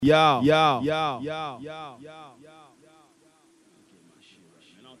Yo. I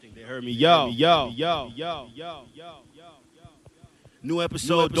don't think they heard me. Yo. New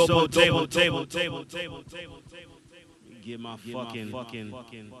episode, dope on table. Get my fucking.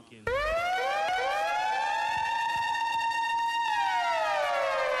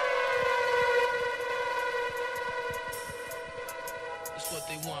 It's what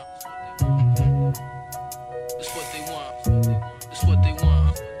they want. It's what they want. It's what they want.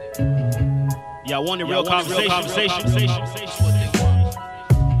 Yeah, I want a real conversation. It's what they want.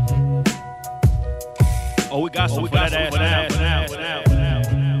 Oh, we got some for that ass now.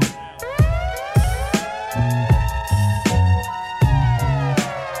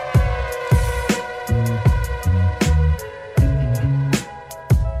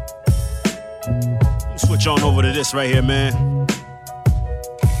 Switch on over to this right here, man.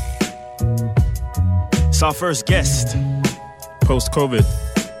 It's our first guest. Post-COVID.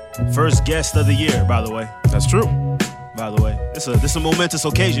 First guest of the year, by the way. That's true. By the way. This a momentous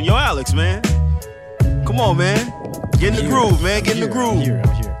occasion. Yo, Alex, man. Come on, man. Get in the groove, man. Get in the groove. I'm here.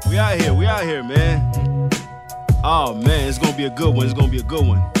 We out here, man. Oh, man. It's going to be a good one.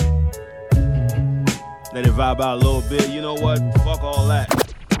 Let it vibe out a little bit. You know what? Fuck all that.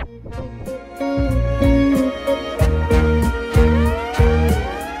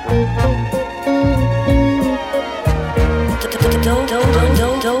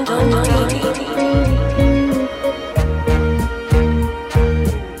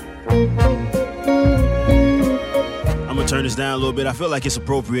 I'm gonna turn this down a little bit. I feel like it's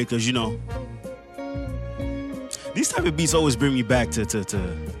appropriate because, you know, these type of beats always bring me back to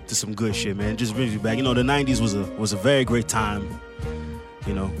some good shit, man. Just brings me back. You know, the 90s was a very great time.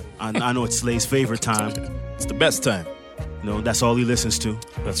 You know, I know it's Slay's favorite time. It's the best time. You know, that's all he listens to.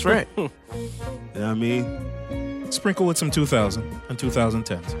 That's right. You know what I mean? Sprinkle with some 2000 and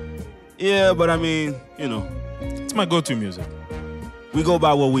 2010s. Yeah, but I mean, you know, It's my go-to music. we go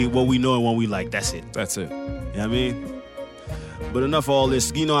by what we know and what we like. That's it. That's it. You know what I mean? But enough of all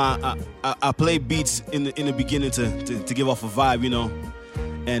this. You know, I play beats in the beginning to give off a vibe, you know.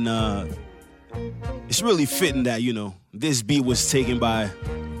 And it's really fitting that, you know, this beat was taken by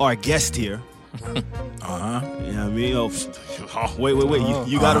our guest here. Uh-huh. You know what I mean? Oh, wait.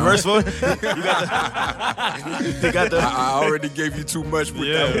 You got a verse for it? You got the I already gave you too much with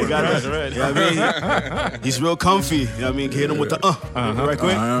that you one. got right. You know what I mean? He's real comfy. You know what I mean? Hit him with the right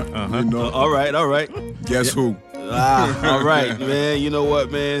quick. You know, All right. guess who? All right, man. You know what,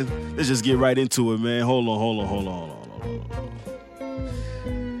 man? Let's just get right into it, man. Hold on.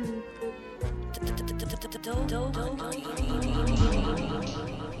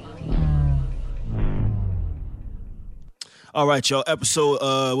 All right, y'all. Episode,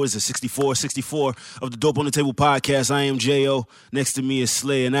 64 of the Dope on the Table podcast. I am J.O. Next to me is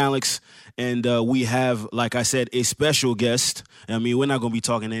Slay and Alex. And we have, like I said, a special guest. I mean, we're not going to be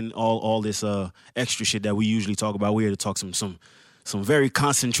talking in all this extra shit that we usually talk about. We're here to talk some very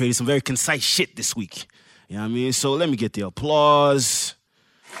concentrated, some very concise shit this week. You know what I mean? So let me get the applause.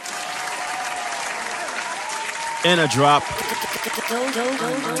 And a drop.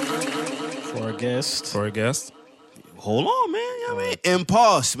 For a guest. Hold on, man. You know what I mean?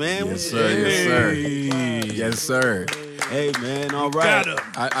 Impulse, man. Yes, sir. Hey, man. All right.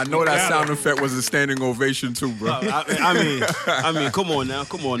 I know that sound effect was a standing ovation too, bro. I mean, come on now,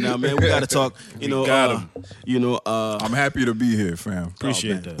 man. We got to talk. You know, I'm happy to be here, fam.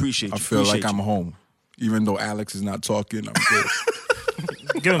 Appreciate that. I feel like I'm home, even though Alex is not talking. I'm good.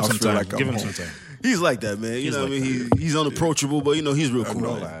 Give him I some feel time. like I'm Give him home. some time. He's like that, man. You know what I mean? He's unapproachable, but you know he's real cool.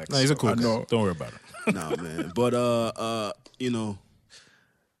 know. Man. No, he's a cool I guy. know. Don't worry about it. Nah, man. But you know,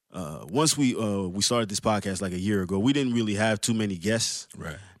 once we started this podcast like a year ago, we didn't really have too many guests,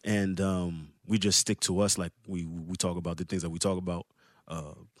 Right. and we just stick to us. Like we talk about the things that we talk about,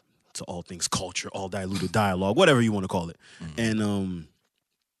 to all things culture, all diluted dialogue, whatever you want to call it. Mm-hmm. And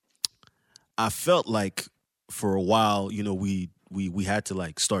I felt like for a while, you know, we had to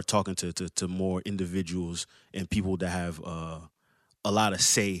like start talking to more individuals and people that have a lot of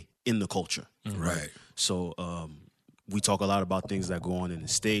say in the culture. Right. So we talk a lot about things that go on in the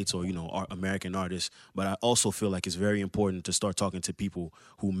States or, you know, our American artists, but I also feel like it's very important to start talking to people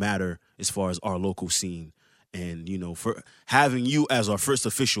who matter as far as our local scene. And, you know, for having you as our first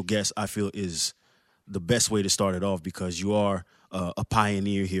official guest, I feel is the best way to start it off because you are a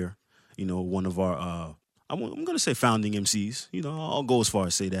pioneer here, you know, one of our, I'm going to say founding MCs, you know, I'll go as far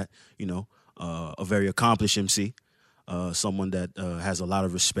as say that, you know, a very accomplished MC, someone that has a lot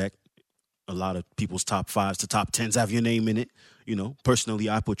of respect. A lot of people's top 5s to top 10s have your name in it. You know, personally,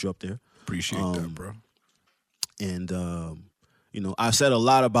 I put you up there. Appreciate that, bro. And, I've said a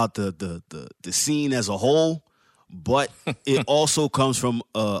lot about the scene as a whole, but it also comes from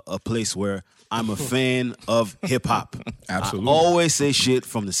a place where I'm a fan of hip hop. Absolutely. I always say shit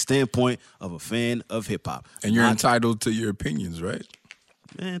from the standpoint of a fan of hip hop. And you're entitled to your opinions, right?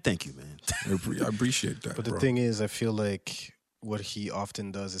 Man, thank you, man. I appreciate that. But the thing is, I feel like what he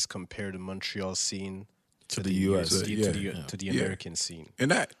often does is compare the Montreal scene to the US, to the American scene.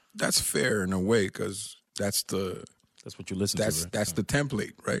 And that's fair in a way, because that's what you listen to. Right? That's the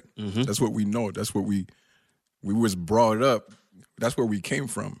template, right? Mm-hmm. That's what we know. That's what we was brought up. That's where we came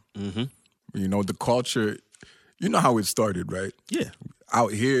from. Mm-hmm. The culture. You know how it started, right? Yeah.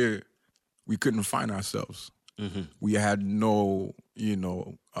 Out here, we couldn't find ourselves. Mm-hmm. We had no,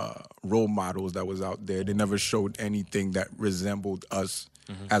 role models that was out there. They never showed anything that resembled us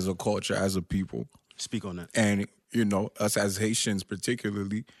as a culture, as a people. Speak on that. And, us as Haitians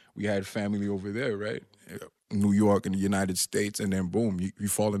particularly, we had family over there, right? New York and the United States, and then boom, you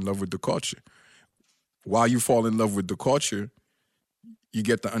fall in love with the culture. While you fall in love with the culture, you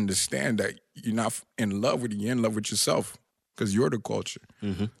get to understand that you're not in love with it, you're in love with yourself, because you're the culture.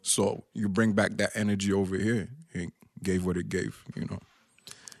 Mm-hmm. So you bring back that energy over here. It gave what it gave,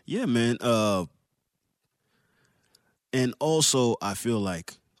 Yeah, man. And also, I feel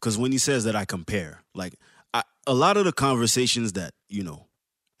like, because when he says that I compare, like, a lot of the conversations that,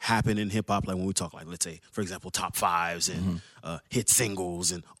 happen in hip-hop, like when we talk, like, let's say, for example, top fives and hit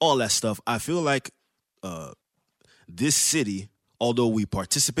singles and all that stuff, I feel like this city, although we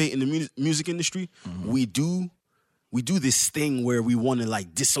participate in the music industry, we do this thing where we want to,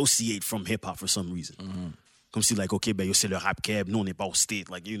 like, dissociate from hip-hop for some reason. Comme si, like, okay, ben, yo, c'est le rap keb, nous, on n'est pas au state.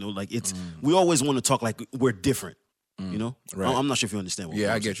 Like, like, it's, we always want to talk like we're different, Right. I'm not sure if you understand what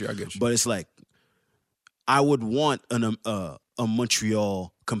I get you. But it's like, I would want a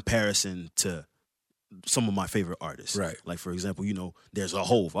Montreal comparison to some of my favorite artists. Right. Like, for example, there's a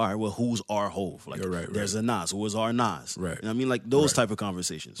Hove. All right, well, who's our Hove? Like, right. There's a Nas. Who is our Nas? Right. I mean, like, those type of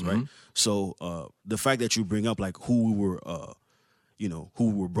conversations, right? So the fact that you bring up, like, who we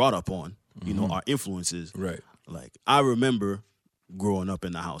were brought up on, our influences. Right. Like, I remember growing up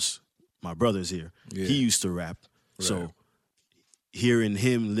in the house. My brother's here. Yeah. He used to rap. Right. So hearing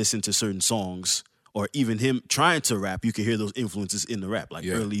him listen to certain songs, or even him trying to rap, you can hear those influences in the rap. Like,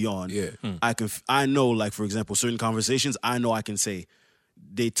 early on, I know, like, for example, certain conversations, I know I can say,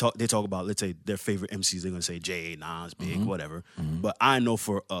 they talk about, let's say, their favorite MCs, they're gonna say Jay, Nas, Big, whatever. But I know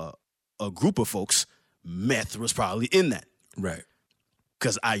for a group of folks, Meth was probably in that. Right.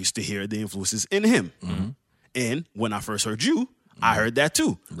 Because I used to hear the influences in him. And when I first heard you, I heard that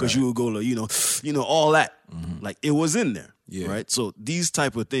too. Because you would go, all that. Like, it was in there. Yeah. Right? So these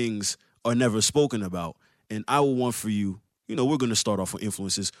type of things are never spoken about. And I would want for you, we're going to start off with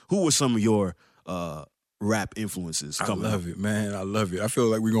influences. Who were some of your rap influences coming I love it, man. I love it. I feel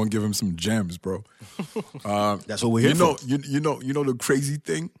like we're going to give him some gems, bro. That's what we're here for. You know the crazy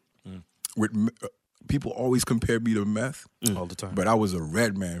thing? With people always compare me to Meth. All the time. But I was a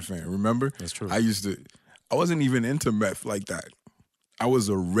Redman fan, remember? That's true. I wasn't even into Meth like that. I was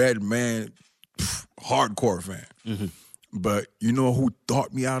a Redman hardcore fan. But you know who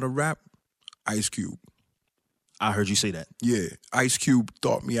taught me how to rap? Ice Cube. I heard you say that. Yeah, Ice Cube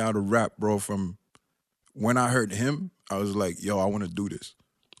taught me how to rap, bro. From when I heard him, I was like, yo, I want to do this.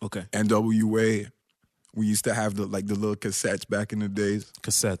 Okay. NWA, we used to have the little cassettes back in the days.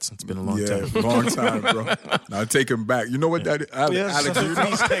 Cassettes. It's been a long time. Long time, bro. Now take him back. You know what that is? Alex, you know?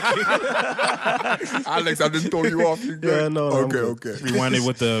 Alex, I didn't throw you off. You good? Yeah, no. Okay. Rewind it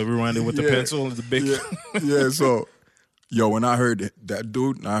with the pencil and the big. Yeah. So, yo, when I heard that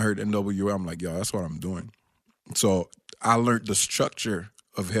dude, and I heard NWA, I'm like, yo, that's what I'm doing. So I learned the structure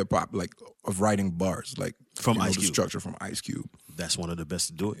of hip hop, like of writing bars, like from Ice the Cube. Structure from Ice Cube. That's one of the best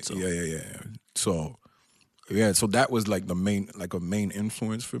to do it. So. Yeah. So that was like a main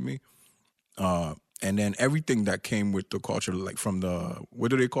influence for me. And then everything that came with the culture, like from the,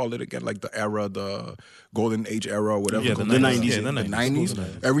 what do they call it again? Like the era, the golden age era, or whatever. Yeah, the 90s. Yeah, The the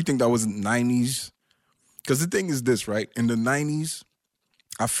 90s. Everything that was 90s. Because the thing is this, right? In the 90s,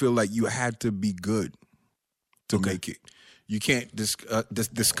 I feel like you had to be good to make it. You can't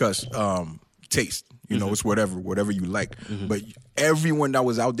discuss taste. You know, it's whatever you like. But everyone that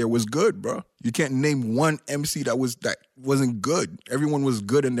was out there was good, bro. You can't name one MC that wasn't good. Everyone was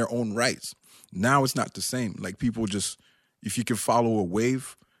good in their own rights. Now it's not the same. Like, people just, if you could follow a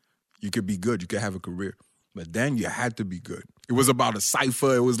wave, you could be good. You could have a career. But then you had to be good. It was about a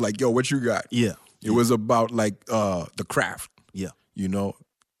cipher. It was like, yo, what you got? Yeah. It was about like the craft. Yeah. You know,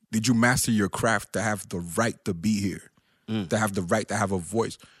 did you master your craft to have the right to be here, to have the right to have a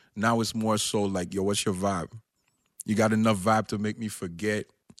voice? Now it's more so like, yo, what's your vibe? you got enough vibe to make me forget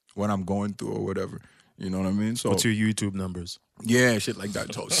what I'm going through or whatever. You know what I mean? So What's your YouTube numbers? yeah, shit like that.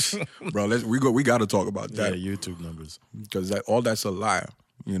 Bro, we got to talk about that. Yeah, YouTube numbers. Because all that's a lie.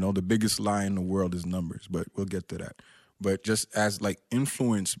 You know, the biggest lie in the world is numbers, but we'll get to that. But just as like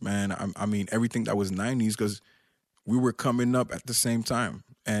influence, man, I mean, everything that was 90s, because we were coming up at the same time,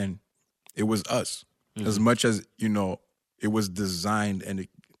 and it was us. As much as, you know, it was designed and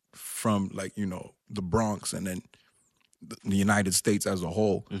from like, you know, the Bronx and then the United States as a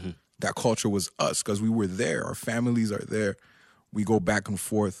whole, that culture was us because we were there. Our families are there. We go back and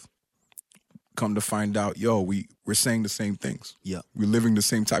forth. Come to find out, we're saying the same things. Yeah. We're living the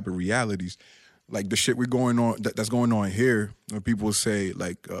same type of realities. Like the shit that's going on here, when people say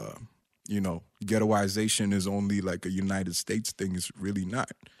like, you know, ghettoization is only like a United States thing, it's really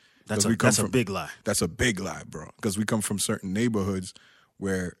not. That's a big lie. That's a big lie, bro. Because we come from certain neighborhoods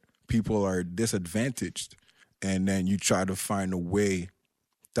where people are disadvantaged, and then you try to find a way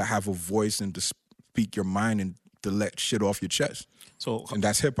to have a voice and to speak your mind and to let shit off your chest. So, and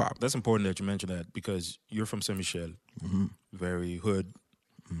that's hip hop. That's important that you mention that because you're from Saint Michel, very hood.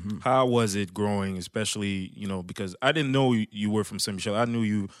 How was it growing, especially, you know, because I didn't know you were from Saint Michel. I knew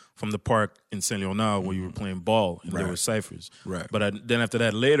you from the park in Saint Leonard where you were playing ball and there were ciphers. Right. But then after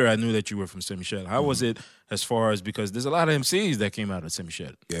that, later, I knew that you were from Saint Michel. How was it as far as, because there's a lot of MCs that came out of Saint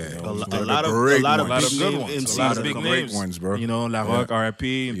Michel. Yeah. You know, A lot of good big ones. MCs. A lot of big great names. ones, bro. You know, La Rock,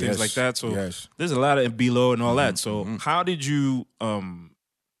 RIP, and things like that. So there's a lot of Bilo and all that. So how did you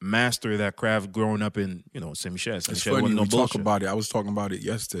master that craft growing up in, you know, Saint Michel? It's funny, we talk about it. I was talking about it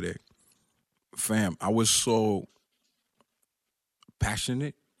yesterday. Fam, I was so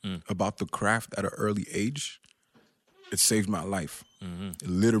passionate about the craft at an early age. It saved my life. It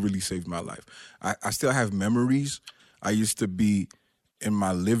literally saved my life. I still have memories. I used to be in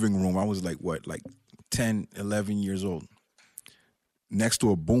my living room. I was like, 10, 11 years old. Next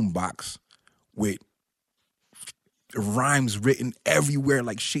to a boombox with rhymes written everywhere,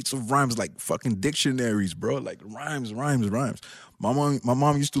 like sheets of rhymes, like fucking dictionaries, bro. Like rhymes. My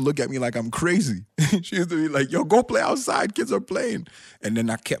mom used to look at me like I'm crazy. She used to be like, yo, go play outside. Kids are playing. And then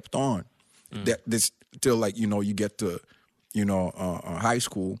I kept on. This till like, you know, you get to, you know, high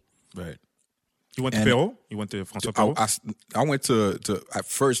school. Right. You went to Perrault? You went to François Perrault? I went to at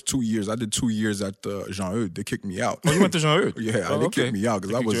first 2 years. I did 2 years at Jean Eudes. They kicked me out. Oh, you went to Jean Eudes? Yeah, they kicked me out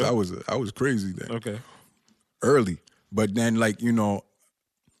because I was crazy then. Okay. Early. But then, like, you know,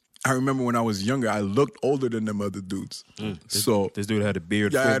 I remember when I was younger, I looked older than them other dudes. So this dude had a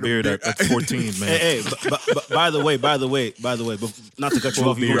beard, Yeah, I full had a beard beard. at 14, man. Hey, but by the way, but not to cut you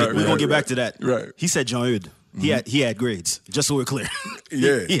off, we're gonna get back to that. Right. He said Jean Eudes. He had grades. Just so we're clear.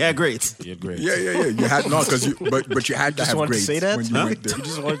 Yeah. he had grades. Yeah, great. Yeah. You had but you had to have wanted to grades say that? when you went there. You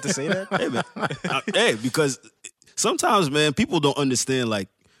just wanted to say that? Hey, man. Hey, because sometimes, man, people don't understand. Like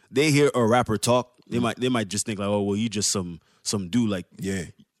they hear a rapper talk, they might just think like, oh, well, you just some dude. Like, Yeah.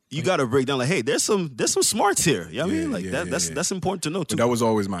 you got to break down. Like, hey, there's some smarts here. You know what I mean? Like that's important to know too. But that was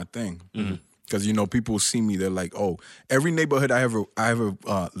always my thing. Because, you know, people see me, they're like, oh, every neighborhood I ever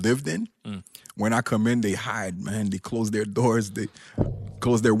lived in, when I come in, they hide, man. They close their doors, they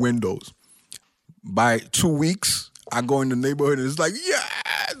close their windows. By 2 weeks, I go in the neighborhood and it's like, yeah,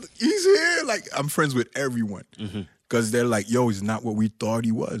 he's here. Like, I'm friends with everyone. Because they're like, yo, he's not what we thought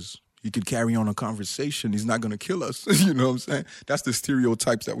he was. He could carry on a conversation. He's not going to kill us. You know what I'm saying? That's the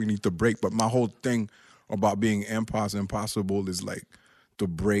stereotypes that we need to break. But my whole thing about being impossible is like to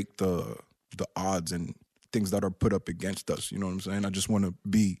break the odds and things that are put up against us. You know what I'm saying? I just want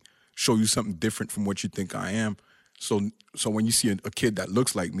to show you something different from what you think I am. So when you see a kid that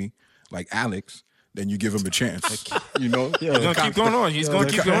looks like me, like Alex, then you give him a chance. You know? He's going to keep going on. He's going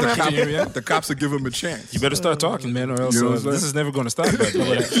to keep going after you, yeah? The cops will give him a chance. You better start talking, man, or else You know what I'm saying? this is never going to stop.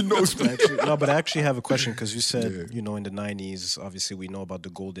 He knows me. But I actually have a question because you said, you know, in the 90s, obviously we know about the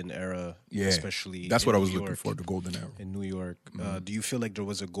golden era, Yeah. especially That's in what I was New looking York. for, the golden era. In New York. Do you feel like there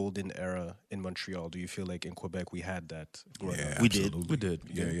was a golden era in Montreal? Do you feel like in Quebec we had that growing up? We did. absolutely. We did.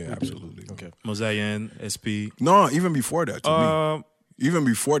 Yeah, absolutely. Okay. Mosaïen, SP. No, even before that to me. Even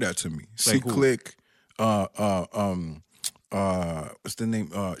before that to me. Like who? C-Click, what's the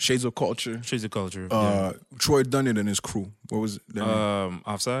name? Shades of Culture. Shades of Culture. Troy Dunnett and his crew. What was their name?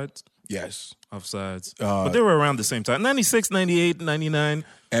 Offsides. Yes. Offsides. But they were around the same time. 96, 98, 99.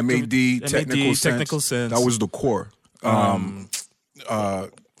 MAD, Technical Sense. That was the core.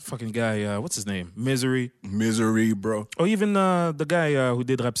 Fucking guy, what's his name? Misery. Misery, bro. Or even the guy who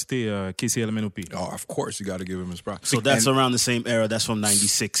did Rap Cité, KCLMNOP. Oh, of course, you got to give him his props. So that's around the same era. That's from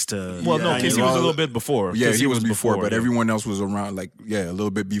 96 to... Well, no, KC was a little bit before. Yeah, KC he was before, but yeah. everyone else was around, like, a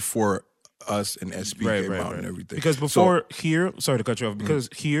little bit before us and SP came out and everything. Because before here, sorry to cut you off, because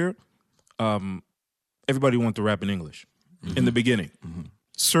here, everybody wanted to rap in English in the beginning.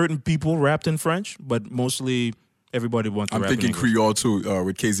 Certain people rapped in French, but mostly everybody wanted to rap in English. I'm thinking Creole too,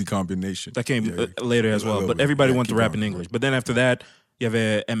 with KZ Combination. That came later as well, but everybody wanted to rap in English. But then after that, you have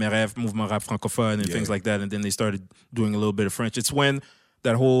a MRF, Mouvement Rap Francophone, and things like that, and then they started doing a little bit of French. It's when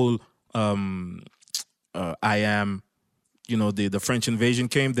that whole I Am, the French invasion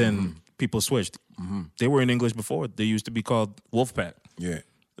came, then people switched. They were in English before. They used to be called Wolfpack. Yeah.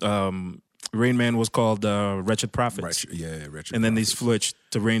 Rain Man was called Wretched Prophets. Wretched and then they Prophets. switched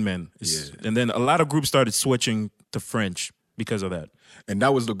to Rain Man. And then a lot of groups started switching to French because of that. And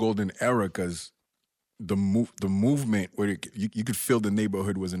that was the golden era because the movement where you could feel the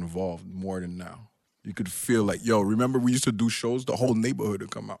neighborhood was involved more than now. You could feel like, remember we used to do shows? The whole neighborhood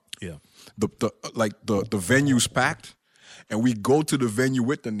would come out. Yeah. The venue's packed, and we go to the venue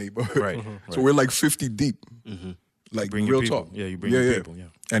with the neighborhood. Right. So we're like 50 deep. Like Bring real your people. talk. Yeah, you bring your people. Yeah.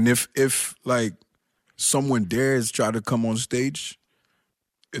 And if like someone dares try to come on stage,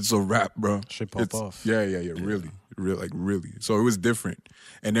 it's a wrap, bro. Shit pop off. Yeah. Really. So it was different.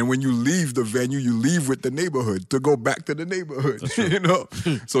 And then when you leave the venue, you leave with the neighborhood to go back to the neighborhood.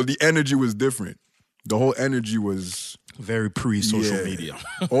 So the energy was different. The whole energy was very pre-social media.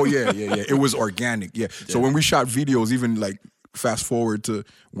 Oh yeah. It was organic. Yeah. So when we shot videos, even like fast forward to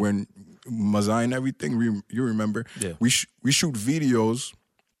when Mazai and everything, you remember? Yeah. We shoot videos.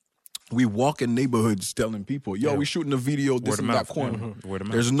 We walk in neighborhoods telling people, we shooting a video this and that corner. Word of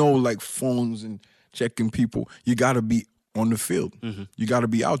mouth. There's no like phones and checking people. You got to be on the field. You got to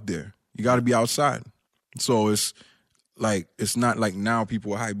be out there. You got to be outside. So it's not like now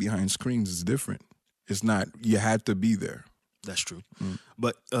people hide behind screens. It's different. It's not, you had to be there. That's true.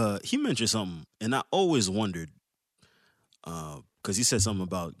 But he mentioned something, and I always wondered, because he said something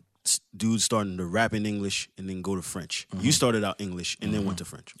about dudes starting to rap in English and then go to French. You started out English and then went to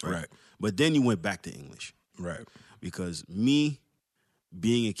French, right? But then you went back to English. Right. Because me,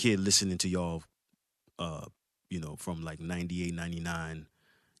 being a kid listening to y'all, from like 98, 99,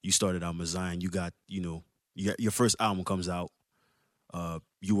 you started out Mazayan, you got your first album comes out.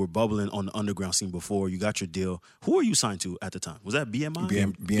 You were bubbling on the underground scene before. You got your deal. Who are you signed to at the time? Was that BMI?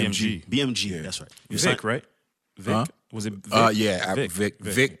 BMG. BMG, that's right. Vic, right? Vic? Huh? Was it Vic?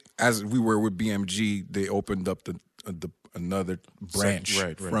 Vic. As we were with BMG, they opened up another branch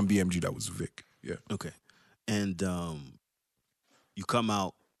from BMG that was Vic. Yeah. Okay. And you come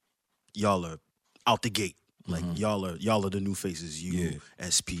out, y'all are out the gate. Like y'all are the new faces. You,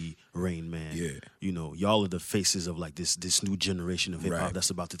 SP, Rain Man. Yeah. Y'all are the faces of like this new generation of hip hop that's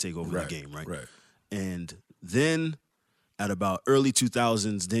about to take over the game, right? Right. And then at about early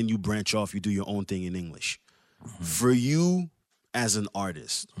 2000s, then you branch off, you do your own thing in English. For you as an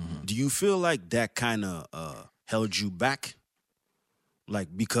artist, do you feel like that kind of held you back? Like,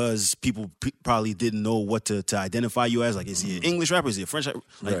 because people probably didn't know what to identify you as? Like, is he an English rapper? Is he a French rapper?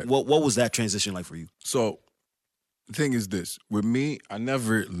 Like, what was that transition like for you? So, the thing is this. With me, I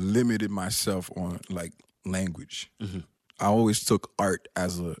never limited myself on, like, language. I always took art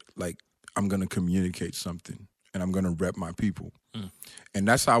as I'm going to communicate something, and I'm going to rep my people. And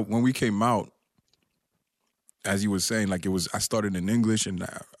that's how, when we came out, as you were saying, like, I started in English, and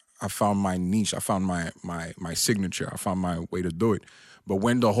I found my niche. I found my signature. I found my way to do it. But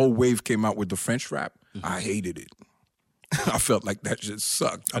when the whole wave came out with the French rap, I hated it. I felt like that shit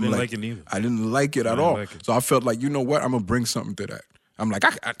sucked. I didn't like it neither. I didn't like it at all. Like it. So I felt like, you know what? I'm going to bring something to that. I'm like,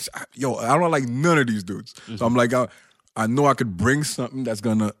 I don't like none of these dudes. So I'm like, I know I could bring something that's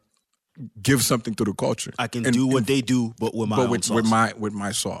going to give something to the culture. I can do what they do, but with my own sauce. With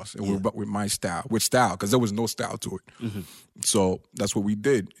my sauce and with my style. With style, because there was no style to it. So that's what we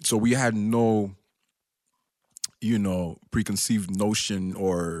did. So we had no, preconceived notion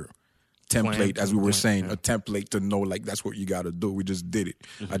or template, as we were saying, a template to know, like, that's what you got to do. We just did it.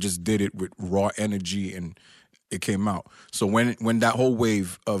 I just did it with raw energy, and it came out. So when that whole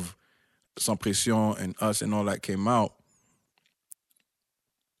wave of Sans Pression and us and all that came out,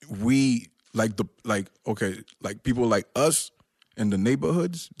 we, people like us in the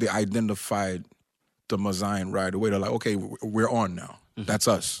neighborhoods, they identified the Mazayan right away. They're like, okay, we're on now. That's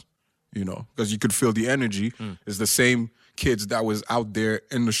us, because you could feel the energy. It's the same kids that was out there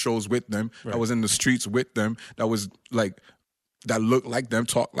in the shows with them, that was in the streets with them, that was like, that looked like them,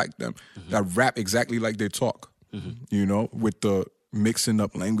 talk like them, that rap exactly like they talk, with the mixing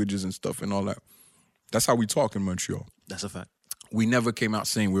up languages and stuff and all that. That's how we talk in Montreal. That's a fact. We never came out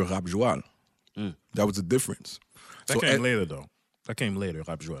saying we're Rap Joual. That was the difference. That came later, though. That came later,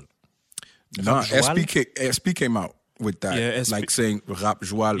 Rap Joual. Nah, SP came out with that. Yeah, SP like saying rap,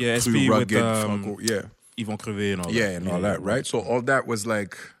 joie, Yeah, plus SP with, rugged, franco. Yeah. Ils vont crever and all Yeah, that. and all that, right? So all that was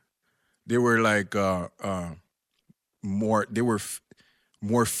like, they were like more, they were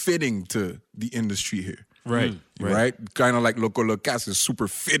more fitting to the industry here. Right. Right? Kind of like Loco Locas is super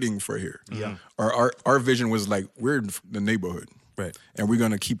fitting for here. Yeah. Our vision was like, we're in the neighborhood. Right. And we're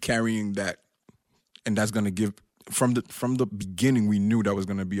gonna keep carrying that, and that's gonna give from the beginning we knew that was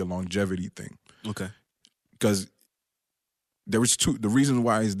gonna be a longevity thing. Okay. Because there was the reason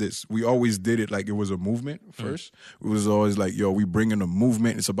why is this. We always did it like it was a movement first. It was always like, yo, we bring in a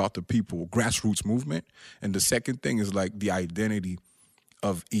movement, it's about the people, grassroots movement. And the second thing is like the identity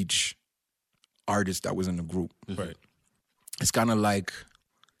of each artist that was in the group. Right. It's kind of like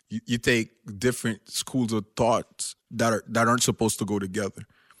you take different schools of thoughts that aren't supposed to go together.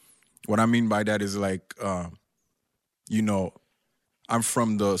 What I mean by that is like, you know, I'm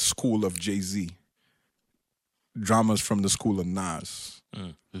from the school of Jay-Z. Drama's from the school of Nas.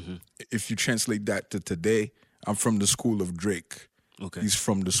 If you translate that to today, I'm from the school of Drake. Okay. He's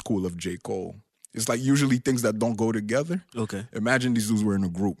from the school of J. Cole. It's like usually things that don't go together. Okay. Imagine these dudes were in a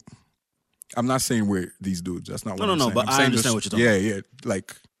group. I'm not saying we're these dudes. That's not what I'm No, saying. but I'm I saying understand what you're talking about. Yeah.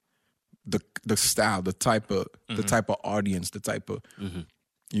 Like the style, the type of audience, the type of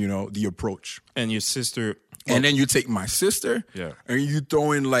you know, the approach. And your sister. And then you take my sister, Yeah. and you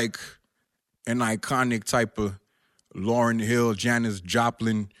throw in like an iconic type of Lauryn Hill, Janis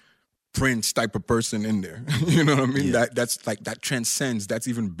Joplin, Prince type of person in there. You know what I mean? Yeah. That's like that transcends. That's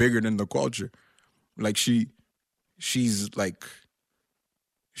even bigger than the culture. Like she was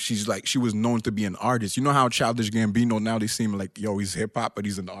known to be an artist. You know how Childish Gambino now they seem like, yo, he's hip hop, but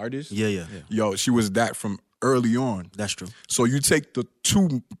he's an artist. Yeah. Yo, she was that from early on. That's true. So you take the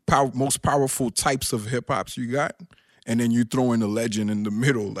two most powerful types of hip hops you got, and then you throw in a legend in the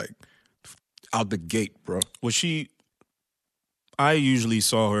middle, like out the gate, bro. Was she? I usually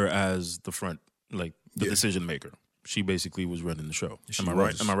saw her as the front, like the decision maker. She basically was running the show. She Am I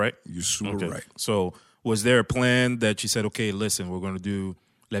was. right? Am I right? You're super Okay. right. So was there a plan that she said, okay, listen, we're going to do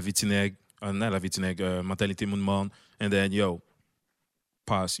La Vitineg, not La Vitineg, Mentalité Monde Monde, and then, yo,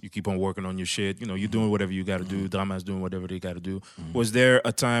 pass, you keep on working on your shit. You know, you're doing whatever you got to do. Drama's doing whatever they got to do. Was there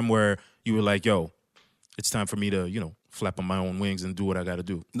a time where you were like, yo, it's time for me to, you know, flap on my own wings and do what I got to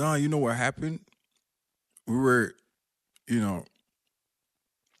do? No, you know what happened? We were, you know,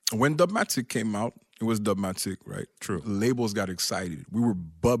 when Dubmatic came out, it was Dubmatic, right? True. Labels got excited. We were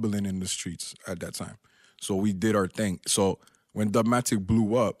bubbling in the streets at that time. So we did our thing. So when Dubmatic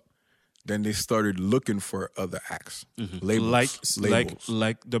blew up, then they started looking for other acts. Labels.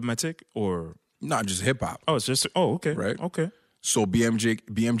 Like Dubmatic or? Not just hip hop. Oh, it's just, oh, okay. Right. Okay. So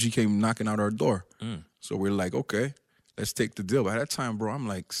BMG came knocking out our door. So we're like, okay, let's take the deal. By that time, bro, I'm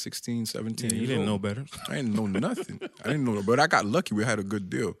like 16, 17 Yeah, you years didn't know old. better. I didn't know nothing. I didn't know, but I got lucky. We had a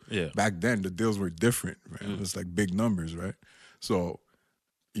good deal. Yeah. Back then, the deals were different, man. It was like big numbers, right? So,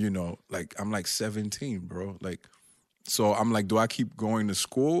 you know, like I'm like 17, bro. Like, so I'm like, do I keep going to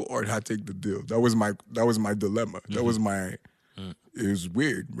school or do I take the deal? That was my dilemma. That was my. It was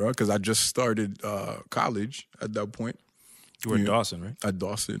weird, bro, because I just started college at that point. You were at Dawson, right? At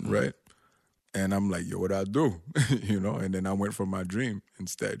Dawson, right? And I'm like, yo, what I do? You know, and then I went for my dream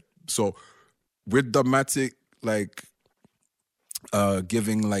instead. So with Dubmatic, like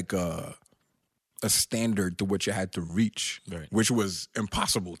giving like a standard to what you had to reach, Right. which was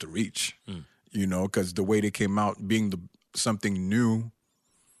impossible to reach, you know, because the way they came out being something new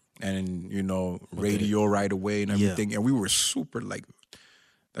and, you know, radio right away and everything. And we were super like,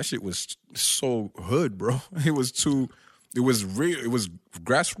 that shit was so hood, bro. It was real. It was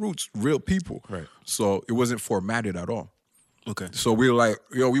grassroots, real people. Right. So it wasn't formatted at all. Okay. So we were like,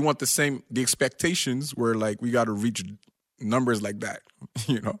 yo, we want the expectations were like, we got to reach numbers like that,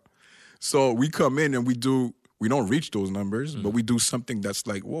 you know? So we come in and we don't reach those numbers, but we do something that's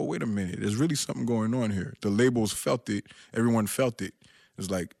like, whoa, wait a minute. There's really something going on here. The labels felt it. Everyone felt it.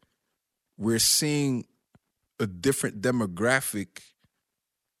 It's like, we're seeing a different demographic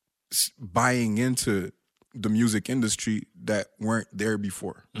buying into the music industry that weren't there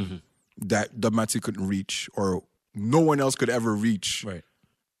before, that Dubmatic couldn't reach or no one else could ever reach Right.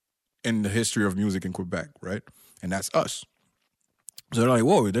 in the history of music in Quebec, right? And that's us. So they're like,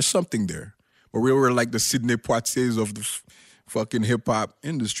 whoa, there's something there. But we were like the Sidney Poitiers of the fucking hip-hop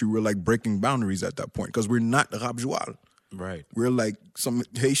industry. We're like breaking boundaries at that point because we're not rap joual. Right. We're like some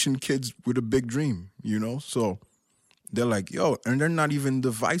Haitian kids with a big dream, you know? So they're like, yo, and they're not even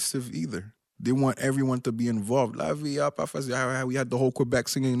divisive either. They want everyone to be involved. La vie a pas facile. How we had the whole Quebec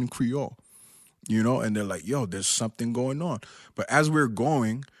singing in Creole, you know? And they're like, yo, there's something going on. But as we're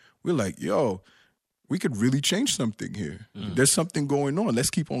going, we're like, yo, we could really change something here. There's something going on. Let's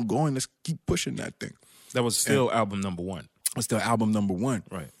keep on going. Let's keep pushing that thing. That was still album number 1. It's still album number 1.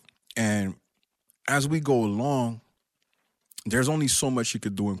 Right. And as we go along, there's only so much you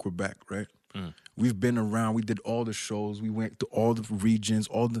could do in Quebec, right? We've been around. We did all the shows. We went to all the regions,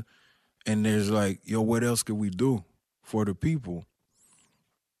 and there's like, yo, what else could we do for the people?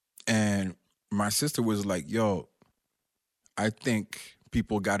 And my sister was like, yo, I think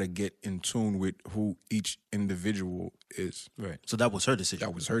people got to get in tune with who each individual is. Right. So that was her decision.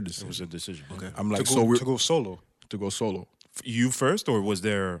 That was her decision. It was a decision. Okay. I'm like, to go solo. To go solo. You first, or was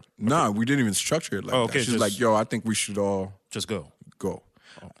there? Nah, we didn't even structure it like Oh, okay, that. She's just- like, yo, I think we should all Just go. go.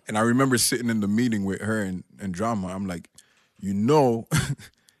 And I remember sitting in the meeting with her and Drama. I'm like, you know,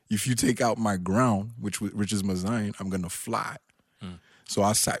 if you take out my ground, which is Mazayan, I'm going to fly. So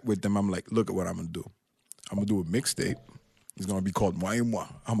I sat with them. I'm like, look at what I'm going to do. I'm going to do a mixtape. It's going to be called Moi et Moi.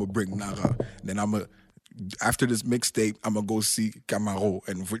 I'm going to bring Nara. Then after this mixtape, I'm going to go see Camaro.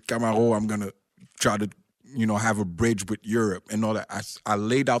 And with Camaro, I'm going to try to, have a bridge with Europe and all that. I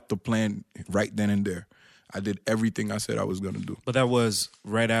laid out the plan right then and there. I did everything I said I was going to do. But that was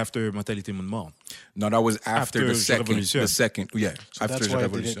right after Mentalité Monde Mort. No, that was after the second. Revolution. The second, yeah. So after that's why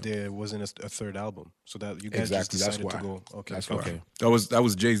Revolution. there wasn't a third album. So that you guys Exactly, just that's decided why. to go. Okay. That's Okay. why. That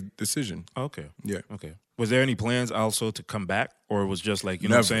was Jay's decision. Okay. Yeah. Okay. Was there any plans also to come back, or it was just like, you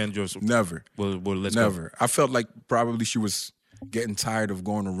know what I'm saying? Just Never. Well, let's go. Never. I felt like probably she was getting tired of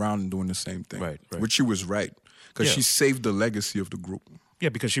going around and doing the same thing. Right. Which she was right. Because Yeah. she saved the legacy of the group. Yeah,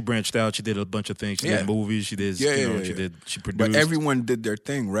 because she branched out. She did a bunch of things. She Yeah. did movies. She did. She produced. But everyone did their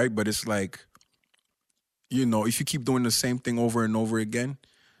thing, right? But it's like, if you keep doing the same thing over and over again,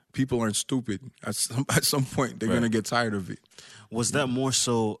 people aren't stupid. At some point, they're going to get tired of it. Was that more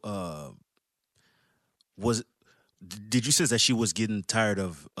so? Did you say that she was getting tired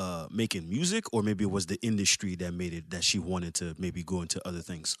of making music, or maybe it was the industry that made it that she wanted to maybe go into other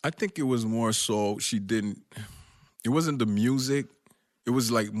things? I think it was more so it wasn't the music. It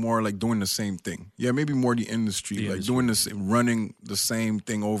was like more like doing the same thing. Yeah, maybe more the industry, doing the same, running the same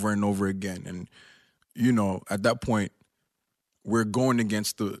thing over and over again. And, at that point, we're going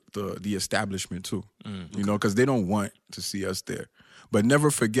against the establishment too, because they don't want to see us there. But never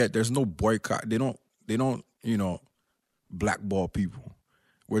forget, there's no boycott. They don't, blackball people.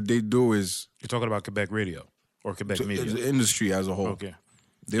 What they do is You're talking about Quebec radio or Quebec media. the industry as a whole. Okay.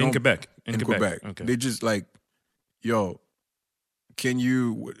 They In don't- Quebec. In Quebec. Okay. They just like, yo,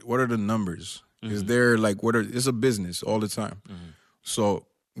 what are the numbers? Is there like, it's a business all the time. So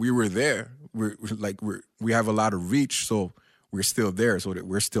we were there. We have a lot of reach, so we're still there, so that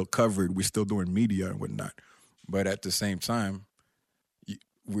we're still covered. We're still doing media and whatnot. But at the same time,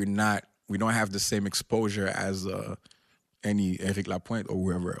 we don't have the same exposure as any Eric Lapointe or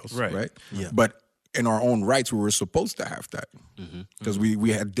whoever else, right? Yeah. But in our own rights, we were supposed to have that because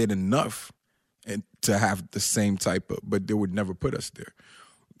we had did enough and to have the same type of, but they would never put us there.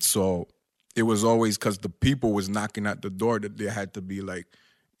 So it was always because the people was knocking at the door that they had to be like,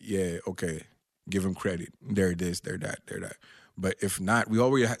 yeah, okay, give them credit. There it is, they're that. But if not, we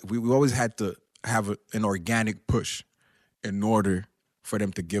always had to have an organic push in order for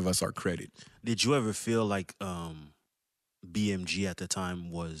them to give us our credit. Did you ever feel like BMG at the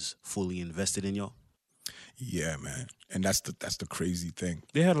time was fully invested in y'all? Yeah, man. And that's the crazy thing.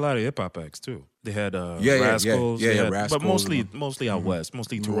 They had a lot of hip hop acts too. They had Yeah, Rascals. yeah, they had- Rascals but mostly out west,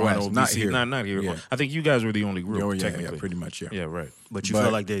 mostly Toronto, West, not BC, here. not here. Yeah. I think you guys were the only group. Oh, yeah, technically. pretty much, yeah. Yeah, right. But you But-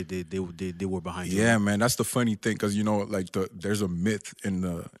 felt like they were behind you. Yeah, man, that's the funny thing because there's a myth in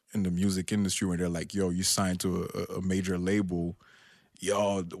the music industry where they're like, yo, you signed to a major label,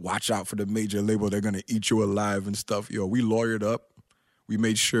 yo, watch out for the major label, they're gonna eat you alive and stuff. Yo, we lawyered up. We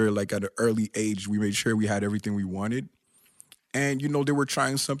made sure, like at an early age, we made sure we had everything we wanted. And they were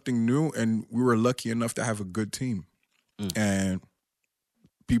trying something new, and we were lucky enough to have a good team and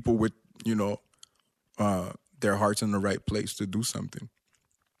people with their hearts in the right place to do something.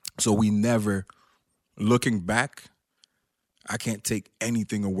 So we never, looking back, I can't take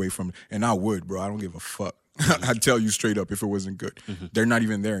anything away from it. And I would, bro. I don't give a fuck. I'd tell you straight up if it wasn't good. They're not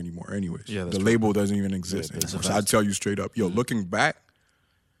even there anymore anyways. Yeah, that's the true. label doesn't even exist anymore. So I'd tell you straight up, yo, looking back,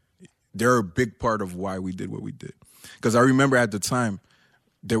 they're a big part of why we did what we did. Because I remember at the time,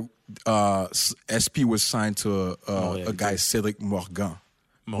 SP was signed to a guy, Cédric Morgan.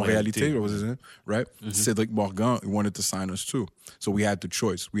 Moralité, what was his name? Right? Cédric Morgan wanted to sign us too. So we had the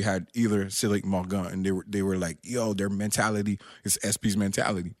choice. We had either Cédric Morgan, and they were like, yo, their mentality is SP's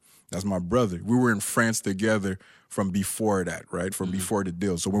mentality. That's my brother. We were in France together from before that, right? From before the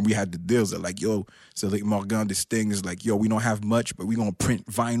deal. So when we had the deals, they're like, yo, so like Morgan, this thing is like, yo, we don't have much, but we're going to print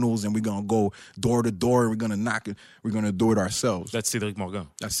vinyls and we're going to go door to door. We're going to knock it. We're going to do it ourselves. That's Cédric Morgan.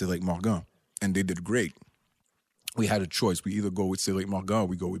 That's Cédric Morgan. And they did great. We had a choice. We either go with Cédric Morgan or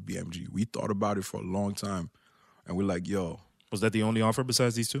we go with BMG. We thought about it for a long time. And we're like, yo. Was that the only offer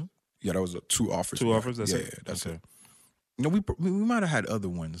besides these two? Yeah, that was two offers. Two offers? That's it? Yeah, that's it. You know, we might have had other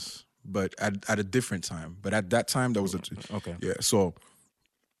ones, but at a different time. But at that time, that was okay. Yeah, so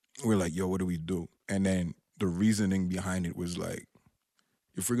we're like, yo, what do we do? And then the reasoning behind it was like,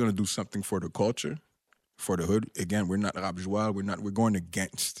 if we're gonna do something for the culture, for the hood, again, we're not rap joie, we're going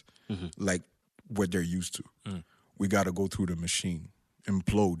against like what they're used to. We gotta go through the machine,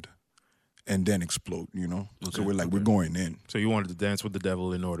 implode, and then explode, you know? Okay, so we're like, we're going in. So you wanted to dance with the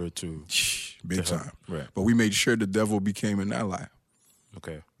devil in order to... Big time. Right. But we made sure the devil became an ally.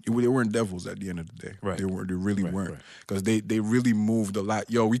 Okay. They weren't devils at the end of the day. Right. They really weren't. Because they really moved a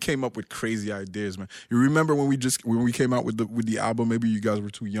lot. Yo, we came up with crazy ideas, man. You remember when we came out with the album, maybe you guys were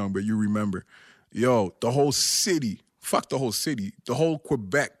too young, but you remember. Yo, the whole city, fuck the whole city, the whole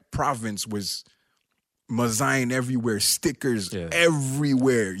Quebec province was Mazain everywhere, stickers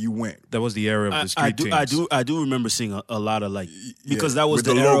everywhere you went. That was the era of the street teams. I do remember seeing a lot of like, because that was with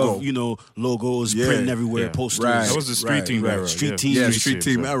the the era logo. of, you know, logos printing everywhere, posters. Right. That was the street team era. Street team. Yeah, street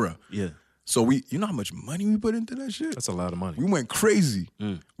team era. Yeah. So you know how much money we put into that shit? That's a lot of money. We went crazy.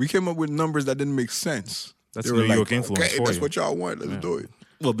 We came up with numbers that didn't make sense. That's They were New York influence okay, for that's you. what y'all want. Let's do it.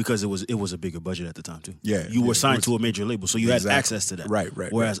 Well, because it was a bigger budget at the time too. Yeah, you were it signed was- to a major label, so you had access to that. Right.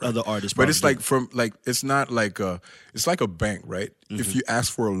 Whereas other artists, But it's probably like it's not like it's like a bank, right? If you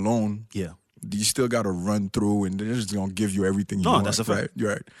ask for a loan, didn't. you still got to run through, and they're just gonna give you everything you No, want. that's a fact. Right? You're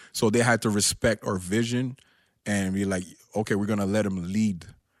right. So they had to respect our vision and be like, okay, we're gonna let them lead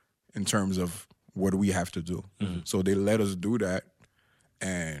in terms of what we have to do. So they let us do that,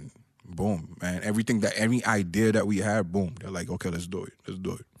 and boom, man, every idea that we had, boom, they're like, okay, let's do it.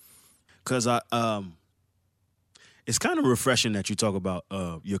 Because it's kind of refreshing that you talk about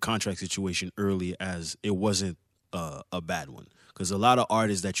your contract situation early, as it wasn't a bad one. Because a lot of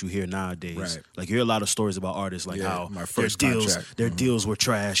artists that you hear nowadays, Right. like you hear a lot of stories about artists like how my first contract. their deals were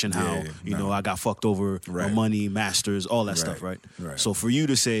trash, and how you know I got fucked over on Right. money, masters, all that stuff, right? Right. So for you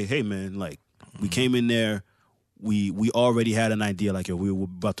to say, hey man, like we came in there, we already had an idea, like yo, we were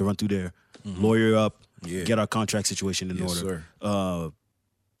about to run through there, lawyer up, get our contract situation in Yes, order. sir.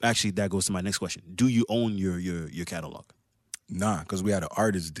 Actually, that goes to my next question. Do you own your catalog? Nah, because we had an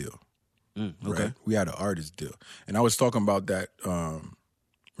artist deal. Okay. Right? We had an artist deal. And I was talking about that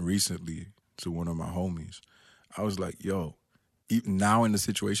recently to one of my homies. I was like, yo, even now in the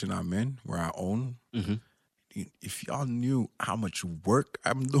situation I'm in where I own, if y'all knew how much work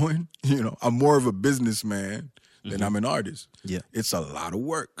I'm doing, you know, I'm more of a businessman than I'm an artist. Yeah. It's a lot of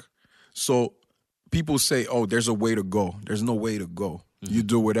work. So people say, oh, there's a way to go. There's no way to go. You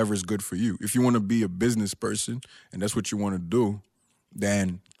do whatever's good for you. If you want to be a business person and that's what you want to do,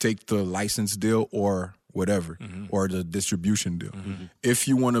 then take the license deal or whatever, or the distribution deal. If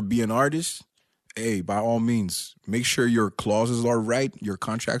you want to be an artist, hey, by all means, make sure your clauses are right, your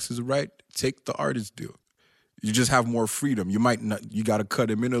contracts is right. Take the artist deal. You just have more freedom. You might not, you got to cut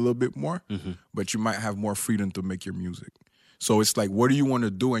them in a little bit more, but you might have more freedom to make your music. So it's like, what do you want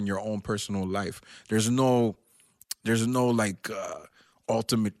to do in your own personal life? There's no like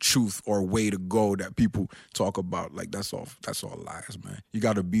ultimate truth or way to go that people talk about. Like that's all lies, man. You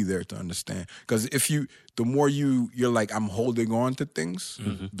got to be there to understand. Because the more you're like, I'm holding on to things,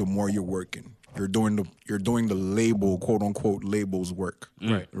 the more you're working. You're doing the label, quote unquote, labels work.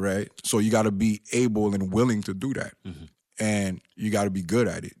 Right. So you got to be able and willing to do that, and you got to be good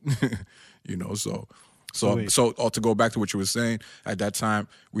at it. You know. So to go back to what you were saying, at that time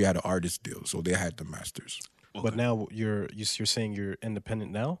we had an artist deal, so they had the masters. Okay. But now you're saying you're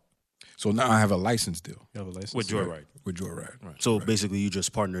independent now? So now I have a license deal. You have a license With Joyride. With Joyride. Right. So basically, you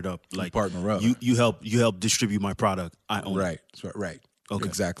just partnered up. Like partner up. You help distribute my product. I own it. Right. So, right. Okay.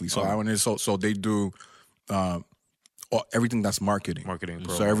 Exactly. So I own it. So they do everything that's marketing. Marketing,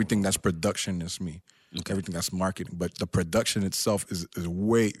 So everything that's production is me. Okay. Everything that's marketing. But the production itself is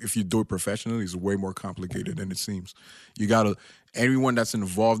way, if you do it professionally, is way more complicated than it seems. You gotta, everyone that's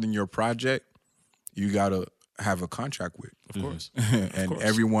involved in your project, you gotta have a contract with. Of course. And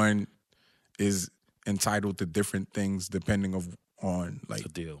everyone is entitled to different things depending on like The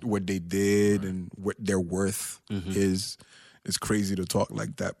deal. what they did and what their worth is. It's crazy to talk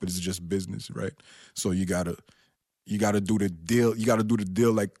like that, but it's just business, right? So you gotta you got to do the deal. You got to do the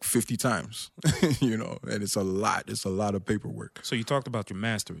deal like 50 times, you know, and it's a lot. It's a lot of paperwork. So you talked about your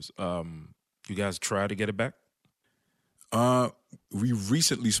masters. You guys try to get it back? We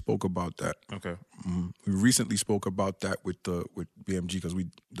recently spoke about that. Okay. We recently spoke about that with BMG because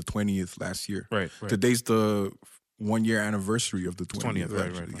the 20th last year. Right. Today's the 1 year anniversary of the 20th.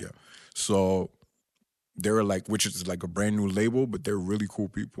 Right. Yeah. So they were like, which is like a brand new label, but they're really cool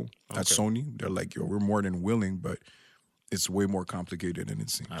people at Sony. They're like, yo, we're more than willing, but it's way more complicated than it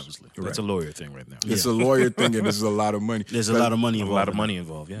seems. Obviously. That's a lawyer thing right now. It's a lawyer thing, and it's a lot of money. There's a lot of money involved. A lot of money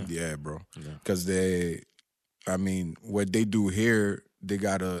involved, yeah. Yeah, bro. Because what they do here, they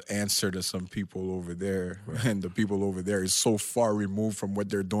gotta answer to some people over there, and the people over there is so far removed from what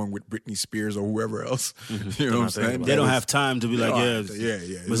they're doing with Britney Spears or whoever else. You know what I'm saying? They don't have time to be like,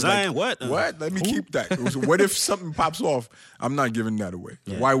 yeah. Was Like, what? What? Let me keep that. What if something pops off? I'm not giving that away.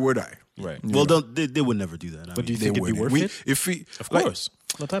 Yeah. Why would I? Right. Well, they would never do that. But do you They think it'd be wouldn't. worth it? If we, Of course.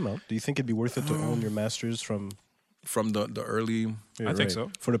 No, time out. Do you think it'd be worth it to own your masters from the early. I think so.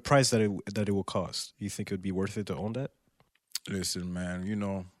 for the price that it will cost? Do you think it would be worth it to own that? Listen, man. You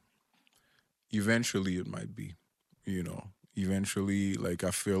know, eventually it might be. You know, eventually, like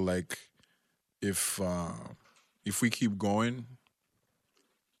I feel like if we keep going,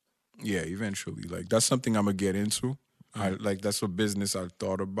 yeah, eventually, like that's something I'm gonna get into. That's a business I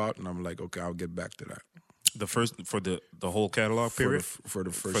thought about, and I'm like, okay, I'll get back to that. The first for the whole catalog period For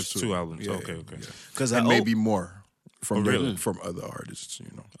the first two albums. Yeah, Okay. Because and maybe more from really? from other artists, you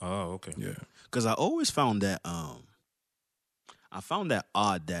know. Oh, okay. Yeah. Because I always found that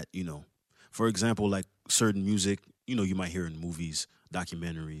odd that, you know, for example, like certain music, you know, you might hear in movies,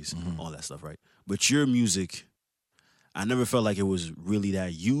 documentaries, all that stuff, right? But your music, I never felt like it was really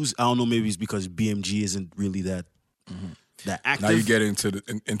that used. I don't know, maybe it's because BMG isn't really that active. Now you get into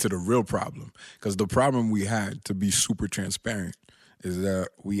the real problem, because the problem we had, to be super transparent, is that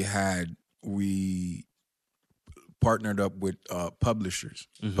we partnered up with publishers,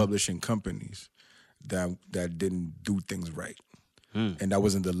 publishing companies that didn't do things right. And that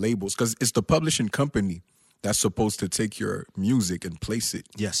wasn't the labels, because it's the publishing company that's supposed to take your music and place it.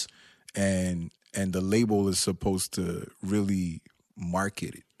 Yes. And the label is supposed to really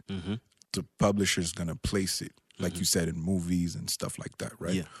market it. The publisher's gonna place it, like you said, in movies and stuff like that,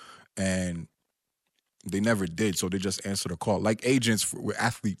 right? Yeah. And they never did, so they just answered a call. Like agents with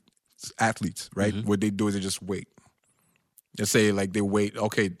athletes, right? What they do is they just wait. They say, like, they wait,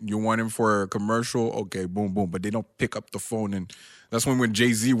 okay, you want him for a commercial? Okay, boom, boom. But they don't pick up the phone. And that's when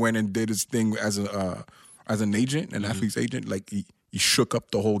Jay-Z went and did his thing as an agent, an athlete's agent. Like, he shook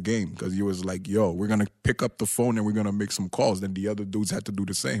up the whole game, because he was like, yo, we're going to pick up the phone and we're going to make some calls. Then the other dudes had to do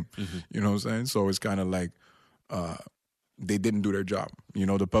the same. You know what I'm saying? So it's kind of like they didn't do their job. You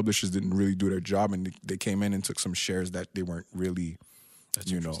know, the publishers didn't really do their job, and they came in and took some shares that they weren't really,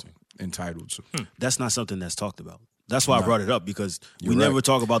 entitled to. That's not something that's talked about. That's why I brought it up, because we You're never right.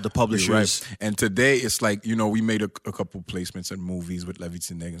 talk about the publishers. You're right. And today it's like, you know, we made a couple placements in movies with Levy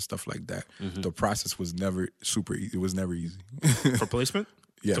Tineg and stuff like that. The process was never super easy. It was never easy. For placement?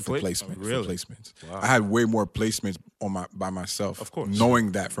 Yeah, To for play- placement. Oh, really? For placements. Wow. I had way more placements by myself. Of course.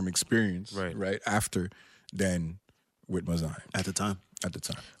 Knowing that from experience. Right. After than with Mazion At the time. at the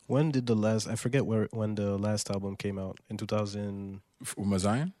time. When did I forget when the last album came out? In 2000. With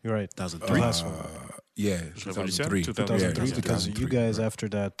Mazion? You're right. 2003. The last one. Yeah, 2003. 2003, Yeah, because you 2003, guys right. after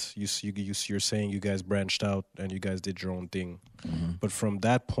that, you're saying you guys branched out and you guys did your own thing. But from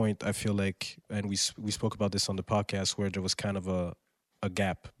that point, I feel like, and we spoke about this on the podcast, where there was kind of a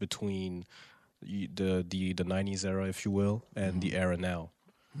gap between the 90s era, if you will, and the era now.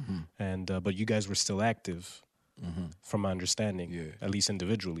 And but you guys were still active, from my understanding, at least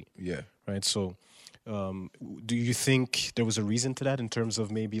individually. Yeah. Right. So, do you think there was a reason to that, in terms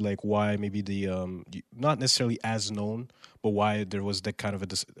of maybe like why maybe the not necessarily as known, but why there was that kind of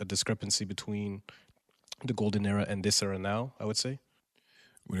a discrepancy between the golden era and this era now? I would say,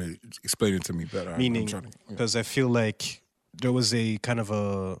 Explain it to me better. meaning I'm trying to- because I feel like there was a kind of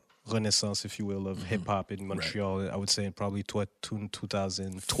a renaissance, if you will, of hip hop in Montreal. I would say in probably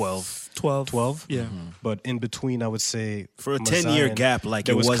 2012. 12. Yeah. But in between, I would say For a 10-year Mazion, gap, like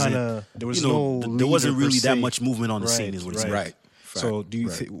there it was wasn't, kinda, there was you know, no there wasn't leader per really that se. much movement on the scene, is what it's saying. Right. So do you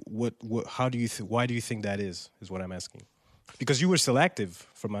Right. think how do you why do you think that is what I'm asking? Because you were still active,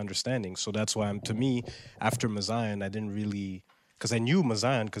 from my understanding. So that's why to me, after Mazion, I didn't really, because I knew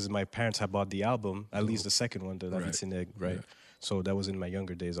Mazion because my parents had bought the album, at least the second one, the La Vie Tineg, right? Yeah. So that was in my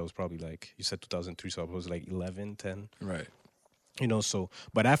younger days. I was probably like, you said 2003, so I was like 11, 10. Right. You know, so,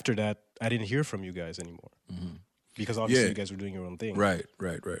 but after that, I didn't hear from you guys anymore. Because obviously Yeah. you guys were doing your own thing. Right.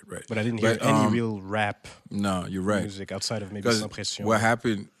 But I didn't hear any real rap No, you're right. music outside of maybe Because Sans Pression. what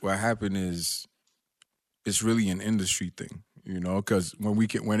happened is it's really an industry thing, you know. Because when we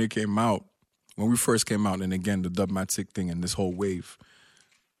first came out, and again the Dubmatic thing and this whole wave,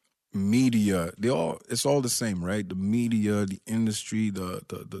 media, it's all the same, right? The media, the industry, the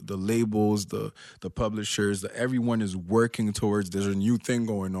labels, the publishers, everyone is working towards. There's a new thing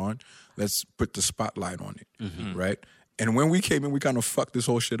going on. Let's put the spotlight on it, right? And when we came in, we kind of fucked this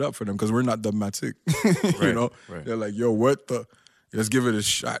whole shit up for them because we're not Dubmatic, you know. right. They're like, yo, what the? Let's give it a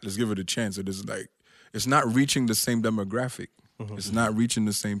shot. Let's give it a chance. It is like it's not reaching the same demographic. It's not reaching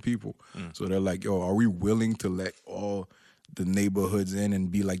the same people. So they're like, yo, are we willing to let all the neighborhoods in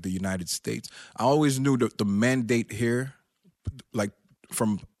and be like the United States? I always knew that the mandate here, like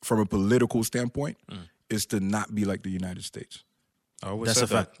from a political standpoint, is to not be like the United States. I always That's said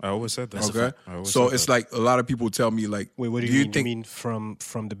a that. fact. I always said that. Okay, I always so said it's that. like a lot of people tell me like, Wait, what do do you mean? think You mean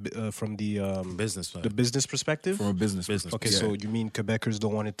from the business side. the business perspective? from a business Business. Okay, perspective? so you mean Quebecers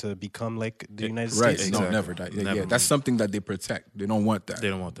don't want it to become like the United Right, States? no, Exactly. never. That, yeah, Never. that's something that they protect. They don't want that. They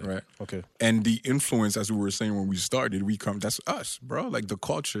don't want that. Right. Okay. And the influence, as we were saying when we started, that's us, bro. Like the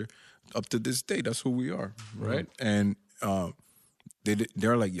culture, up to this day, that's who we are, right? And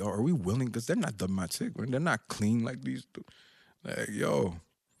they're like, yo, are we willing? Because they're not Dubmatic. They're not clean like these. Like, yo,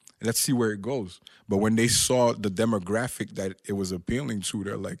 let's see where it goes. But when they saw the demographic that it was appealing to,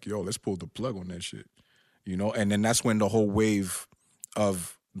 they're like, yo, let's pull the plug on that shit, you know. And then that's when the whole wave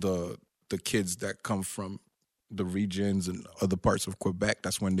of the kids that come from the regions and other parts of Quebec,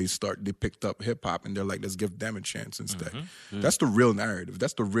 that's when they picked up hip hop and they're like, let's give them a chance instead. That's the real narrative.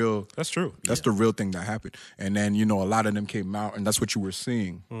 That's the real. That's true. That's the real thing that happened. And then, you know, a lot of them came out and that's what you were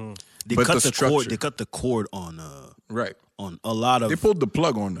seeing. They But cut the the cord. structure- They cut the cord on Right. on a lot of They pulled the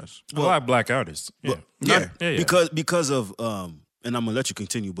plug on us. a lot of black artists. Yeah. Yeah. Yeah. because of and I'm gonna let you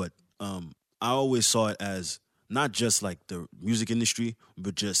continue, but I always saw it as not just like the music industry,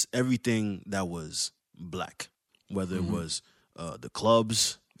 but just everything that was black, whether it was the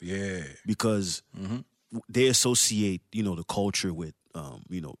clubs, Yeah. because they associate the culture with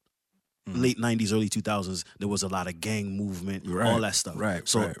late 90s, early 2000s. There was a lot of gang movement, Right, all that stuff. right,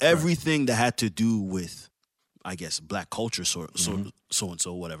 So right. everything that had to do with, I guess, black culture, so and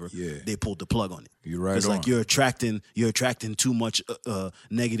so, whatever. Yeah. They pulled the plug on it. You're right It's on. like you're attracting too much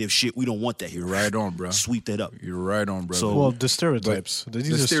negative shit. We don't want that here. You're right on, bro. Sweep that up. You're right on, brother. So- Well, the stereotypes. These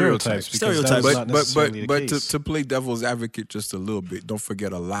the are stereotypes. Because Stereotypes. that's but not necessarily the case. to play devil's advocate just a little bit, don't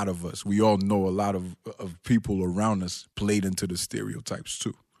forget a lot of us. We all know a lot of people around us played into the stereotypes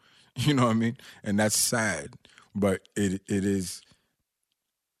too. You know what I mean? And that's sad, but it is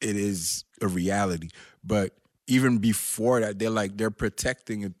a reality. But even before that, they're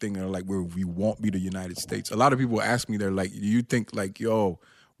protecting a thing. They're like, we won't be the United States. A lot of people ask me, they're like, do you think like, yo,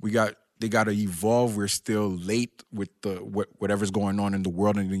 they got to evolve. We're still late with whatever's going on in the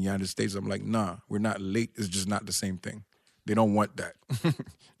world and in the United States. I'm like, nah, we're not late. It's just not the same thing. They don't want that.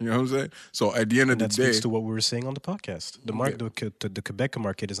 You know what I'm saying? So at the end of that the day, speaks to what we were saying on the podcast. The Quebec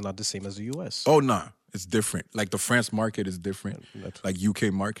market is not the same as the US. oh nah, it's different. Like the France market is different, like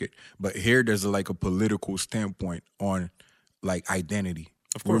UK market. But here, there's like a political standpoint on like identity.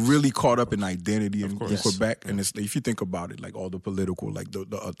 We're really caught up in identity in Quebec, and it's, if you think about it, like all the political, like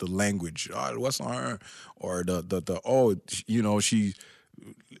the language, what's on her, or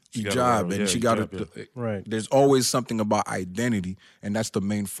she got a hijab, lot of- and she got a Right. There's always something about identity, and that's the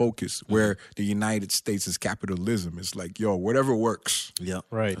main focus. Where the United States is capitalism. It's like, yo, whatever works. Yeah.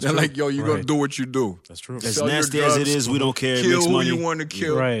 Right. They're like, yo, you're gonna Right. do what you do. That's true. As Sell your nasty as it drugs, is, we don't care. It Kill makes who money. you want to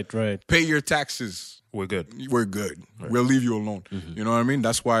kill. Right. Pay your taxes. We're good. We're good. We'll leave you alone. You know what I mean?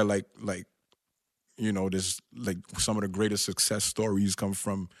 That's why, like, there's like some of the greatest success stories come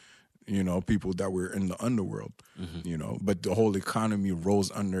from, people that were in the underworld. But the whole economy rolls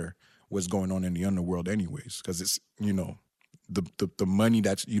under what's going on in the underworld, anyways, because it's the money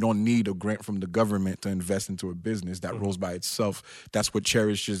that you don't need a grant from the government to invest into a business that rolls by itself. That's what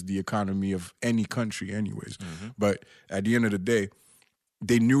cherishes the economy of any country, anyways. But at the end of the day,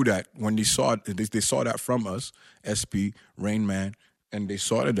 they knew that when they saw it, they saw that from us, SP, Rain Man, and they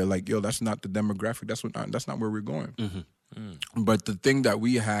saw it. They're like, yo, that's not the demographic. That's not where we're going. But the thing that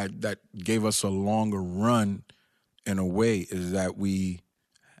we had that gave us a longer run, in a way, is that we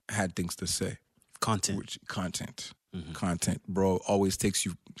had things to say. Content. Content, bro, always takes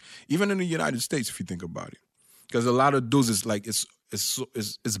you, even in the United States, if you think about it, because a lot of dudes is like it's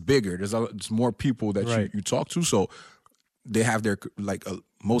bigger. There's more people that Right. you talk to, so they have their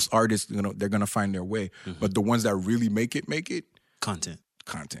most artists, they're gonna find their way. But the ones that really make it,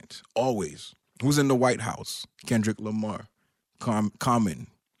 Content. always. Who's in the White House? Kendrick Lamar, Common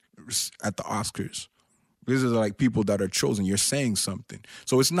at the Oscars. These are like people that are chosen. You're saying something.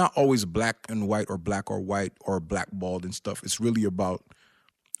 So it's not always black and white or white or blackballed and stuff. It's really about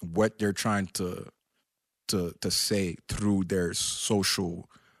what they're trying to say through their social,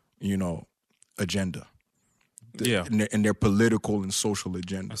 agenda. Yeah. And their political and social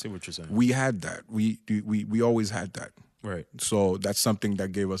agenda. I see what you're saying. We had that. We always had that. Right. So that's something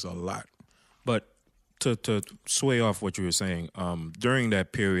that gave us a lot. But to sway off what you were saying, during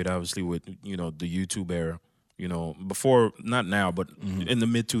that period, obviously with the YouTube era, before, not now, but in the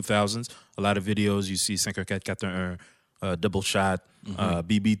mid 2000s, a lot of videos you see 51441, Double Shot,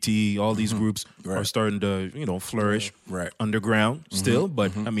 BBT, all these groups are starting to flourish, underground still,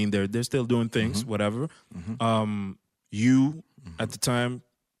 but I mean they're still doing things, whatever. You at the time,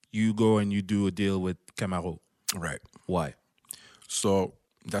 you go and you do a deal with Camaro. Right. Why? So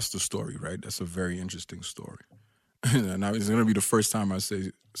that's the story, right? That's a very interesting story. And it's going to be the first time I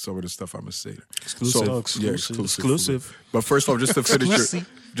say some of the stuff I'm going to say. Exclusive. So, yeah, Exclusive. But first off, just to finish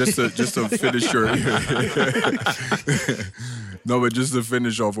just to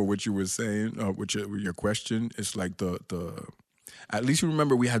finish off of what you were saying, with your question, it's like the at least you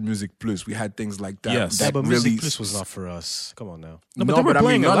remember we had Music Plus. We had things like that. Yes. That but really, Music Plus was not for us. Come on now. No, but they were I mean,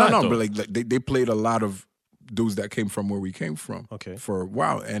 playing a lot, though. but like they played a lot of dudes that came from where we came from for a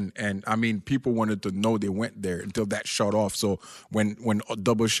while. And I mean, people wanted to know they went there until that shut off. So when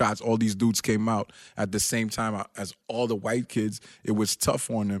Double Shots, all these dudes came out at the same time as all the white kids, it was tough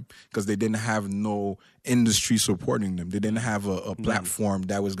on them because they didn't have no industry supporting them. They didn't have a platform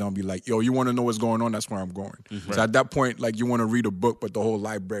that was going to be like, yo, you want to know what's going on? That's where I'm going. So at that point, like, you want to read a book, but the whole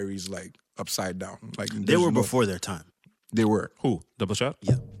library's like upside down. Like, They were before their time. They were. Who? Double Shot?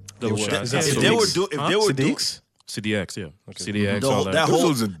 Yeah. Double Shot. If they were doing CDX, yeah. CDX, the all whole, that. that Those whole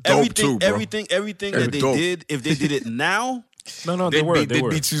dudes are dope too, bro. everything They're that they dope. did, if they did it now, No, They they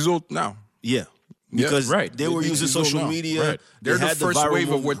were. beat Tizo now. yeah, Yeah, because right. they were beat using Tizo social now. media. Right. They're They the had first viral wave of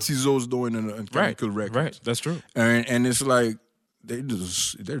movement. what Tizo's doing in Chemical Records. Right, that's true. And it's like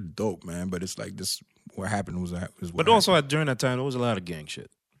they're dope, man. But it's like this. What happened was what But also during that time, there was a lot of gang shit.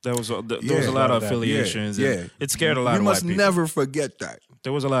 There was a lot of a lot of that. affiliations. and Yeah. It scared a lot We of must white people. never forget that.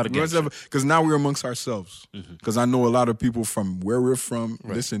 There was a lot of gang shit. Because now we're amongst ourselves. Because I know a lot of people from where we're from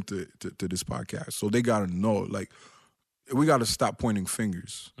listen to this podcast. So they got to know, like, we got to stop pointing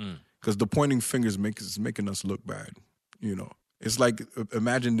fingers. Because the pointing fingers is making us look bad. It's like,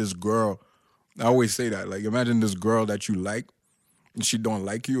 imagine this girl. I always say that. Like, imagine this girl that you like, and she don't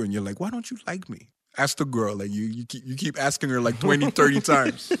like you, and you're like, why don't you like me? Ask the girl. Like, you keep asking her like 20, 30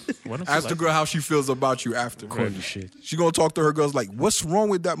 times. Ask the girl how she feels about you after. Corny shit. She gonna talk to her girls like, what's wrong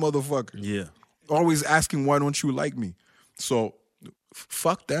with that motherfucker? Yeah. Always asking, why don't you like me? So,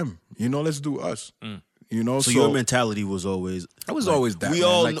 fuck them. Let's do us. So your mentality was always. I was always that. We man.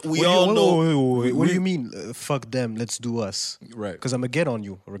 all Like, we all know. Wait. What do you mean? Fuck them. Let's do us. Right. Because I'm gonna get on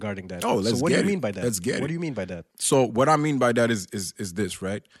you regarding that. Oh, let's So what get do you it. mean by that? Let's get What it. do you mean by that? So what I mean by that is this,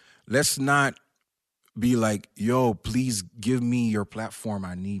 right? Let's not be like, yo, please give me your platform.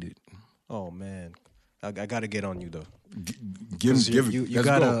 I need it. Oh man, I gotta get on you though. Give it. You Let's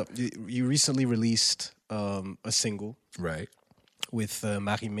gotta. go. You recently released a single Right. with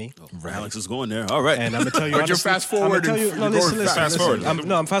Marie-May. Alex is going there. All right. And I'm gonna tell you, But you're honestly, fast forwarding. I'm gonna tell you, no, You're listen, going listen, fast listen.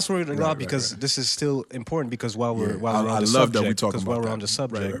 forward. I'm fast forwarding a lot right, because this is still important. Because while we're I on the love subject, that we talking because about while we're that. on the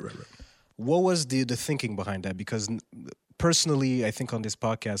subject, Right. what was the thinking behind that? Because personally, I think on this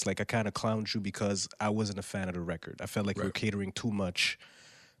podcast, like, I kind of clowned you because I wasn't a fan of the record. I felt like we were catering too much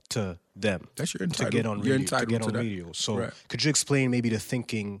to them. That's your to entitled- get on you're radio. To entitled get to on that. radio. So Right. could you explain maybe the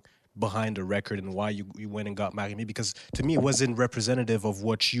thinking behind the record and why you went and got Marie-May? Because to me, it wasn't representative of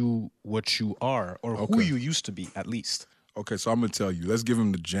what you are or who Okay. you used to be, at least. Okay, so I'm gonna tell you. Let's give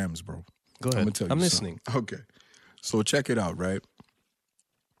him the gems, bro. Go ahead. I'm gonna tell you I'm something. listening. Okay, so check it out, right?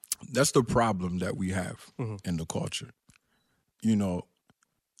 That's the problem that we have in the culture,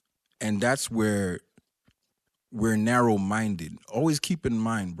 and that's where we're narrow-minded. Always keep in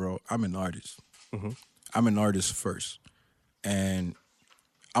mind, bro, I'm an artist. I'm an artist first, and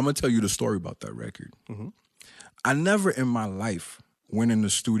I'm gonna tell you the story about that record. I never in my life went in the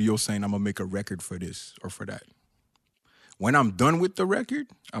studio saying I'm gonna make a record for this or for that. When I'm done with the record,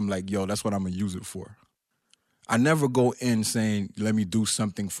 I'm like, yo, that's what I'm gonna use it for. I never go in saying, let me do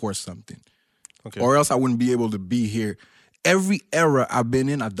something for something. Okay. Or else I wouldn't be able to be here. Every era I've been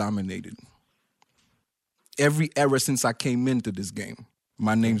in, I dominated. Every era since I came into this game,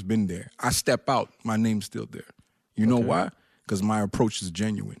 my name's been there. I step out, my name's still there. You know why? Because my approach is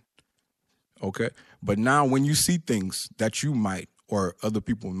genuine. Okay? But now when you see things that you might or other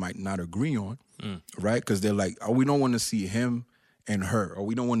people might not agree on, right? Because they're like, oh, we don't want to see him and her, or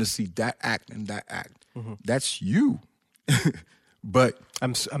we don't want to see that act and that act. That's you. But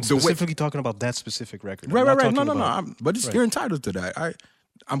I'm specifically talking about that specific record. I'm right. not No. talking about- But it's, Right. you're entitled to that.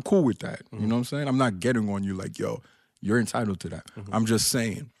 I'm cool with that. You know what I'm saying? I'm not getting on you like, yo, you're entitled to that. I'm just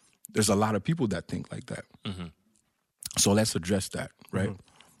saying there's a lot of people that think like that. So let's address that, right?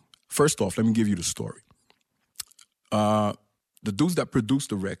 First off, let me give you the story. The dudes that produced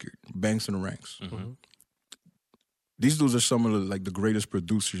the record, Banks and Ranks, these dudes are some of the greatest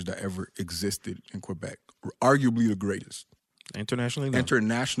producers that ever existed in Quebec. Arguably the greatest. Internationally known.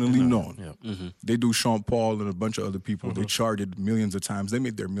 Internationally known. Yeah. They do Sean Paul and a bunch of other people. They charted millions of times. They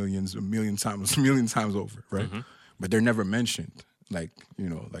made their millions a million times over, right? But they're never mentioned,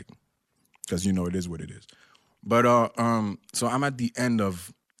 because it is what it is. But so I'm at the end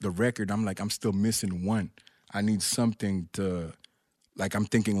of the record. I'm like, I'm still missing one. I need something to, I'm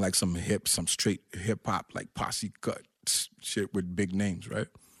thinking some straight hip hop, like Posse Cut shit with big names, right?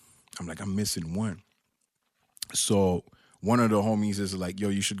 I'm like, I'm missing one. So one of the homies is like, yo,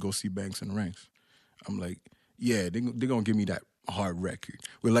 you should go see Banks and Ranks. I'm like, yeah, they're gonna give me that hard record.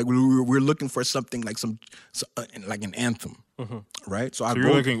 We're looking for something like like an anthem, right? So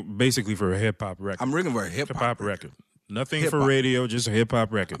You're looking basically for a hip hop record. I'm looking for a hip hop record. Nothing Hip-hop. for radio, just a hip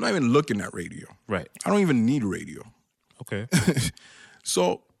hop record. I'm not even looking at radio. Right. I don't even need radio. Okay.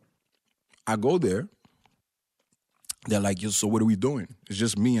 So I go there. They're like, yo, so what are we doing? It's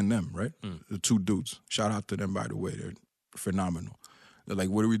just me and them, right? The two dudes. Shout out to them, by the way. They're phenomenal. They're like,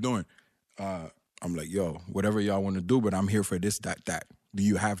 what are we doing? I'm like, yo, whatever y'all want to do, but I'm here for this, that. Do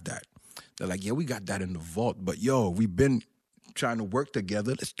you have that? They're like, yeah, we got that in the vault, but yo, we've been trying to work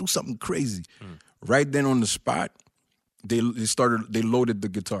together. Let's do something crazy. Right then on the spot, they loaded the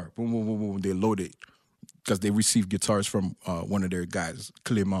guitar. Boom, boom, boom, boom. They loaded because they received guitars from one of their guys,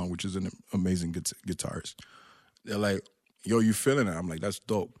 Clément, which is an amazing guitarist. They're like, yo, you feeling it? I'm like, that's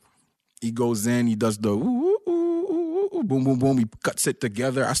dope. He goes in, he does the ooh, ooh, ooh, ooh, boom, boom, boom. He cuts it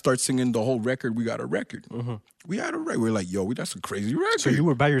together. I start singing the whole record. We got a record. We had a record. We're like, yo, that's a crazy record. So you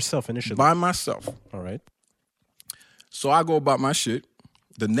were by yourself initially? By myself. All right. So I go about my shit.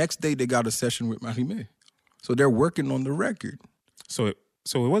 The next day, they got a session with Marie-Mé. So they're working on the record. So it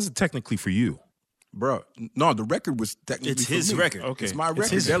wasn't technically for you. Bro, no, the record was technically It's for his me. record. Okay. It's my It's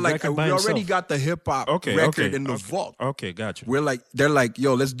record. his They're like, record we by already himself. got the hip hop Okay. record in the vault. Okay, gotcha. They're like,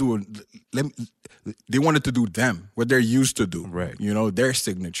 yo, let's do it. They wanted to do them, what they're used to do. Right. Their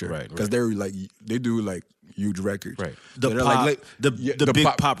signature. Right. Because they're like, they do huge records. Right. The So they're pop- like, the big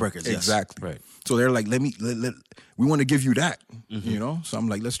pop records, yes. Exactly. Right. So they're like, we want to give you that, So I'm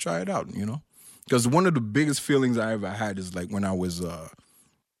like, let's try it out, Because one of the biggest feelings I ever had is like when I was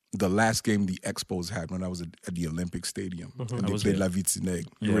the last game the Expos had when I was at the Olympic Stadium and they was played there. La Vitineg.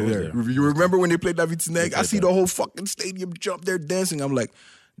 You Yeah, I were was there. there. You remember when they played La Vitineg? I played see that. the whole fucking stadium jump there dancing. I'm like,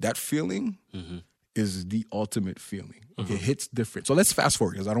 that feeling is the ultimate feeling. It hits different. So let's fast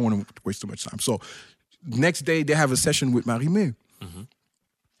forward because I don't want to waste too much time. So next day they have a session with Marie-Mé.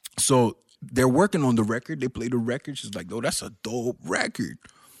 So they're working on the record. They play the record. She's like, "Oh, that's a dope record."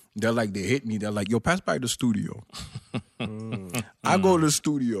 They're like, they hit me. They're like, "Yo, pass by the studio." I go to the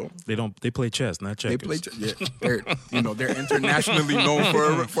studio. They play chess, not They checkers. play. They're internationally known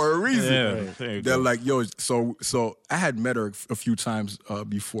for a reason. Yeah, there you They're go. like, "Yo," so I had met her a few times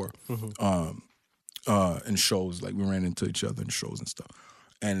before, in shows. Like we ran into each other in shows and stuff.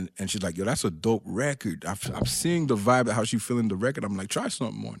 And she's like, "Yo, that's a dope record." I'm seeing the vibe of how she feeling the record. I'm like, "Try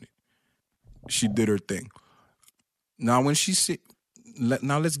something on it." She did her thing. Now when she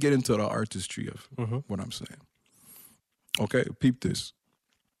now let's get into the artistry of what I'm saying. Okay, peep this.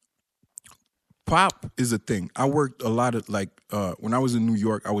 Pop is a thing. I worked a lot of when I was in New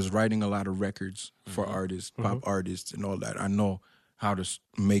York, I was writing a lot of records for artists, pop artists, and all that. I know how to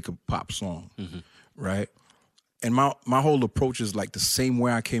make a pop song, right? And my whole approach is like the same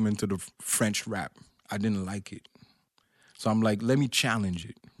way I came into the French rap. I didn't like it. So I'm like, let me challenge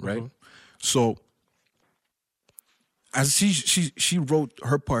it, right? So as she wrote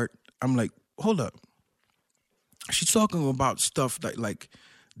her part, I'm like, hold up. She's talking about stuff that like,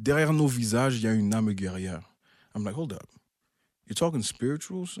 derrière nos visages, il y a une âme guerrière. I'm like, hold up. You're talking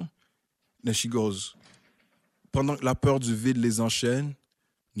spirituals? Then she goes, pendant que la peur du vide les enchaîne,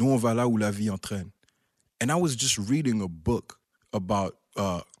 nous on va là où la vie entraîne. And I was just reading a book about,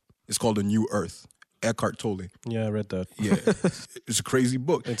 it's called A New Earth, Eckhart Tolle. Yeah, I read that. Yeah, it's a crazy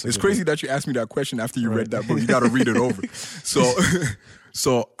book. It's It's a good crazy that you asked me that question after you read that book. You got to read it over.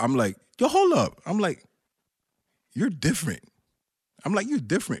 So I'm like, yo, hold up. I'm like, you're different. I'm like, you're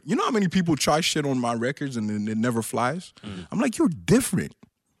different. You know how many people try shit on my records and then it never flies? I'm like, you're different.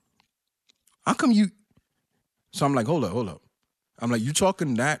 how come you? So I'm like, hold up. I'm like, you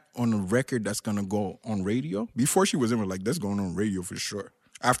talking that on a record that's gonna go on radio? Before she was in, we're like, that's going on radio for sure.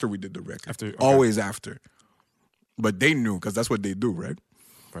 After we did the record, always after. But they knew because that's what they do, right?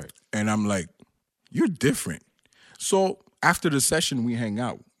 Right. And I'm like, you're different. So after the session, we hang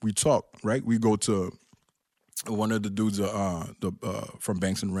out, we talk, right? We go to one of the dudes from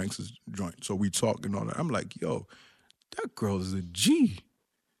Banks and Ranks' joint. So we talk and all that. I'm like, yo, that girl is a G.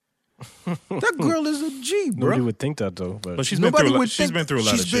 That girl is a G, bro. Nobody would think that though. But she's been through a lot. She's been through a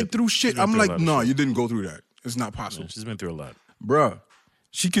lot of shit. She's been through shit. I'm like, no, you didn't go through that. It's not possible. She's been through a lot. Bruh,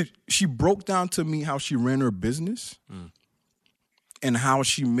 she broke down to me how she ran her business and how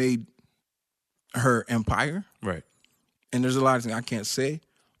she made her empire. Right. And there's a lot of things I can't say,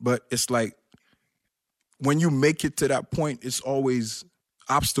 but it's like when you make it to that point, it's always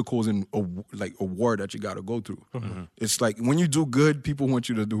obstacles and a war that you got to go through. Mm-hmm. It's like when you do good, people want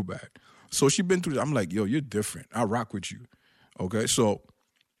you to do bad. So she been through that. I'm like, yo, you're different. I rock with you. Okay, so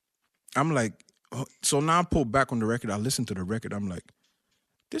I'm like, so now I pull back on the record. I listen to the record. I'm like,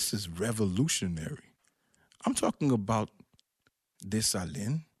 this is revolutionary. I'm talking about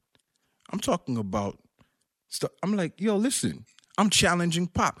Dessalines. I'm talking about stuff. I'm like, yo, listen, I'm challenging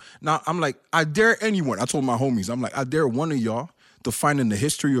pop. Now, I'm like, I dare anyone. I told my homies, I'm like, I dare one of y'all to find in the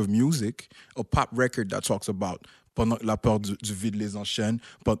history of music a pop record that talks about Pendant la peur du vide les enchaîne,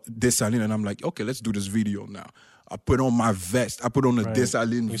 but Dessalines. And I'm like, okay, let's do this video now. I put on my vest. I put on the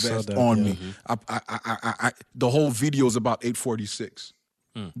Dessalines vest on me. The whole video is about 846.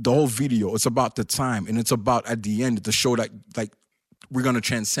 The whole video, it's about the time, and it's about at the end to show that like we're gonna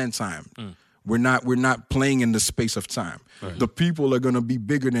transcend time. We're not playing in the space of time. Right. The people are gonna be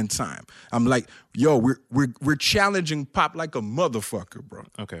bigger than time. I'm like, yo, we're challenging pop like a motherfucker, bro.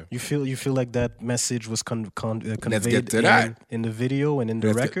 Okay. You feel like that message was conveyed let's get to that. In the video and in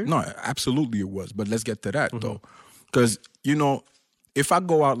the record? No, absolutely it was. But let's get to that though, because if I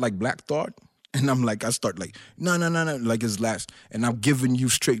go out like Black Thought and I'm like, I start like no, like his last, and I'm giving you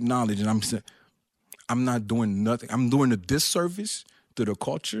straight knowledge, and I'm saying, I'm not doing nothing. I'm doing a disservice to the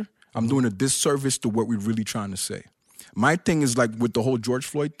culture. I'm doing a disservice to what we're really trying to say. My thing is like with the whole George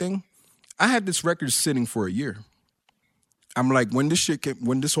Floyd thing, I had this record sitting for a year. I'm like, when this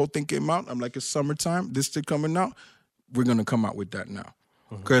whole thing came out, I'm like, it's summertime, this shit coming out, we're gonna come out with that now.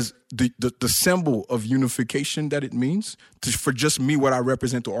 Because the symbol of unification that it means for just me, what I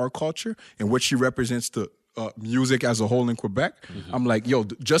represent to our culture and what she represents to music as a whole in Quebec, I'm like, yo,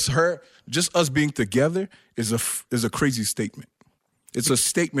 just us being together is a crazy statement. It's a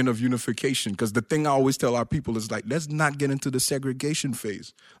statement of unification, because the thing I always tell our people is like, let's not get into the segregation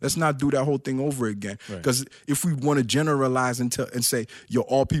phase. Let's not do that whole thing over again. Because if we want to generalize and say, yo,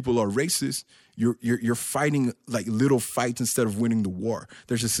 all people are racist, you're fighting like little fights instead of winning the war.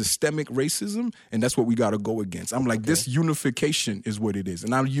 There's a systemic racism, and that's what we got to go against. I'm like, this unification is what it is.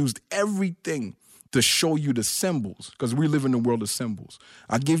 And I used everything to show you the symbols, because we live in a world of symbols.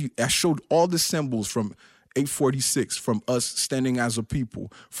 I showed all the symbols from 846, from us standing as a people,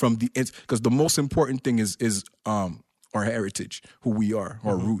 because the most important thing is our heritage, who we are,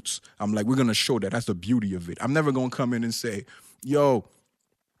 our roots. I'm like, we're gonna show that. That's the beauty of it. I'm never gonna come in and say, yo,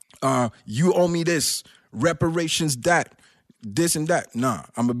 you owe me this, reparations, this and that. Nah,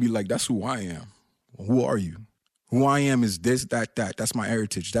 I'm gonna be like, that's who I am. Who are you? Who I am is this, that. That's my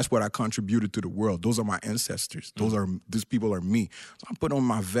heritage. That's what I contributed to the world. Those are my ancestors. These people are me. So I put on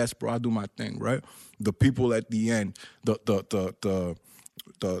my vest, bro. I do my thing, right? The people at the end, the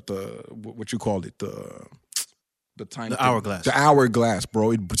what you call it, the time, the hourglass. The hourglass,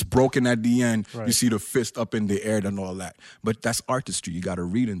 bro. It's broken at the end. Right. You see the fist up in the air and all that. But that's artistry. You got to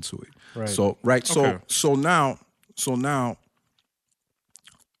read into it. Right. So now,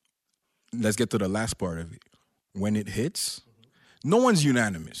 let's get to the last part of it. When it hits, no one's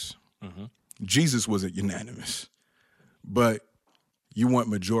unanimous. Jesus wasn't unanimous, but you want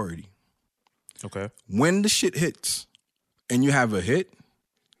majority. Okay. When the shit hits and you have a hit,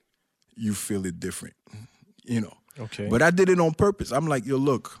 you feel it different, Okay. But I did it on purpose. I'm like, yo,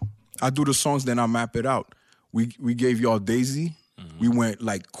 look, I do the songs, then I map it out. We gave y'all Daisy. We went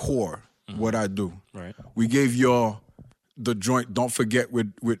like core, what I do. Right. We gave y'all the joint, Don't Forget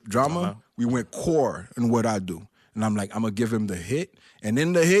with Drama. We went core in what I do. And I'm like, I'm going to give him the hit. And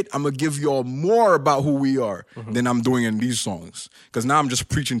in the hit, I'm going to give y'all more about who we are than I'm doing in these songs. Because now I'm just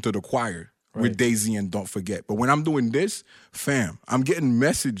preaching to the choir with Daisy and Don't Forget. But when I'm doing this, fam, I'm getting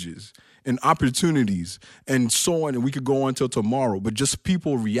messages and opportunities and so on. And we could go on till tomorrow. But just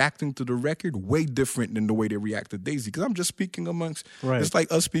people reacting to the record way different than the way they react to Daisy. Because I'm just speaking amongst, it's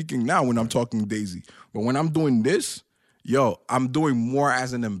like us speaking now when I'm talking Daisy. But when I'm doing this, yo, I'm doing more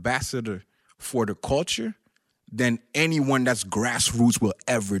as an ambassador for the culture than anyone that's grassroots will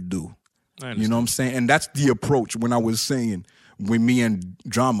ever do. You know what I'm saying? And that's the approach when I was saying with me and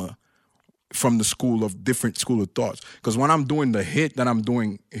Drama from the different school of thoughts. Because when I'm doing the hit that I'm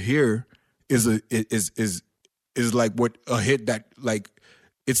doing here is like what a hit that like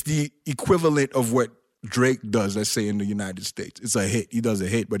it's the equivalent of what Drake does, let's say in the United States. It's a hit. He does a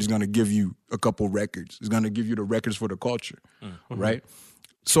hit, but he's gonna give you a couple records. He's gonna give you the records for the culture. Right?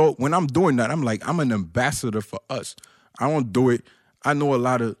 So when I'm doing that, I'm like, I'm an ambassador for us. I don't do it. I know a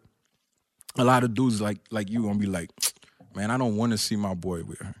lot of dudes like you gonna be like, man, I don't want to see my boy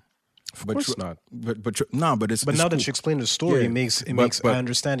with her. Of course not. But it's But it's now cool. that you explain the story, Yeah. it makes But I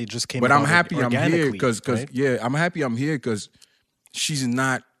understand it just came. But I'm about happy I'm here organically, because right? I'm happy I'm here because she's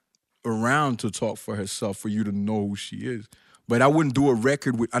not around to talk for herself for you to know who she is. But I wouldn't do a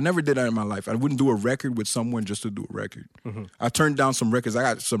record with. I never did that in my life. I wouldn't do a record with someone just to do a record. I turned down some records. I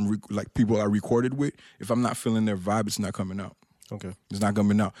got some like people I recorded with. If I'm not feeling their vibe, it's not coming out. Okay. It's not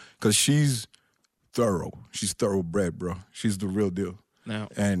coming out because she's thorough. She's thoroughbred, bro. She's the real deal. Now,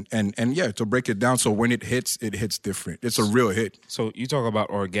 And yeah, to break it down, so when it hits different. It's a real hit. so you talk about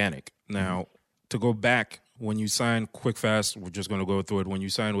organic. Now, to go back, when you signed Quick Fast, we're just going to go through it. When you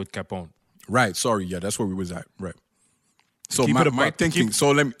signed with Capone, Right. Sorry. Yeah, that's where we was at. Right. So Keep my, it a my buck. thinking. Keep-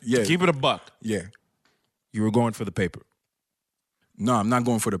 so let me. Yeah. keep it a buck. Yeah. You were going for the paper. No, I'm not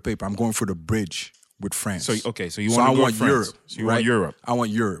going for the paper. I'm going for the bridge with France. So okay, so you So want I to go want France. Europe. So you right? want Europe. I want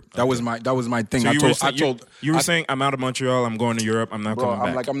Europe. That was my thing. So I you told. were, saying, I told. you were saying I'm out of Montreal. I'm going to Europe. I'm not Bro, coming back.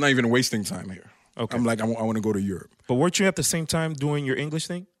 I'm like, I'm not even wasting time here. Okay. I'm like, I want to go to Europe. but weren't you at the same time doing your English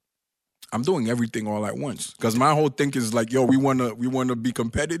thing? I'm doing everything all at once because my whole thing is like, yo, we wanna be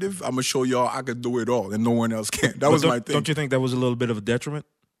competitive. I'm gonna show y'all I could do it all and no one else can. That But was don't, my thing. Don't you think that was a little bit of a detriment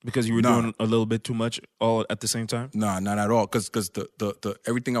because you were Nah. doing a little bit too much all at the same time? Nah, not at all. Because the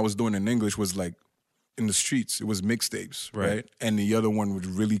everything I was doing in English was like in the streets. It was mixtapes, Right. right? And the other one which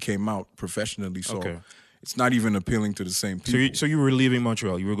really came out professionally. So Okay. it's not even appealing to the same So people. so you were leaving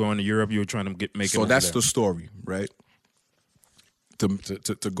Montreal. You were going to Europe. You were trying to make it. So over that's there. the story, right?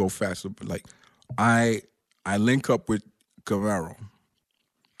 To go faster, but like I link up with Camaro.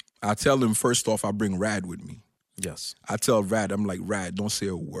 I tell him first off, I bring Rad with me. Yes, I tell Rad, I'm like, Rad, don't say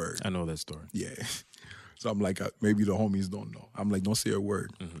a word. I know that story. Yeah. So I'm like, maybe the homies don't know. I'm like, don't say a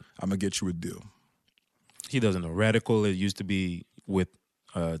word. I'm gonna get you a deal. He doesn't know. Radical. It used to be with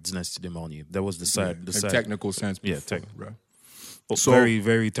Dynasty de Marnier. That was the side. In The side. technical sense. Yeah, before, tech- right? So, very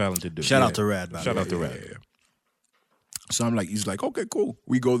very talented dude. Shout out to Rad. By the Shout way. out to Rad. Yeah. So I'm like, he's like, okay, cool.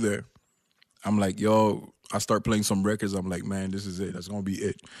 We go there. I'm like, yo, I start playing some records. I'm like, man, this is it. That's gonna be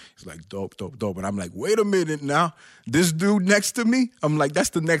it. He's like, dope, dope, dope. And I'm like, wait a minute now. This dude next to me, I'm like,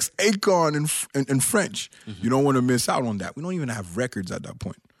 that's the next Akon in French. You don't want to miss out on that. We don't even have records at that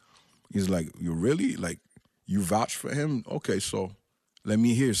point. He's like, you really? Like, you vouch for him? Okay, so let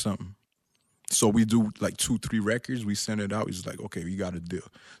me hear something. So we do like 2-3 records. We send it out. He's like, okay, we got a deal.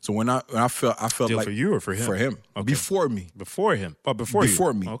 So when I felt Deal like for you or for him? For him. Okay. Before me. Before him. Oh, before you.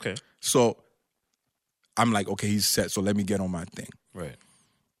 Before me. Okay. So I'm like, okay, he's set. So let me get on my thing. Right.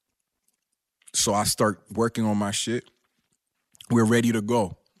 So I start working on my shit. We're ready to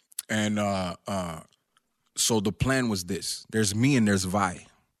go. And so the plan was this. There's me and there's Vi.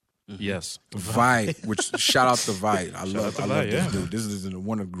 Yes. Vi, which shout out to Vi. I love to Vi, this yeah. dude. This is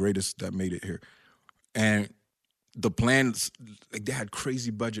one of the greatest that made it here. And the plans, like they had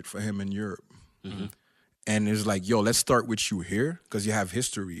crazy budget for him in Europe. And it's like, yo, let's start with you here because you have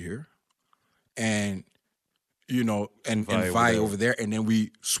history here. And, you know, and Vi over there. And then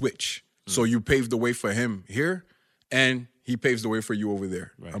we switch. So you pave the way for him here and he paves the way for you over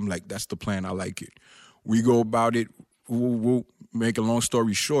there. Right. I'm like, that's the plan. I like it. We go about it. We'll make a long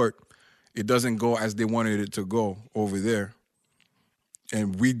story short. It doesn't go as they wanted it to go over there.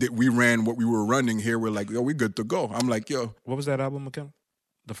 And we ran what we were running here. We're like, yo, we good to go. I'm like, yo, What was that album, McKenna?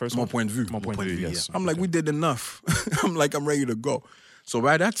 The first Mon one? Point de Vue. Mon Point de Vue, yes. I'm like, we did enough. I'm like, I'm ready to go. So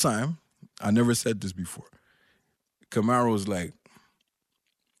by that time, I never said this before. Camaro was like,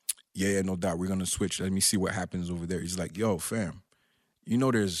 yeah, no doubt. We're going to switch. Let me see what happens over there. He's like, yo, fam, you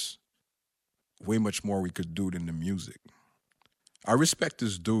know there's way much more we could do than the music. I respect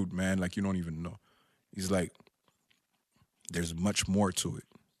this dude, man, like you don't even know. He's like, there's much more to it.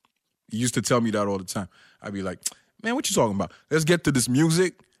 He used to tell me that all the time. I'd be like, man, what you talking about? Let's get to this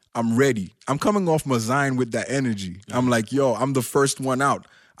music. I'm ready. I'm coming off Mazine with that energy. I'm like, yo, I'm the first one out.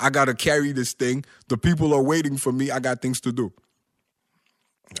 I got to carry this thing. The people are waiting for me. I got things to do.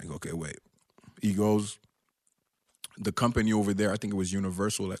 I'm like, okay, wait. He goes, the company over there, I think it was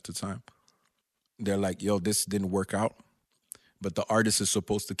Universal at the time. They're like, yo, this didn't work out. but the artist is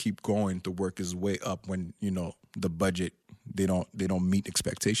supposed to keep going to work his way up when, you know, the budget, they don't meet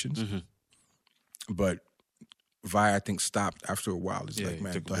expectations. But Vi, I think, stopped after a while. It's Yeah, like, he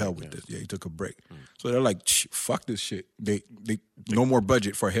man, took a the hell break, with this. Yeah, he took a break. So they're like, fuck this shit. They no more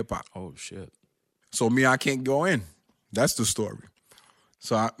budget for hip hop. Oh shit. So me, I can't go in. That's the story.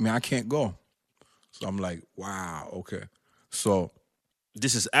 So I can't go. So I'm like, wow, okay. So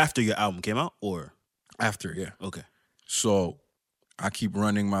This is after your album came out, or after, yeah. okay? So I keep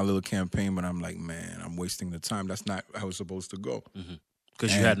running my little campaign, but I'm like, man, I'm wasting the time. That's not how it's supposed to go.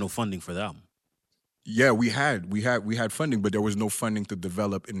 Because you had no funding for the album. Yeah, we had funding, but there was no funding to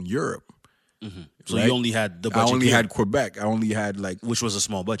develop in Europe. So Right. you only had the budget. I only here, had Quebec. I only had like which was a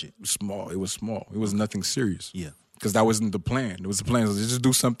small budget. small. It was small. It was nothing serious. Yeah. Because that wasn't the plan. It was the plan was just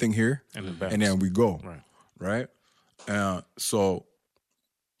do something here, And then bounce. and then we go. Right. Right? So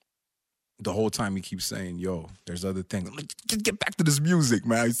the whole time he keeps saying, yo, there's other things. I'm like, just get back to this music,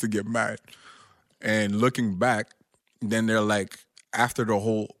 man. I used to get mad. And looking back, then they're like, after the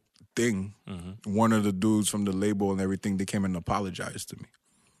whole thing, one of the dudes from the label and everything, they came and apologized to me.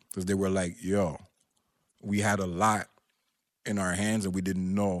 Because they were like, yo, we had a lot in our hands and we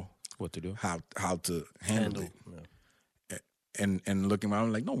didn't know What to do? how to handle it. And looking back,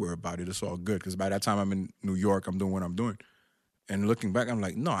 I'm like, don't worry about it. It's all good. Because by that time I'm in New York, I'm doing what I'm doing. And looking back, I'm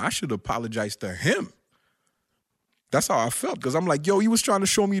like, no, I should apologize to him. That's how I felt. Because I'm like, yo, he was trying to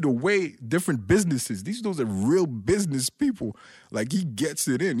show me the way different businesses. These dudes are real business people. Like, he gets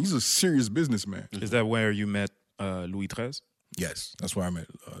it in. He's a serious businessman. Is that where you met Louis XIII? Yes, that's where I met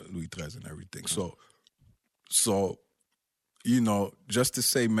Louis XIII and everything. So, you know, just to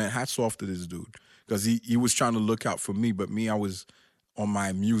say, man, hats off to this dude. Because he was trying to look out for me, but me, I was on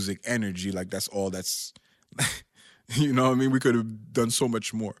my music energy. Like, that's all that's, you know what I mean? We could have done so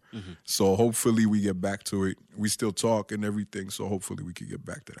much more. So hopefully we get back to it. We still talk and everything, so hopefully we could get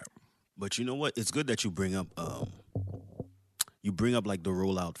back to that. But you know what? It's good that you bring up like the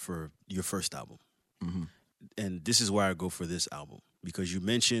rollout for your first album. And this is where I go for this album. Because you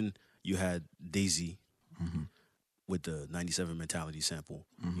mentioned you had Daisy with the 97 Mentality sample.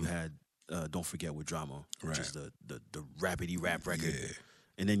 You had Don't Forget with Drama, which is the rapidy rap record. Yeah.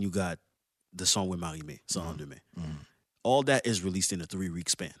 And then you got the song with Marie-Mé, Sans de Mai. All that is released in a 3-week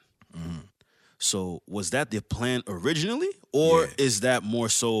span. So was that the plan originally? Or is that more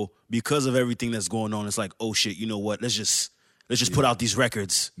so because of everything that's going on, it's like, oh shit, you know what, let's just put out these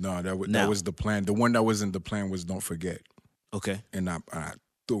records. No, that Now. was the plan. The one that wasn't the plan was Don't Forget. Okay. And I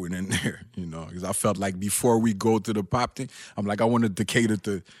threw it in there, you know, because I felt like before we go to the pop thing, I'm like, I wanted to cater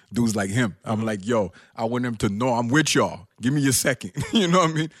to dudes like him. I'm like, yo, I want him to know I'm with y'all. Give me a second, you know what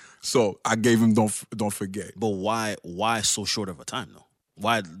I mean? So I gave him Don't Forget. But why so short of a time though?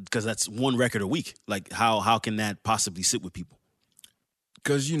 Why? Because that's one record a week. Like how can that possibly sit with people?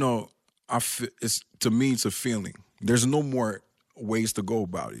 Because, you know, to me, it's a feeling. There's no more ways to go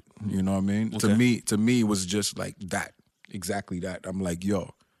about it. You know what I mean? Okay. To me, it was just like that. Exactly that. I'm like,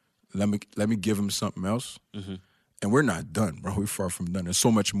 yo, let me give him something else. And we're not done, bro. We're far from done. There's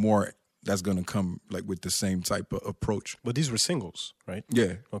so much more that's gonna come like with the same type of approach. But these were singles, right?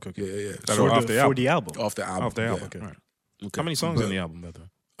 Yeah. Okay. Yeah. That So were off the For album. the album. off the album. Off the album. Yeah. Okay. Right. How many songs on the album, by the way?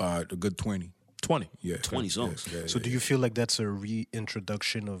 A good 20. 20. Yeah. 20 songs. Yeah, So do you feel like that's a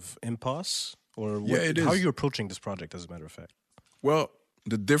reintroduction of Impulse? Or what, Yeah, it how are is. you approaching this project, as a matter of fact? Well,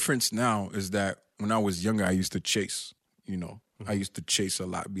 the difference now is that when I was younger, I used to chase, you know. I used to chase a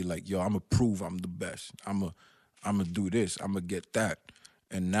lot, be like, yo, I'm going to prove I'm the best. I'm going to do this. I'm going to get that.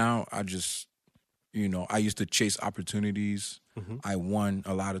 And now I just, you know, I used to chase opportunities. I won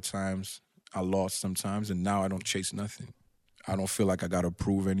a lot of times. I lost sometimes. And now I don't chase nothing. I don't feel like I got to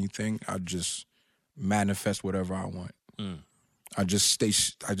prove anything. I just manifest whatever I want. I just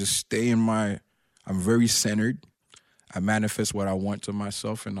stay in my, I'm very centered. I manifest what I want to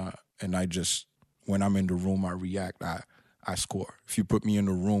myself, and I just, when I'm in the room, I react. I score. If you put me in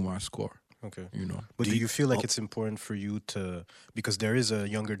the room, I score. Okay. You know. But do you feel like it's important for you to, because there is a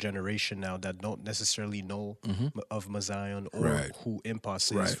younger generation now that don't necessarily know of Mazion or Right. who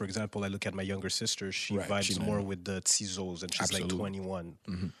Impulse is. Right. For example, I look at my younger sister, she Right, vibes she more know. with the Tizos and she's Absolutely. like 21,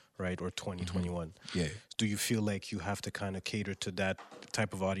 right? Or 2021. Yeah. Do you feel like you have to kind of cater to that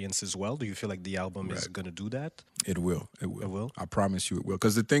type of audience as well? Do you feel like the album is Right. going to do that? It will. It will. It will? I promise you it will.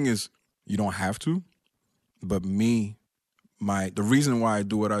 Because the thing is, you don't have to, but the reason why I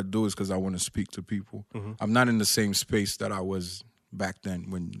do what I do is because I want to speak to people. I'm not in the same space that I was back then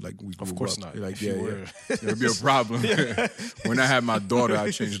when like we grew Of course up. not. Like, If you were- There'd be a problem. When I had my daughter,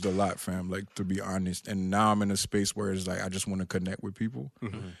 I changed a lot, fam, like to be honest. And now I'm in a space where it's like I just want to connect with people.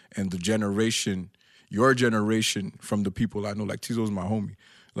 And the generation, your generation, from the people I know, like Tizo's my homie,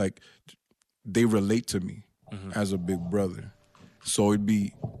 like they relate to me as a big brother. So it'd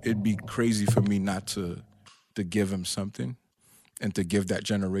be crazy for me not to give him something and to give that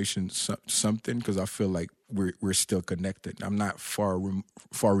generation something, because I feel like we're still connected. I'm not far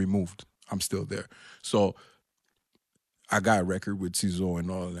removed. I'm still there. So I got a record with Tizo and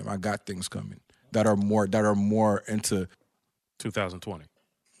all of them. I got things coming that are more into 2020.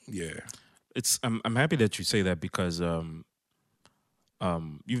 Yeah. I'm happy that you say that, because you've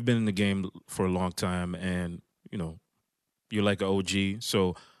been in the game for a long time, and you know you're like an OG.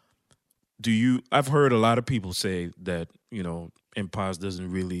 So I've heard a lot of people say that, you know, Impaz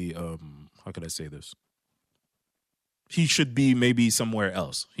doesn't really how could I say this? He should be maybe somewhere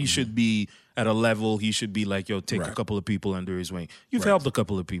else. He should be at a level. He should be like, yo, take a couple of people under his wing. You've helped a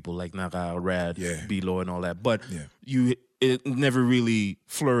couple of people like Naga, Rad, B-Lo, and all that, but it never really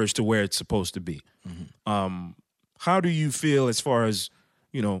flourished to where it's supposed to be. How do you feel as far as,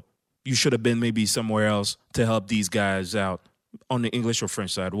 you know, you should have been maybe somewhere else to help these guys out on the English or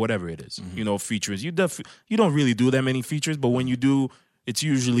French side, whatever it is, you know, features. You don't really do that many features, but when you do, it's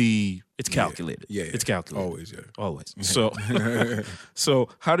usually calculated. Yeah. It's calculated. Always. So, so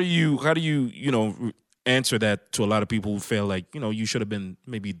how do you answer that to a lot of people who feel like, you know, you should have been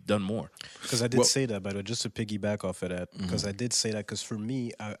maybe done more? Because I did say that, by the way, just to piggyback off of that, because I did say that, because for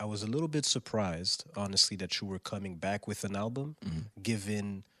me, I was a little bit surprised, honestly, that you were coming back with an album,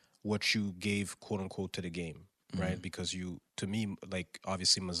 given what you gave, quote unquote, to the game, right? Because to me, like,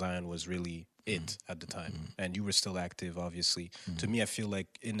 obviously Mazion was really it at the time, and you were still active, obviously. To me, I feel like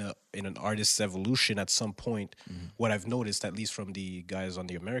in an artist's evolution, at some point, what I've noticed, at least from the guys on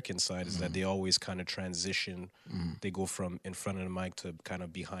the American side, is that they always kind of transition. They go from in front of the mic to kind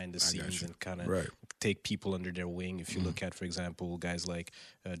of behind the scenes and kind of take people under their wing. If you look at, for example, guys like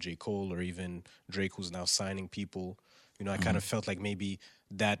J. Cole or even Drake, who's now signing people, you know, I kind of felt like maybe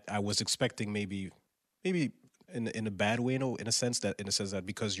that I was expecting maybe in a bad way, in a sense that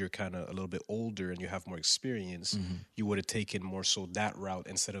because you're kind of a little bit older and you have more experience, you would have taken more so that route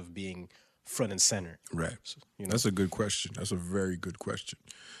instead of being front and center. Right. So, you know? That's a good question. That's a very good question.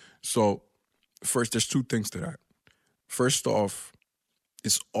 So first, there's two things to that. First off,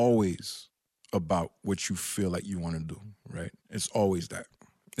 it's always about what you feel like you want to do, right? It's always that.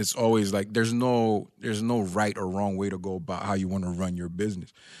 It's always like there's no right or wrong way to go about how you want to run your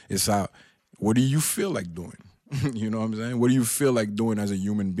business. It's how, what do you feel like doing? You know what I'm saying? What do you feel like doing as a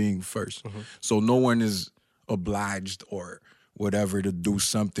human being first? So no one is obliged or whatever to do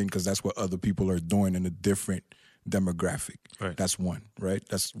something because that's what other people are doing in a different demographic. Right. That's one, right?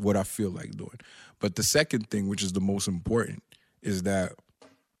 That's what I feel like doing. But the second thing, which is the most important, is that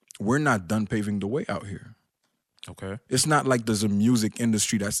we're not done paving the way out here. Okay. It's not like there's a music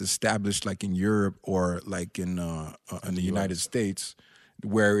industry that's established like in Europe or like in the United States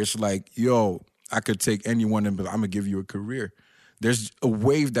where it's like, yo, I could take anyone and be like, I'm going to give you a career. There's a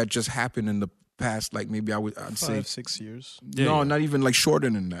wave that just happened in the past, like maybe I'd say 5-6 years. no, not even like shorter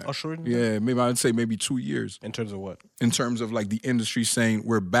than that. Oh, shorter than yeah, maybe I'd say maybe 2 years. In terms of what? In terms of like the industry saying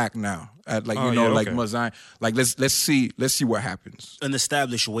we're back now at like like okay. Mazion, like let's see what happens. An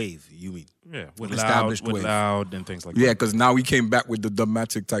established wave, you mean? Yeah, with Established loud, with wave. loud and things like Yeah, that. because now we came back with the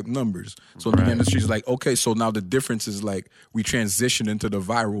dramatic type numbers. So the industry's like, okay, so now the difference is like we transition into the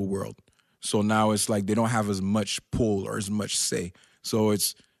viral world. So now it's like they don't have as much pull or as much say. So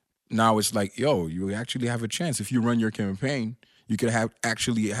now it's like, yo, you actually have a chance. If you run your campaign, you could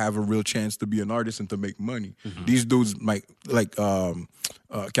actually have a real chance to be an artist and to make money. These dudes might like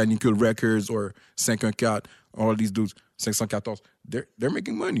Canicule Records or 514, all these dudes, 514, they're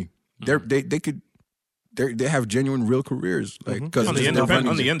making money. They have genuine real careers. Like because On the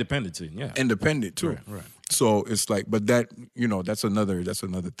independent scene, yeah. independent too. Right. So it's like, but that, that's another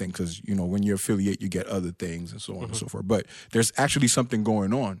thing because, when you affiliate, you get other things and so on and so forth. But there's actually something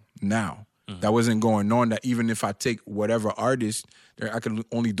going on now that wasn't going on, that even if I take whatever artist, I can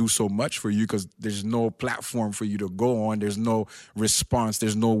only do so much for you because there's no platform for you to go on. There's no response.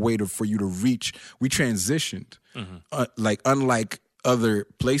 There's no way for you to reach. We transitioned, unlike other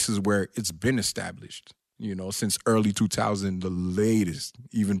places where it's been established. Since early 2000, the latest,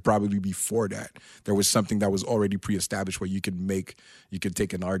 even probably before that, there was something that was already pre-established where you could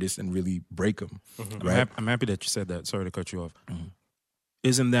take an artist and really break them. Right? I'm happy that you said that. Sorry to cut you off.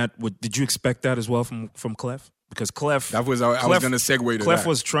 Isn't that what? Did you expect that as well from Clef? Because Clef, I was going to segue to Clef that.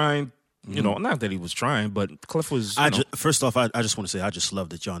 was trying. Not that he was trying, but Clef was. First off, I just want to say I just love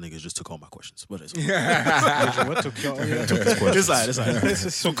that y'all niggas just took all my questions. But it's What took y'all? it's all right.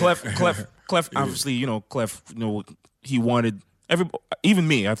 So Clef, obviously, Clef, he wanted even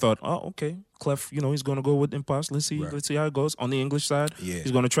me, I thought, oh, okay, Clef, he's going to go with Impost. Let's see how it goes. On the English side,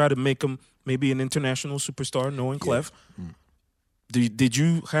 he's going to try to make him maybe an international superstar, knowing Clef. Did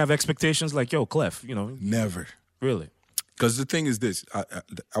you have expectations like, yo, Clef, Never. Really? Because the thing is this,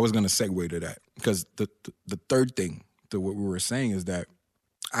 I was going to segue to that. Because the third thing to what we were saying is that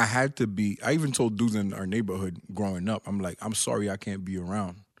I had to be, I even told dudes in our neighborhood growing up, I'm like, I'm sorry I can't be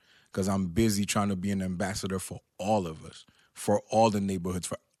around because I'm busy trying to be an ambassador for all of us, for all the neighborhoods,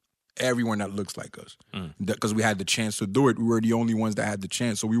 for everyone that looks like us. Because we had the chance to do it. We were the only ones that had the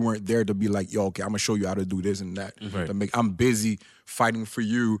chance. So we weren't there to be like, yo, okay, I'm going to show you how to do this and that. Right. I'm busy fighting for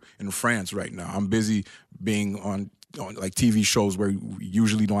you in France right now. I'm busy being on like TV shows where we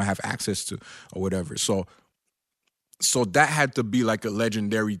usually don't have access to or whatever. So that had to be like a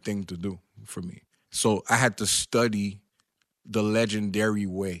legendary thing to do for me. So I had to study the legendary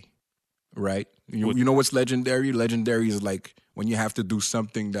way, right? You know what's legendary? Legendary is like when you have to do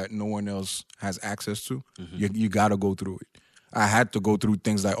something that no one else has access to. You got to go through it. I had to go through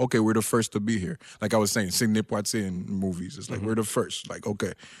things like, okay, we're the first to be here. Like I was saying, Sidney Poitier in movies. It's like, we're the first. Like,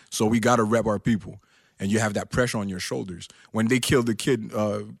 okay, so we got to rep our people. And you have that pressure on your shoulders. When they killed the kid,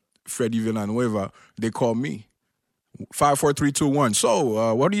 Freddy Villanueva, they called me. 5, 4, 3, 2, 1.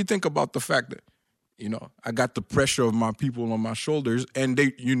 So, what do you think about the fact that, I got the pressure of my people on my shoulders, and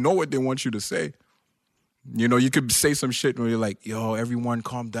you know what they want you to say. You could say some shit where you're like, yo, everyone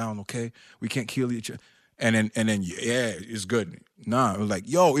calm down, okay? We can't kill each other. And then yeah, it's good. Nah, it was like,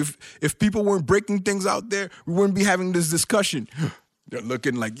 yo, if people weren't breaking things out there, we wouldn't be having this discussion. They're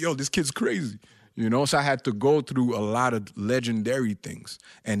looking like, yo, this kid's crazy. So I had to go through a lot of legendary things.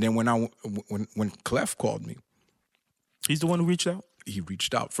 And then when Clef called me, he's the one who reached out? He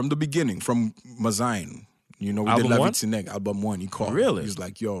reached out from the beginning, from Mazayan. We Album did La one? Vitzineg, album 1. He called Really? me. He's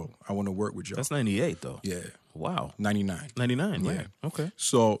like, yo, I want to work with y'all. That's 98, though. Yeah. Wow. 99. 99, Yeah. right. Okay.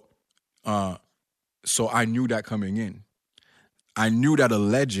 So I knew that coming in. I knew that a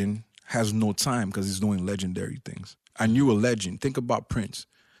legend has no time because he's doing legendary things. I knew a legend. Think about Prince.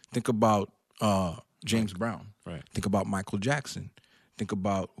 Think about James Brown. Right. Think about Michael Jackson. Think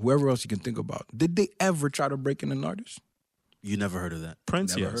about whoever else you can think about. Did they ever try to break in an artist? You never heard of that.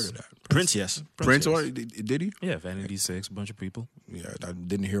 Prince, Never yes. heard of that. Prince, yes. Prince yes. or did he? Yeah, Vanity 6, a bunch of people. Yeah, I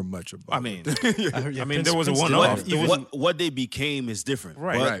didn't hear much about. I mean, Prince- there was a Prince did one-off. that. What they became is different.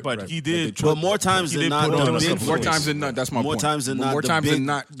 Right, but right. he did. But more times he than did not, put the on big some More voice. times than not. That's my more point. times than But not, more the times big- than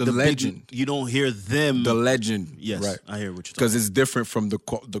not, the big- legend. you don't hear them. The legend. Yes, right. I hear what you're Because talking it's different from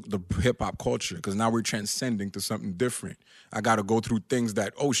the hip hop culture. Because now we're transcending to something different. I got to go through things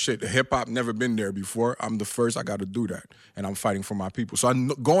that, oh shit, hip hop never been there before. I'm the first. I got to do that, and I'm fighting for my people. So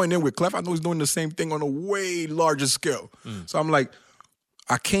going in with Clef, I know he's doing the same thing on a way larger scale. So I'm like,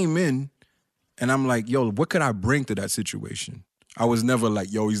 I came in, and I'm like, yo, what could I bring to that situation? I was never like,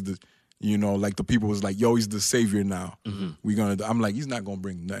 yo, he's the, like the people was like, yo, he's the savior now. I'm like, he's not gonna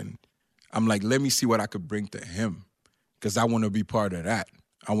bring nothing. I'm like, let me see what I could bring to him, because I want to be part of that.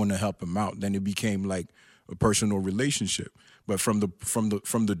 I want to help him out. Then it became like a personal relationship. But from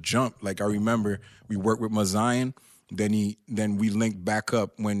the jump, like I remember we worked with Mazayan. Then we linked back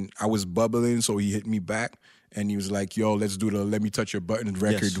up when I was bubbling, so he hit me back and he was like, "Yo, let's do the Let Me Touch Your Button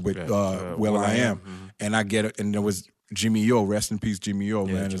record Yes. with Will I Am." And I get it, and there was Jimmy Yo, rest in peace, Jimmy Yo,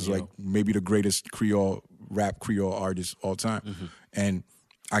 man. Jimmy It's Yo. like maybe the greatest rap Creole artist all time. And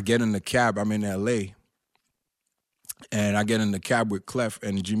I get in the cab, I'm in LA. And I get in the cab with Clef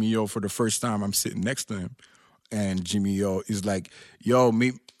and Jimmy Yo for the first time. I'm sitting next to him. And Jimmy Yo is like, yo,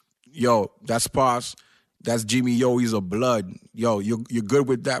 that's Pos. That's Jimmy Yo. He's a blood. Yo, you're good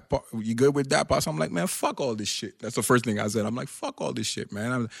with that part. You good with that Pos? I'm like, man, fuck all this shit. That's the first thing I said. I'm like, fuck all this shit,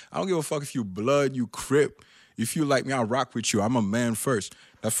 man. I don't give a fuck if you blood, you Crip. If you like me, I'll rock with you. I'm a man first.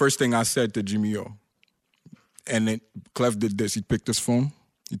 That first thing I said to Jimmy Yo. And then Clef did this. He picked his phone.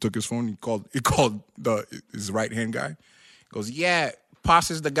 He took his phone. He called his right-hand guy. He goes, yeah,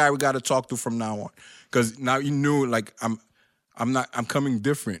 Pos is the guy we got to talk to from now on. Because now you knew, like, I'm coming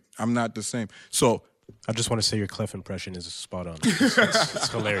different. I'm not the same. So I just want to say your Clef impression is spot on. It's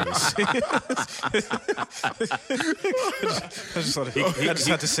hilarious. I just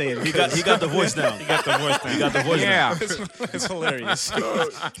had to say it. He got the voice down. He got the voice down. It's hilarious.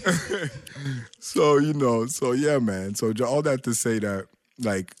 So yeah, man. So all that to say that,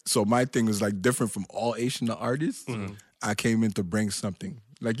 like, so my thing was like different from all Haitian artists. I came in to bring something.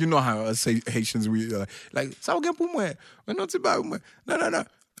 Like, you know how us Haitians, we like, ça va pour moi. No.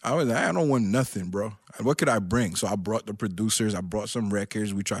 I was like, I don't want nothing, bro. What could I bring? So I brought the producers. I brought some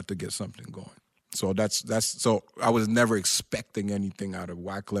records. We tried to get something going. So that's so I was never expecting anything out of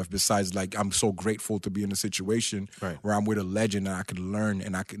Wyclef besides like I'm so grateful to be in a situation Right. where I'm with a legend and I could learn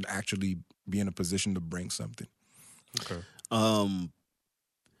and I could actually be in a position to bring something. Okay.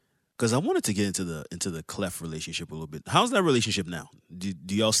 Because I wanted to get into the Clef relationship a little bit. How's that relationship now? Do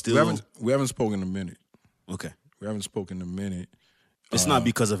y'all still? We haven't spoken in a minute. Okay. We haven't spoken in a minute. It's not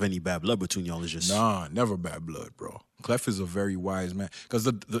because of any bad blood between y'all. It's just Nah, never bad blood, bro. Clef is a very wise man. Cause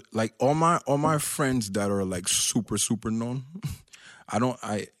the like all my friends that are like super known, I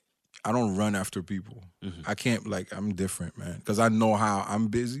don't run after people. I can't like I'm different, man. Cause I know how I'm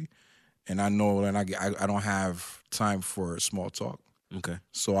busy, and I know and I don't have time for small talk. okay.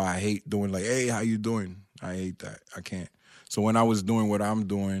 So I hate doing like, hey, how you doing? I hate that. I can't. So when I was doing what I'm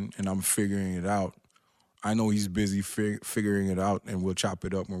doing and I'm figuring it out, I know he's busy figuring it out, and we'll chop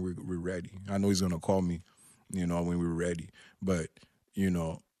it up when we're ready. I know he's gonna call me, when we're ready. But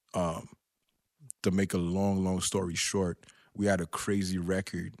to make a long story short, we had a crazy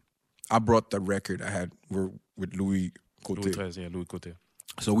record. I brought the record I had with Louis Cote. Louis Cote.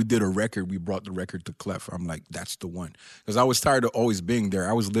 So we did a record. We brought the record to Clef. I'm like, that's the one. Because I was tired of always being there.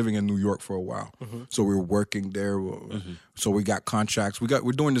 I was living in New York for a while. So we were working there. So we got contracts.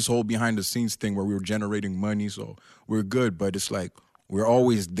 We're doing this whole behind the scenes thing where we were generating money. So we're good. But it's like we're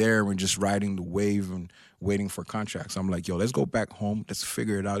always there and just riding the wave and waiting for contracts. I'm like, yo, let's go back home. Let's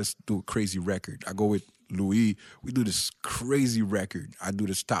figure it out. Let's do a crazy record. I go with Louis. We do this crazy record. I do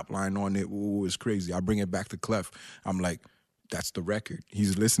this top line on it. Ooh, it's crazy. I bring it back to Clef. I'm like, that's the record.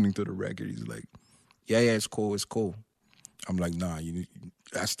 He's listening to the record. He's like, yeah, it's cool. I'm like, nah,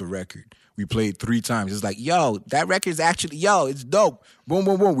 that's the record. We played 3 times. It's like, yo, that record's actually, it's dope. Boom,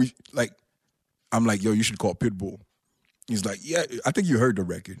 boom, boom. I'm like, yo, you should call Pitbull. He's like, yeah, I think you heard the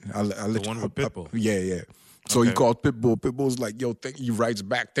record. I'll let The one you, with Pitbull? Yeah. So he Okay. called Pitbull. Pitbull's like, yo, he writes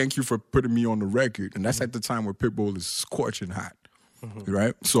back, thank you for putting me on the record. And that's at the time where Pitbull is scorching hot,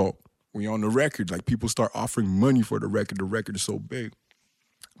 right? So we on the record, like people start offering money for the record. The record is so big.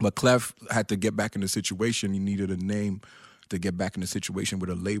 But Clef had to get back in the situation. He needed a name to get back in the situation with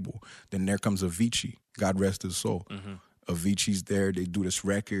a label. Then there comes Avicii. God rest his soul. Avicii's there. They do this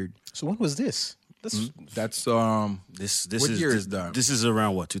record. So when was this? That's This What is year is that? This is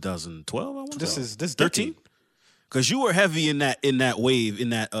around what 2012. I want This is this 13. Because you were heavy in that wave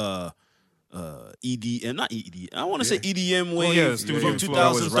in that EDM, not EDM. I want to say EDM wave yeah, Studio from Flow. 2013,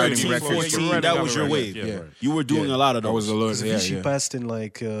 I was writing 14. records. That was your wave. Yeah, right. You were doing a lot of That was those. a little, Avicii yeah. passed in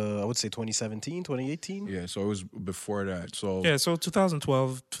like I would say 2017, 2018. Yeah, so it was before that. So Yeah, so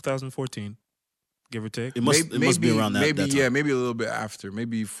 2012, 2014, give or take. It must be around that. Maybe that time. maybe a little bit after,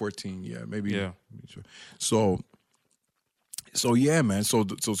 maybe 14. Yeah, maybe. Yeah. So yeah, man. So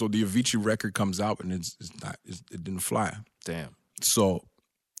the Avicii record comes out and it didn't fly. Damn. So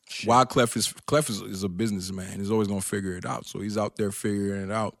while Clef is a businessman, he's always gonna figure it out. So he's out there figuring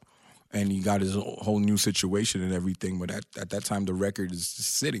it out, and he got his whole new situation and everything. But at that time, the record is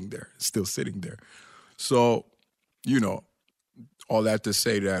just sitting there, still sitting there. So, all that to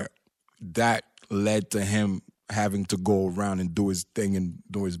say that led to him having to go around and do his thing and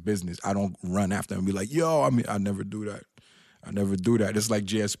do his business. I don't run after him and be like, yo, I never do that. It's like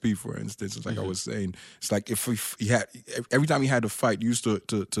GSP, for instance. It's like I was saying. It's like if he had every time he had to fight, he used to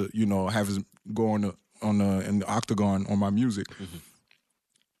have his go in the octagon on my music.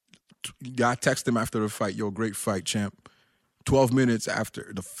 I text him after the fight, yo, great fight, champ. 12 minutes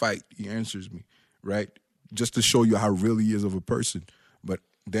after the fight, he answers me, right? Just to show you how real he is of a person. But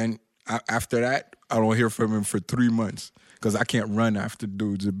then after that, I don't hear from him for 3 months. Because I can't run after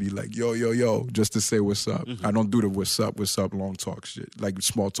dudes and be like, yo, just to say what's up. I don't do the what's up, long talk shit, like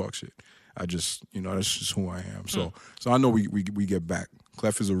small talk shit. I just, that's just who I am. So I know we get back.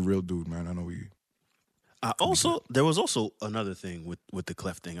 Clef is a real dude, man. I know we. There was also another thing with the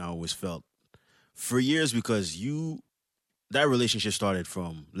Clef thing. I always felt for years because that relationship started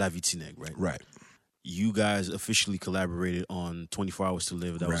from La Vie Tineg, right? Right. You guys officially collaborated on 24 Hours to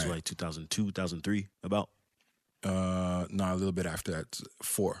Live. That was Right. like 2002, 2003, about No, a little bit after that,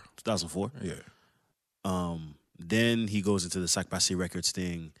 4. 2004. Yeah. Then he goes into the Sac Passe Records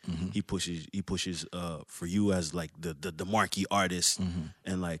thing. He pushes for you as like the marquee artist,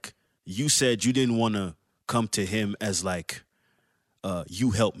 and like you said, you didn't want to come to him as like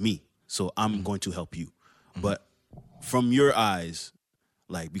you help me, so I'm going to help you. But from your eyes,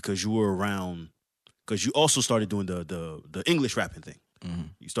 like because you were around, because you also started doing the English rapping thing.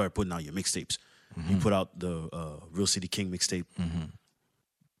 You started putting out your mixtapes. You put out the Real City King mixtape,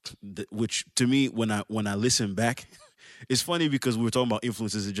 which to me, when I listen back, it's funny because we were talking about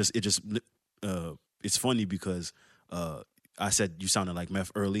influences. It's funny because I said you sounded like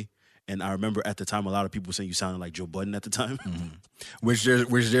Meth early, And I remember at the time, a lot of people were saying you sounded like Joe Budden at the time. Which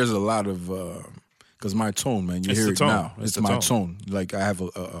there's a lot of because my tone, man, you It's hear the it tone. now. It's It's the my tone. tone. Like I have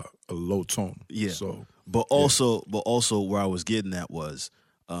a low tone. Yeah. So But also where I was getting at was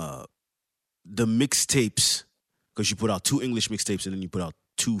the mixtapes, because you put out 2 English mixtapes and then you put out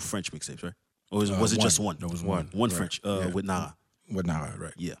 2 French mixtapes, right? Or was it just one? There was one. One Right. French Yeah. with Nah. What now?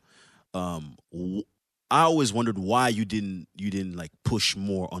 Right. Yeah. I always wondered why you didn't like push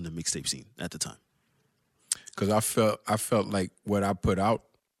more on the mixtape scene at the time. Because I felt like what I put out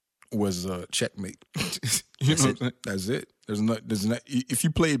was a checkmate. You know what I'm saying? That's it. There's not. If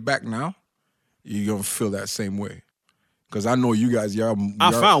you play it back now, you're gonna feel that same way. Because I know you guys, y'all.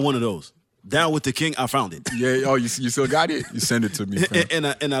 I found one of those. Down with the King, I found it. Yeah. Oh, you still got it? You send it to me.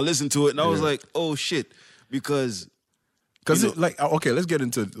 fam. and I listened to it and I was Yeah. like, oh shit. Because Because You know- like, okay, let's get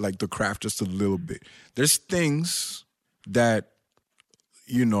into like the craft just a little bit. There's things that,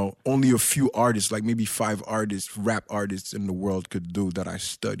 you know, only a few artists, like maybe 5 artists, rap artists in the world could do that I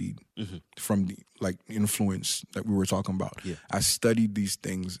studied from the like influence that we were talking about. Yeah. I studied these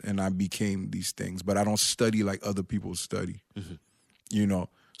things and I became these things, but I don't study like other people study. You know,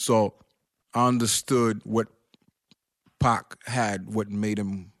 so I understood what Pac had, what made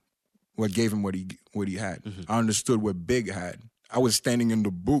him, what gave him what he had. I understood what Big had. I was standing in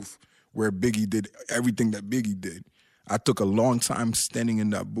the booth where Biggie did everything that Biggie did. I took a long time standing in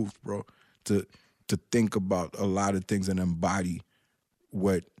that booth, bro, to think about a lot of things and embody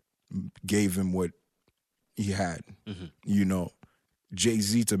what gave him what he had. You know,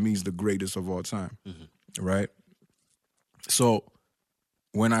 Jay-Z to me is the greatest of all time, right? So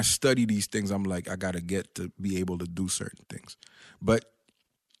when I study these things, I'm like, I gotta get to be able to do certain things. But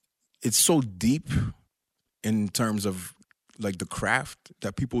it's so deep in terms of like the craft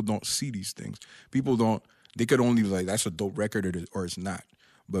that people don't see these things. People don't, they could only be like, that's a dope record or it's not.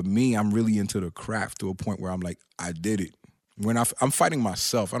 But me, I'm really into the craft to a point where I'm like, I did it. When I'm fighting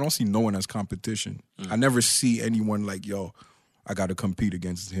myself, I don't see no one as competition. I never see anyone like, yo, I got to compete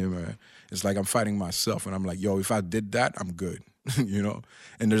against him. It's like I'm fighting myself, and I'm like, yo, if I did that, I'm good, you know?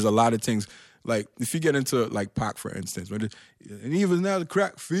 And there's a lot of things, like if you get into like Pac, for instance, and even now the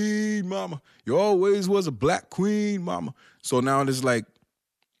crack fiend, mama, you always was a black queen, mama. So now it's like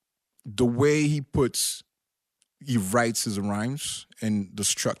the way he writes his rhymes and the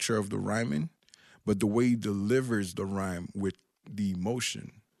structure of the rhyming, but the way he delivers the rhyme with the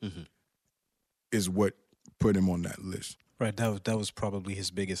emotion is what put him on that list. Right, that was probably his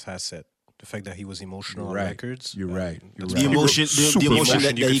biggest asset. The fact that he was emotional on Right. records. You're right. You're that's right. the probably- emotion, the Super emotion fat.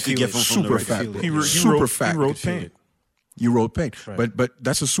 that You he could could feel get it. from the Super record. fat, feel bro. it. He wrote Super fat. He wrote You could feel Pain. it. You wrote pain. Right. But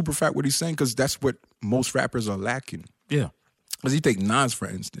that's a super fact what he's saying, because that's what most rappers are lacking. Yeah. Because you take Nas, for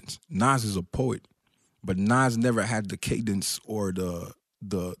instance. Nas is a poet, but Nas never had the cadence or the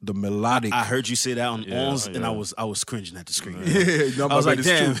melodic. I heard you say that on Yeah, Ons, and yeah. I was cringing at the screen. Yeah, no, I was but like, it's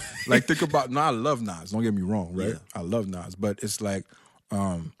damn. true. Like, think about, I love Nas. Don't get me wrong, right? Yeah. I love Nas, but it's like,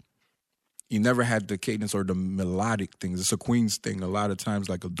 he never had the cadence or the melodic things. It's a Queens thing. A lot of times,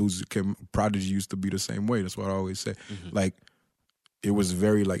 like a dude's Prodigy used to be the same way. That's what I always say. Like, it was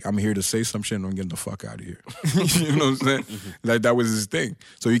very like, I'm here to say some shit and I'm getting the fuck out of here. You know what I'm saying? Like, that was his thing.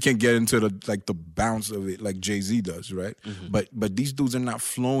 So you can't get into the bounce of it like Jay-Z does, right? But these dudes are not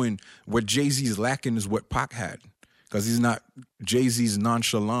flowing. What Jay-Z's lacking is what Pac had. Because he's not, Jay-Z's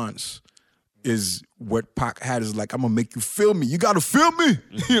nonchalance is what Pac had, is like, I'm gonna make you feel me. You gotta feel me.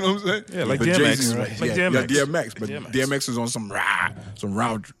 You know what I'm saying? Yeah, like But DMX, Jay-Z's right? Like yeah, DMX. Yeah, DMX. But DMX. DMX is on some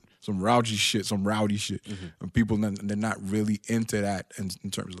rowdy shit, some rowdy shit. And people, they're not really into that in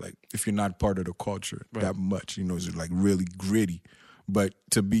terms of like, if you're not part of the culture that much, you know, it's like really gritty. But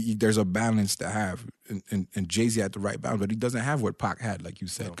there's a balance to have. And Jay-Z had the right balance, but he doesn't have what Pac had, like you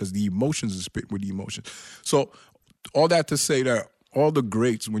said, because the emotions is spit with the emotions. So all that to say that all the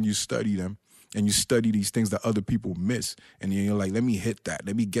greats, when you study them, and you study these things that other people miss, and you're like, let me hit that,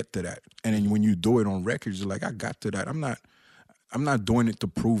 let me get to that. And then when you do it on records, you're like, I got to that. I'm not doing it to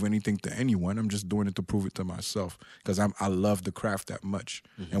prove anything to anyone. I'm just doing it to prove it to myself, because I love the craft that much.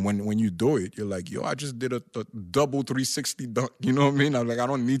 And when you do it, you're like, yo, I just did a double 360 dunk. You know what I mean? I'm like, I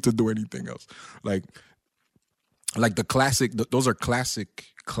don't need to do anything else. Like the classic, those are classic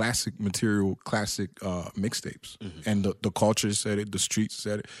material, classic mixtapes. And the culture said it, the streets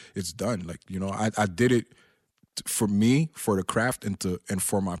said it. It's done. Like, you know, I did it for me, for the craft, and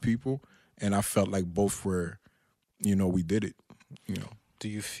for my people. And I felt like both were, you know, we did it. You know. Do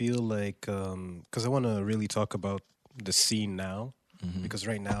you feel like, because I want to really talk about the scene now, because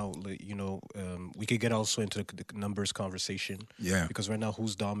right now, like, you know, we could get also into the numbers conversation. Yeah. Because right now,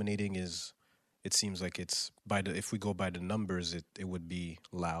 who's dominating is, it seems like it's if we go by the numbers, it would be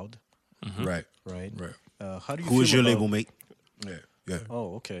Loud. Right. right? Right. How do you Who feel is your about- label mate? Yeah. Yeah.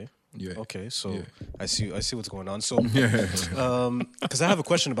 Oh, okay. Yeah. Okay, so Yeah. I see what's going on. So, because I have a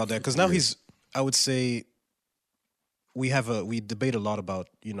question about that. Because now I would say, we debate a lot about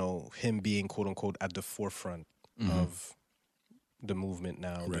him being quote unquote at the forefront of the movement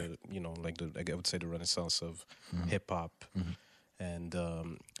now. Right. I would say the renaissance of hip hop, and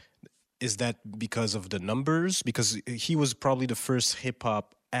is that because of the numbers? Because he was probably the first hip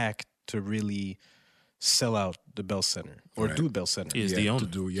hop act to really sell out the Bell Center or Right. do Bell Center. He's Yeah, the to owner.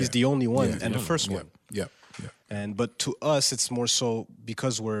 do, yeah. He's the only one Yeah, and the yeah, first yeah, one. Yeah. Yeah. But to us, it's more so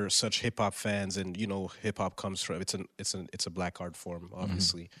because we're such hip hop fans, and hip hop comes from it's a black art form,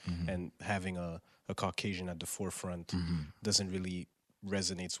 obviously, and having a Caucasian at the forefront doesn't really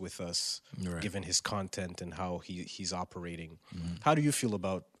resonates with us, Right. given his content and how he's operating. How do you feel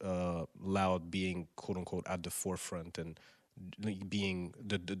about Loud being quote unquote at the forefront and being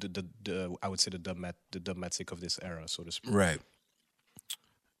the I would say the Dubmatic of this era, so to speak? Right.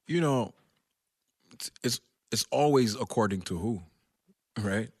 It's always according to who,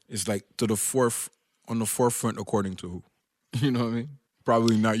 right? It's like on the forefront according to who. You know what I mean?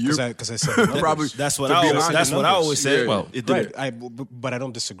 Probably not you. Because I said the numbers. Probably. That's what to I be always. honest, That's what I numbers. always said. Yeah. Well, Right, but I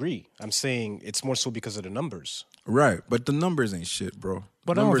don't disagree. I'm saying it's more so because of the numbers. Right, but the numbers ain't shit, bro.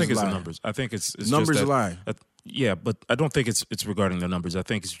 But I don't think it's lie. the numbers. I think it's Numbers just that, lie. yeah, but I don't think it's regarding the numbers. I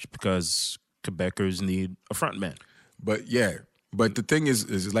think it's because Quebecers need a front man. But yeah, but the thing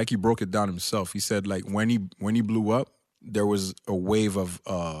is like he broke it down himself. He said like when he blew up, there was a wave of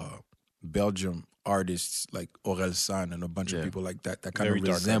Belgium artists like Aurel San and a bunch of people like that kind Very of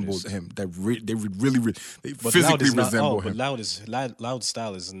dark resembled artists. him. That they would really they But physically Loud is not, resemble but him. Loud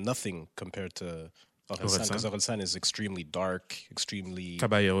style is nothing compared to Orelsan, because Orelsan is extremely dark, extremely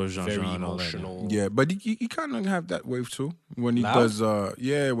Caballero, Jean very Jean, and all that. emotional. Yeah, but he kind of have that wave too when he Loud? does.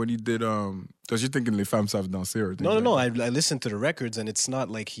 When he did. Because you're thinking Les Femmes Savent Danser. Or things No. like I listened to the records, and it's not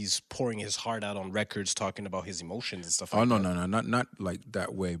like he's pouring his heart out on records, talking about his emotions and stuff. that. Oh like no, that. not like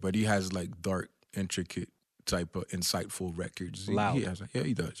that way. But he has like dark, intricate type of insightful records. Loud. He has, yeah,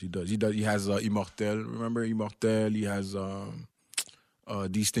 he does. He has Immortel. Remember Immortel? He has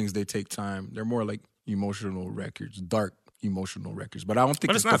These Things They Take Time. They're more like emotional records, dark emotional records. But I don't think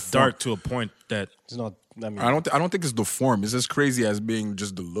But it's the not form. dark to a point that It's not. I mean, I don't think it's the form. It's as crazy as being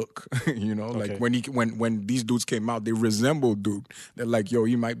just the look. Like Okay. when these dudes came out, they resemble dude. They're like, yo,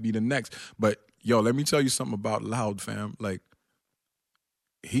 he might be the next. But yo, let me tell you something about Loud, fam. Like,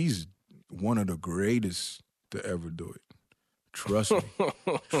 he's one of the greatest to ever do it. Trust me.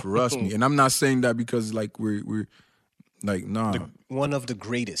 Trust me. And I'm not saying that because like we're like, nah, one of the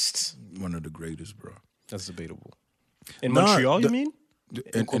greatest. one of the greatest, bro. That's debatable. In Nah, Montreal, the- you mean?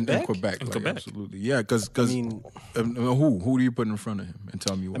 In Quebec? Quebec, In like, Quebec. absolutely, yeah. Because I mean, who do you put in front of him and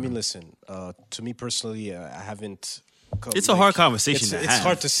tell me why? I mean, listen. To me personally, I haven't. It's a hard conversation to It's have.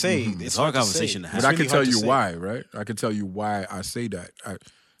 hard to say. It's a hard conversation to have. But I really can tell hard to you say. why, right? I can tell you why I say that.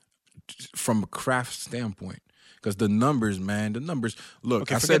 From a craft standpoint, because the numbers, man, the numbers. Look,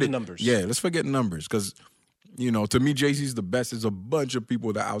 Okay, I forget said the it. numbers. Yeah, let's forget numbers, because to me, Jay-Z's the best. There's a bunch of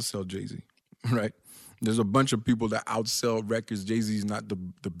people that outsell Jay-Z, right? There's a bunch of people that outsell records. Jay-Z's not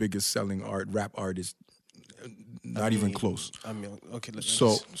the biggest selling rap artist, not even close. I mean, okay.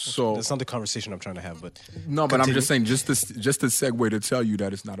 So that's not the conversation I'm trying to have. But no, but I'm continue. just saying, just to segue to tell you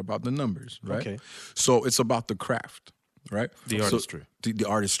that it's not about the numbers, right? Okay. So it's about the craft, right? The So- artistry. the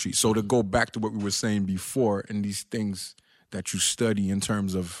artistry. So to go back to what we were saying before, and these things that you study in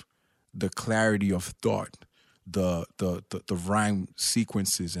terms of the clarity of thought, the rhyme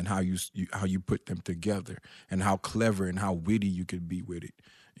sequences, and how you put them together, and how clever and how witty you could be with it.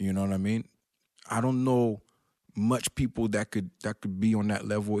 You know what I mean? I don't know much people that could be on that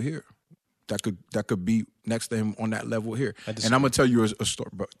level here. That could be next to him on that level here. And I'm gonna tell you a story.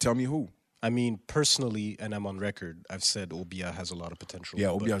 But tell me who? I mean, personally, and I'm on record, I've said Obia has a lot of potential. Yeah,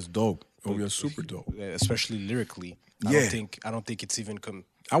 but- Obia's dope. Obia's super dope. especially lyrically. I Yeah. don't think it's even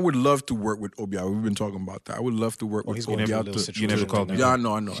I would love to work with Obia. We've been talking about that. I would love to work with he's going through a Obia. little to- situation never called right me. now. Yeah,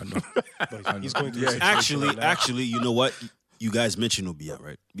 I know. But he's going through a situation right now. Actually, you know what? You guys mentioned Obia,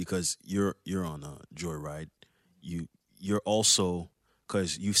 right? Because you're on a Joyride. You're also,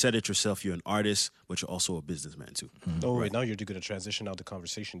 because you said it yourself, you're an artist, but you're also a businessman too. Oh, wait, now you're going to transition out the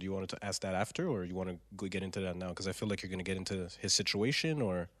conversation. Do you want to ask that after, or you want to go get into that now? Because I feel like you're going to get into his situation,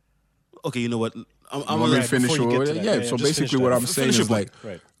 or Okay, you know what? I'm You gonna want me let to finish before you with get to it? that, Yeah, yeah, so just finish basically that. what I'm saying Finish is your like,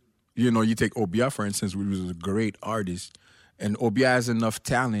 right. you take Obia, for instance, which was a great artist, and Obia has enough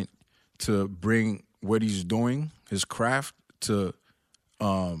talent to bring what he's doing, his craft, to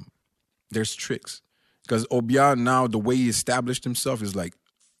there's tricks. Because Obia now, the way he established himself is like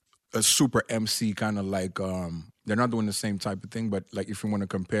a super MC kind of like they're not doing the same type of thing, but like if you want to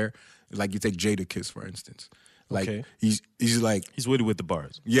compare, like you take Jadakiss for instance. Like Okay. he's like He's witty with the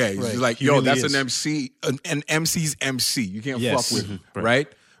bars. yeah, he's Right. like He yo, really that's is. an MC, an MC's MC. You can't Yes. fuck with him, Right. right?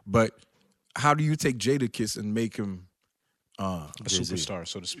 But how do you take Jadakiss and make him A superstar,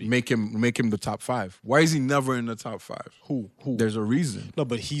 so to speak. make him the top 5? Why is he never in the top 5? Who? There's a reason. No,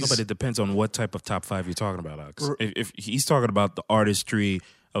 but he's. No, but it depends on what type of top 5 you're talking about, Alex. If he's talking about the artistry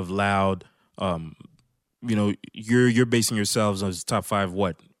of Loud, you know, you're basing yourselves on his top 5.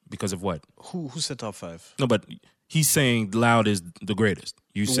 What? Because of what? who said top 5? No, but he's saying Loud is the greatest.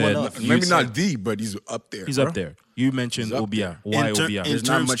 You said up? you Maybe said- not D, but he's up there. He's bro. up there. You mentioned He's up Obia. there. Why In ter- Obia? in There's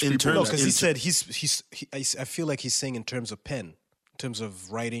not terms- much in people- terms- No, because he in said I feel like he's saying in terms of pen, in terms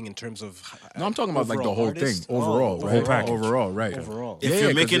of writing, in terms of. No, I'm talking about like the overall whole artist. thing, overall, Oh, right? whole package. Overall, right? Overall. If Yeah, you're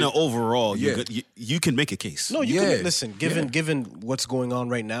 'cause making it- an overall, Yeah. you can make a case. No, you Yeah. can listen. Given what's going on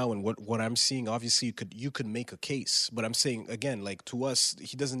right now and what I'm seeing, obviously you could make a case. But I'm saying again, like to us,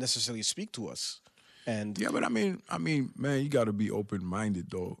 he doesn't necessarily speak to us. And Yeah, but I mean, man, you got to be open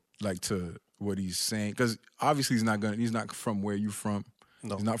minded though, like to what he's saying, because obviously he's not from where you from.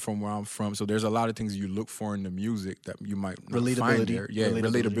 No. He's not from where I'm from. So there's a lot of things you look for in the music that you might not find Relatability. there. Yeah,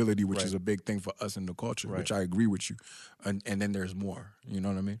 relatability, which Right. is a big thing for us in the culture, Right. which I agree with you. And then there's more. You know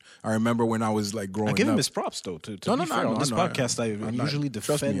what I mean? I remember when I was like growing I give up. him his props though. To No, be fair, on this know, podcast, I I'm not- usually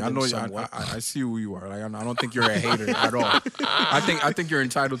trust defend me. I him know. somewhat. I see who you are. Like, I don't think you're a hater at all. I think you're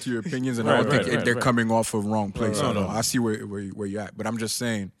entitled to your opinions, and I don't Right, think right, they're right. coming off of wrong place. right, at all. right. I see where you're at, but I'm just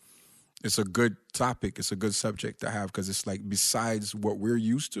saying it's a good topic. It's a good subject to have because it's like besides what we're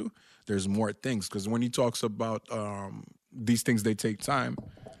used to, there's more things. Because when he talks about these things, they take time.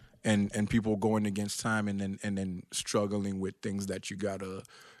 And people going against time and then struggling with things that you gotta,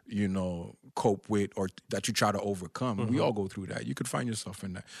 cope with or that you try to overcome. We all go through that. You could find yourself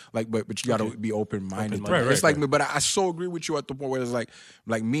in that. Like, but you gotta be open minded. Open-minded. Right, It's right, like me, but I so agree with you at the point where it's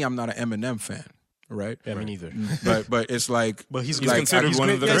like me, I'm not an Eminem fan, right? Yeah, me neither. But it's like, But he's like, considered one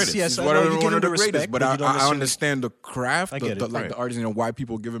of the Yes, greatest. yes, He's I one know, of you the, give one him of the the greatest, respect, but but you don't I necessarily- understand the craft, I get it, like right. the artist, why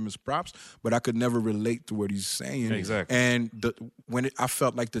people give him his props, but I could never relate to what he's saying. Exactly. And I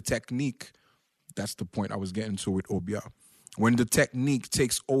felt like the technique, that's the point I was getting to with Obia. When the technique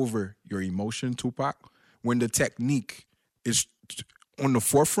takes over your emotion, Tupac, when the technique is on the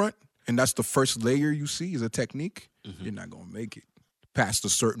forefront, and that's the first layer you see is a technique, you're not gonna make it past a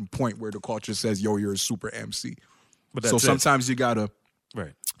certain point where the culture says, "Yo, you're a super MC." But So that's it. sometimes you gotta,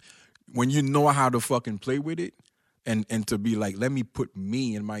 Right. when you know how to fucking play with it, and to be like, let me put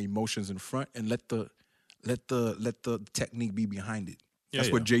me and my emotions in front, and let the technique be behind it. That's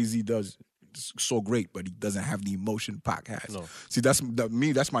what Jay-Z does. It's so great, but he doesn't have the emotion Pac has. No. See,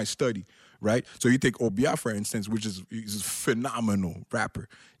 that's my study, right? So you take Obia, for instance, which is he's a phenomenal rapper.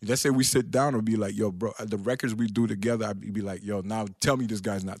 Let's say we sit down and be like, yo, bro, the records we do together, I'd be like, yo, now tell me this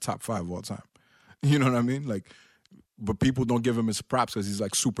guy's not top 5 all time. You know what I mean? Like, but people don't give him his props because he's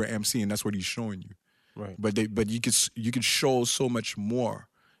like super MC, and that's what he's showing you. Right. But you could show so much more,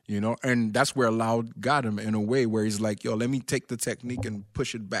 and that's where Loud got him in a way where he's like, yo, let me take the technique and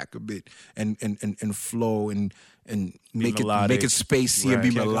push it back a bit and flow and make melodic. it spacey and be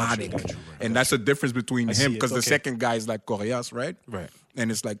Right. Okay, melodic. got you. And that's the difference between see him it. because the Okay. second guy is like Corias, right? Right. And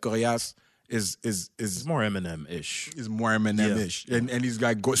it's like Corias is It's more Eminem-ish. more Eminem-ish, and he's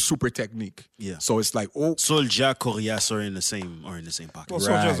got super technique. Yeah. So it's like, oh, Soulja, Corias are in the same pocket. Well,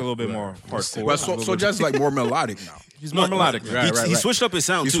 Right. Soulja's a little bit more hardcore. but so just like more melodic now. He's more melodic. Right, he switched up his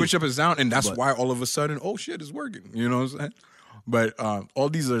sound He too. switched up his sound, and that's why all of a sudden, oh shit, it's working. You know what I'm saying? But all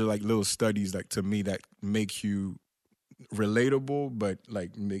these are like little studies, like to me, that make you relatable, but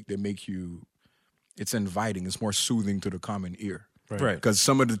like they make you. It's inviting. It's more soothing to the common ear. Right. Because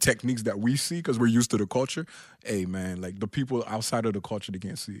some of the techniques that we see, because we're used to the culture, hey man, like the people outside of the culture, they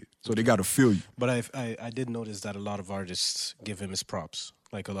can't see it, so they got to feel you. But I did notice that a lot of artists give him his props.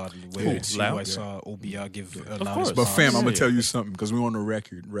 Like a lot of whether Who? it's you, Loud? I saw Obia give a Of lot course. his But props. fam, I'm gonna Yeah. tell you something because we're on the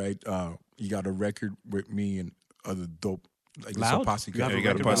record, right? You got a record with me and other dope. Like it's a Loud? posse You cut. have Yeah, you got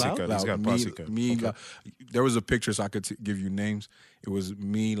a record posse with cut. Loud? He's got a Me- posse cut. Me, Loud. There was a picture, so I could give you names. It was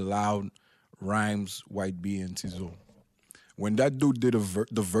me, Loud, Rhymes, White B, and Tizo. When that dude did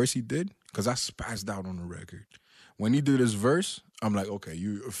the verse he did, because I spazzed out on the record. When he did his verse, I'm like, okay,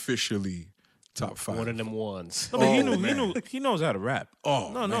 you officially top 5. One of them ones. No, but Oh, he knows how to rap.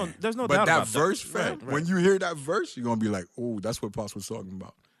 Oh, no, man. there's no but doubt that about verse, that. fam, Right. when you hear that verse, you're gonna be like, oh, that's what Pops was talking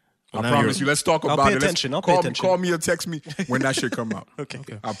about. Well, I now promise you're- you. Let's talk I'll about pay it. Let's attention, I'll pay attention. Call me or text me when that shit come out. Okay.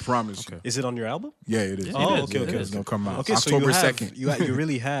 I promise you. Is it on your album? Yeah, it is. Oh, is, okay, it okay. is. It's gonna come out Okay, October so 2nd. you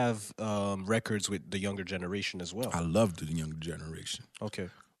really have records with the younger generation as well. I love the younger generation. Okay.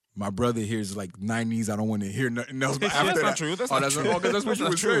 My brother hears like 90s. I don't want to hear nothing else. But Yeah, after that's that, not true. That's oh, not that's true. not, that's what you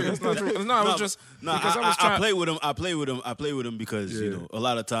were saying. That's not true. No, I was just because I was I trying. play with him. I play with him. I play with him because you know a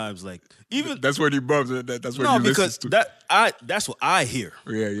lot of times like even That's what he bumps. That's what no he because listens to. that's what I hear.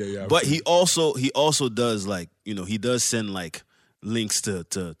 Yeah. But he also does like he does send like links to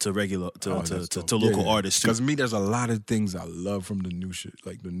regular to local artists too. Because me, there's a lot of things I love from the new shit,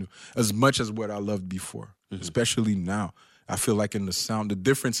 like the new, as much as what I loved before, especially now. I feel like in the sound, the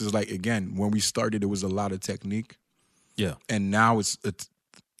difference is like again when we started, it was a lot of technique, Yeah. and now it's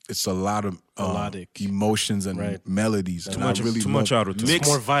a lot of Melodic. emotions and Right. melodies. Too And much, I really too much love- auto-tune. Mix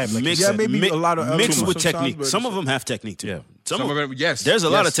more vibe, like you mix, said. Yeah, maybe a lot of mixed elements with sometimes, technique. but Some it's- of them have technique too. Yeah. Some of them, yes. There's a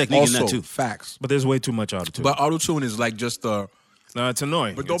lot of yes. technique in that Also, too. Facts. But there's way too much auto tune. But auto tune is like just No, it's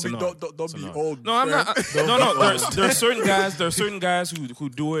annoying. But don't It's be annoying. don't It's be annoying. old. No, I'm fam. not. No. There's certain guys who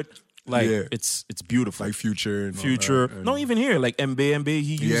do it like Yeah. it's beautiful. like Future and all Future. that, and- No, even here, like MB,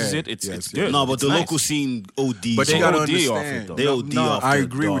 he uses Yeah, it. It's yes, good. No, but It's the nice. local scene OD. But They you gotta OD off it, understand. though. They OD no, off I the-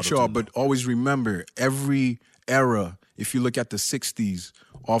 agree the with y'all, auto-tune. but always remember every era. If you look at the '60s,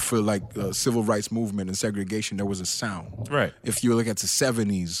 off of like civil rights movement and segregation, there was a sound. Right. If you look at the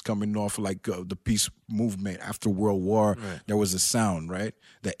 '70s, coming off like the peace movement after World War, there was a sound. Right.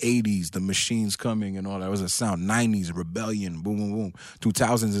 The '80s, the machines coming and all that was a sound. '90s, rebellion, boom, boom, boom.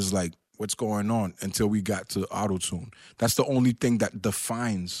 2000s is like what's going on until we got to auto tune. That's the only thing that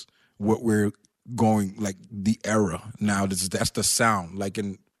defines what we're going like the era now. That's the sound. Like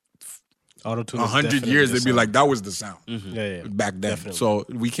in Auto-tune. 100 years, they'd be like, that was the sound yeah. back then. Definitely. So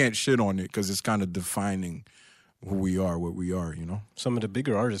we can't shit on it because it's kind of defining who we are, what we are, you know? Some of the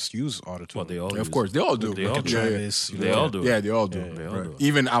bigger artists use auto-tune. Well, they all Of use course, they all do. They all Look at do. Travis. you They know. all do. Yeah, they all do. They all Right. do.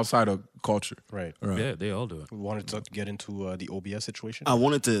 Even outside of culture. Right. Right. Yeah, they all do it. We wanted to get into the OBS situation. I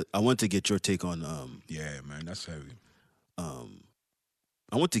wanted to get your take on Yeah, man, that's heavy.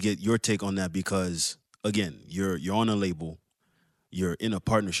 I want to get your take on that because again, you're on a label, you're in a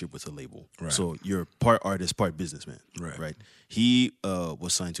partnership with a label, Right. so you're part artist, part businessman, Right. Right. He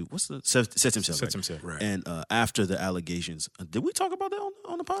was signed to Sets Himself, Sets right? Himself. Right. And after the allegations, did we talk about that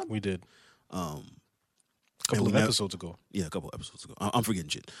on the pod? We did Um, a couple and we of nev- episodes ago. Yeah, a couple episodes ago. I'm forgetting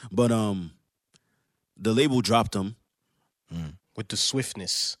shit, but the label dropped him With the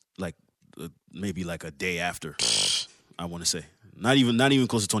swiftness. like maybe like a day after. I want to say not even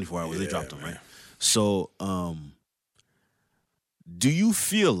close to 24 hours. They dropped him, right? So, do you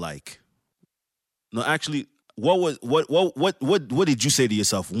feel like? No, actually, what did you say to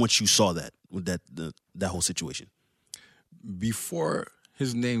yourself once you saw that with that whole situation? Before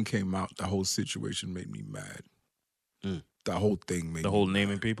his name came out, the whole situation made me mad. The whole thing made The me whole mad.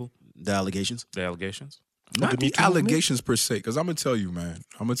 naming people, The allegations. the allegations. Not the the Me Too movement? allegations per se, because I'm gonna tell you, man.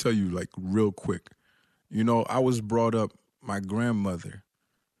 I'm gonna tell you like real quick. You know, I was brought up. My grandmother.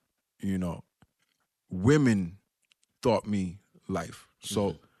 You know, women taught me life,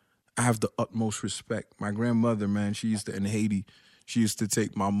 so I have the utmost respect. My grandmother, man, she used to in Haiti. She used to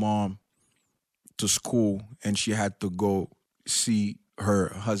take my mom to school, and she had to go see her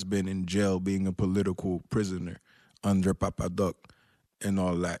husband in jail, being a political prisoner under Papa Doc and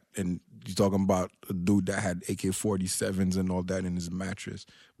all that. And you're talking about a dude that had AK-47s and all that in his mattress,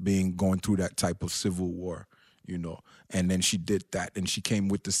 going through that type of civil war, you know. And then she did that, and she came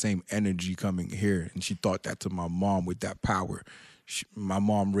with the same energy coming here, and she taught that to my mom with that power. My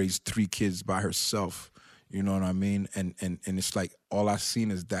mom raised 3 kids by herself, you know what I mean? And it's like all I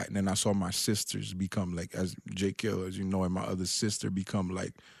seen is that. And then I saw my sisters become like, as Jay Kill, as you know, and my other sister become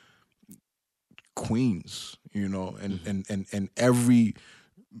like queens, you know, and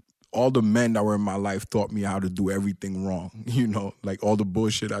all the men that were in my life taught me how to do everything wrong, you know, like all the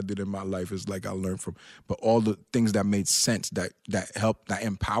bullshit I did in my life is like I learned from, but all the things that made sense, that helped, that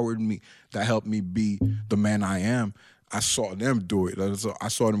empowered me, that helped me be the man I am, I saw them do it. I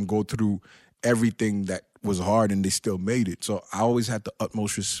saw them go through everything that was hard and they still made it. So I always had the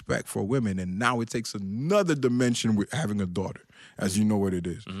utmost respect for women, and now it takes another dimension with having a daughter, as you know what it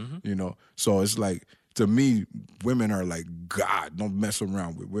is, you know. So it's like, to me, women are like God. Don't mess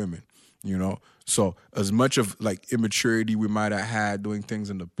around with women, you know. So as much of like immaturity we might have had doing things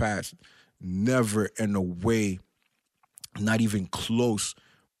in the past, never in a way, not even close,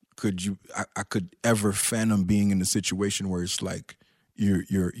 I could ever fathom being in a situation where it's like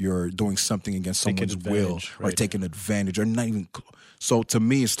you're doing something against Taking someone's will, advantage, or right. taking advantage, or not even. So to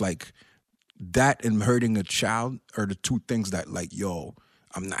me, it's like that and hurting a child are the two things that, like, yo,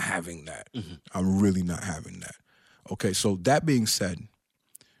 I'm not having that. I'm really not having that. Okay, so that being said,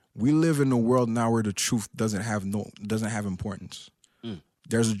 we live in a world now where the truth doesn't have importance.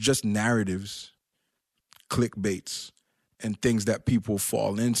 There's just narratives, clickbaits, and things that people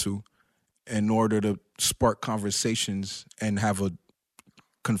fall into in order to spark conversations and have a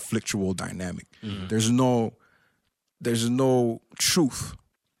conflictual dynamic. There's no truth.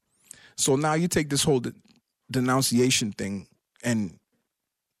 So now you take this whole denunciation thing, and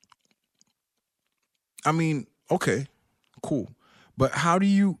I mean, okay, cool, but how are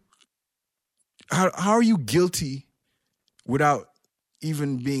you guilty without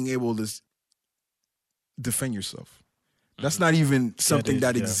even being able to defend yourself? That's not even something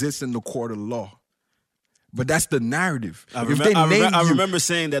that exists in the court of law. But that's the narrative. I you, remember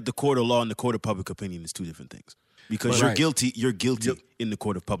saying that the court of law and the court of public opinion is two different things. Because Right. you're guilty in the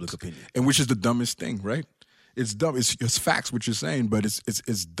court of public opinion. and which is the dumbest thing, right? It's dumb. It's facts what you're saying, but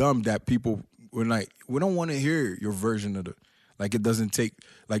it's dumb that people were like, we don't want to hear your version of the. Like it doesn't take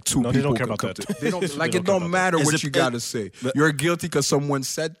like two No, they people. don't care come about to- that. They don't like They it. don't care Don't about matter that. what Is you it- got to say. but- You're guilty because someone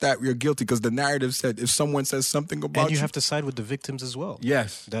said that. You're guilty because the narrative said. If someone says something about And you have to side with the victims as well.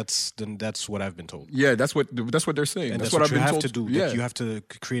 Yes. That's what I've been told. Yeah, that's what they're saying. And That's, that's what what I've you been have told to do. Yeah, Like you have to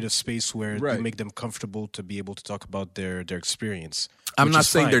create a space where Right. you make them comfortable to be able to talk about their experience. I'm which not is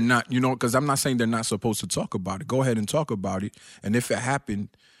saying fine. they're not, because I'm not saying they're not supposed to talk about it. Go ahead and talk about it. And if it happened,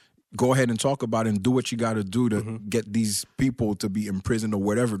 go ahead and talk about it and do what you got to do to get these people to be imprisoned or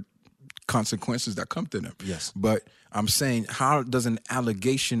whatever consequences that come to them. Yes. But I'm saying, how does an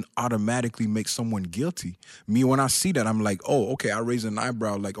allegation automatically make someone guilty? Me, when I see that, I'm like, oh, okay, I raise an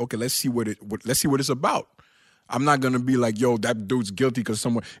eyebrow. Like, okay, let's see what it's about. I'm not gonna be like, yo, that dude's guilty because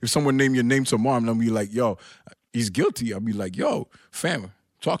if someone name your name tomorrow, I'm gonna be like, yo, he's guilty. I'll be like, yo, fam,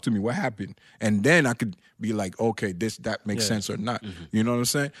 talk to me. What happened? And then I could be like, okay, that makes sense or not. You know what I'm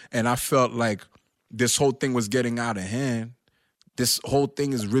saying? And I felt like this whole thing was getting out of hand. This whole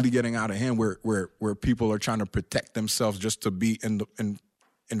thing is really getting out of hand where people are trying to protect themselves just to be in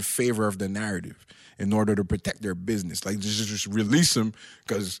favor of the narrative in order to protect their business. Like just release them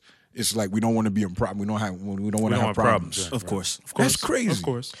because it's like we don't want to be in problem. We don't want to have problems. Of course. That's crazy. Of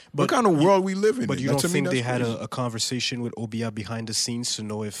course. What kind of world we live in? But you That don't to me, think that's they had crazy. a conversation with Obia behind the scenes to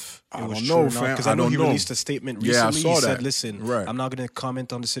know if it I was don't true know, or not? fam. Because I I know don't he know. released a statement Yeah, I recently. saw He that. said, "Listen, Right. I'm not going to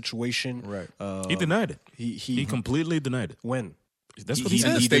comment on the situation." Right. He denied it. He He completely denied it. when That's what he He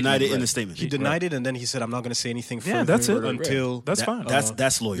said. denied it in right. the statement. he denied it, and then he said, "I'm not going to say anything further." Yeah, that's it. Until That's fine.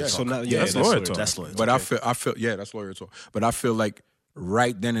 That's lawyer So talk. now, that's lawyer talk. That's lawyer But talk. I feel yeah, that's lawyer talk. But I feel like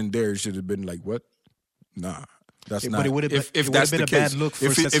right then and there it should have been like, what? Nah. That's But not. it would've if been- it that's would've the been a case, bad look for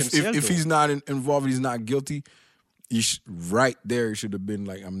if Cecil he's not involved, he's not guilty. Right there, it should have been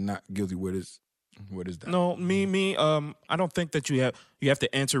like, I'm not guilty. What is that? No, me. I don't think that you have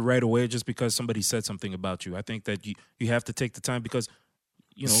to answer right away just because somebody said something about you. I think that you have to take the time because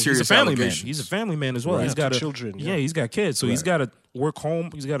he's a Serious family man. allegations. He's a family man as well. Right. He's got children, Yeah, yeah. he's got kids, so he's got to work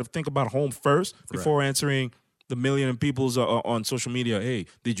home. He's got to think about home first before answering the million people's on social media. Hey,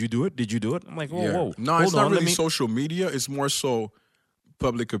 did you do it? Did you do it? I'm like, whoa, Yeah. whoa. No, hold it's not on, really let me- social media. It's more so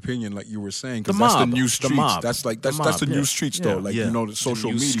public opinion, like you were saying, because The that's the mob. new The streets. mob. That's like The that's the mob, new yeah. streets Yeah. though. Like Yeah. the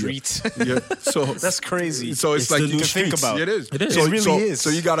social new media. streets. Yeah. So That's crazy. So it's like the you new can think streets. about it. Is. It is. So, It really so, is. So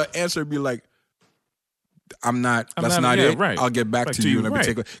you got to answer and be like, I'm not. I'm That's not- not yeah, it. right. I'll get back Right, to to you. you, Let me right.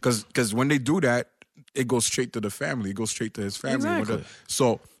 take because when they do that, it goes straight to the family. It goes straight to his family. Exactly.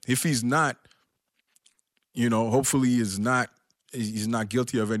 So if he's not, hopefully he's not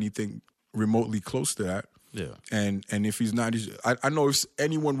guilty of anything remotely close to that. Yeah. And if he's not, I know if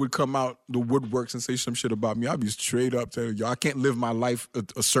anyone would come out the woodworks and say some shit about me, I'd be straight up telling you, I can't live my life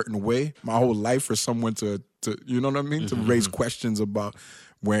a certain way, my whole life, for someone to you know what I mean, to raise questions about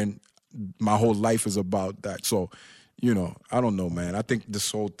when my whole life is about that. So, I don't know, man. I think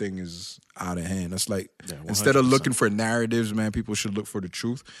this whole thing is out of hand. It's like instead of looking for narratives, man, people should look for the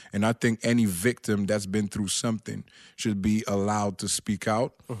truth. And I think any victim that's been through something should be allowed to speak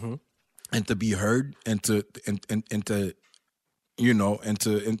out. And to be heard, and to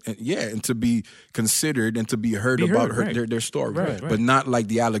be considered, and to be heard Be about heard, right. their story, Right. but not like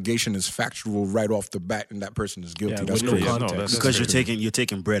the allegation is factual right off the bat, and that person is guilty. Yeah, That's with no crazy. context. that's Because crazy. you're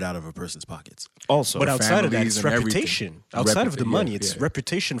taking bread out of a person's pockets. Also, But outside of that, families it's and everything. reputation. Outside of the money, Yeah, it's yeah.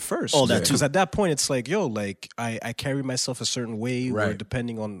 reputation first. All that too. Because at that point, it's like, I carry myself a certain way, or Right.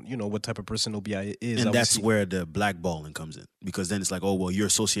 depending on, what type of person OBI is. And that's obviously- where the blackballing comes in. Because then it's like, oh, well, you're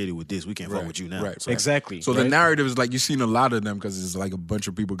associated with this. We can't fuck Right, with you now. right. So Exactly. So the right? narrative is like, you've seen a lot of them because it's like a bunch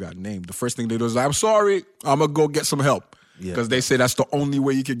of people got named. The first thing they do is, I'm sorry, I'm going to go get some help. Yeah. Because they say that's the only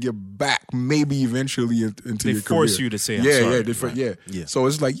way you can get back, maybe eventually into They your force career. you to say, "I'm yeah, sorry." Yeah, Right. Yeah. So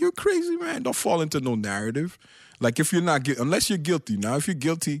it's like, you're crazy, man. Don't fall into no narrative. Like, if you're not guilty, unless you're guilty. Now, if you're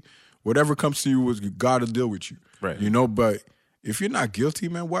guilty, whatever comes to you, you got to deal with you. Right. But if you're not guilty,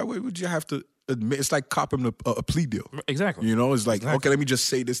 man, why would you have to admit. It's like copping a plea deal. Exactly. You know, it's like Exactly. okay, let me just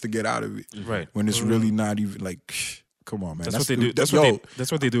say this to get out of it. Right. When it's really not even like, come on, man. That's what they do. That's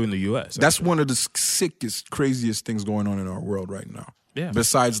what they do in the U.S. That's one of the sickest, craziest things going on in our world right now. Yeah.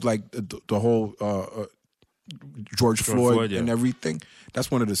 Besides, like the whole George Floyd yeah. and everything. That's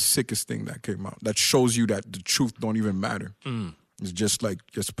one of the sickest thing that came out. That shows you that the truth don't even matter. It's just like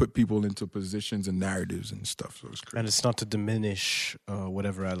just put people into positions and narratives and stuff. So it's crazy. And it's not to diminish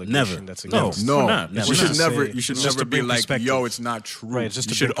whatever allegation Never. that's No. against. No, We're not. you We're should not. never. Say- You should it's just never to be bring like, perspective. "Yo, it's not true." Right, it's just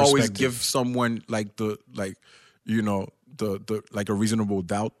you to should bring always perspective. give someone like the like a reasonable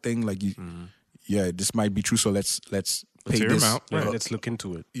doubt thing. Like you, yeah, this might be true. So let's pay hear this. him out. Right, Yeah. let's look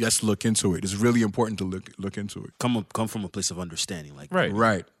into it. Let's look into it. It's really important to look into it. Come from a place of understanding, like Right.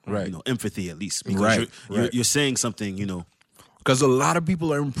 Right. you know, empathy at least, because Right, you're saying something, you know. Because a lot of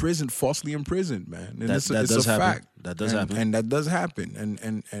people are imprisoned, falsely imprisoned, man. And it's does a happen. fact. That does And- happen. And that does happen.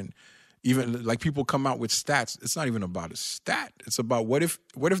 And even like people come out with stats. It's not even about a stat. It's about what if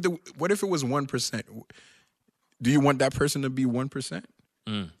it was 1%? Do you want that person to be 1%?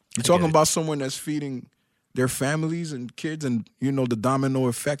 You're talking about someone that's feeding their families and kids, and you know the domino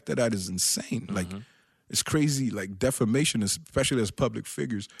effect of that is insane. Like it's crazy. Like defamation, especially as public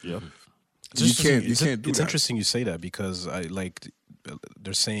figures. Yeah. You can't do that. It's interesting you say that because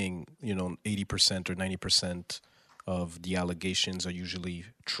they're saying 80% or 90% of the allegations are usually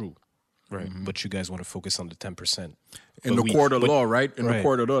true, Right. but you guys want to focus on the 10%. In But the court of law, right? In the right.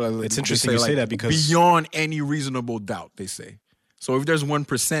 court of law, It's they interesting you say that because- beyond any reasonable doubt, they say. So if there's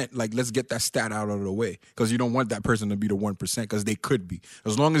 1%, like let's get that stat out of the way because you don't want that person to be the 1% because they could be.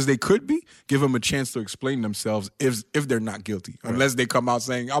 As long as they could be, give them a chance to explain themselves if they're not guilty. Unless they come out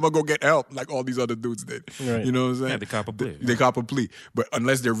saying, "I'm gonna go get help," like all these other dudes did. Right. You know what I'm saying? Yeah, they cop a plea. They cop a plea. But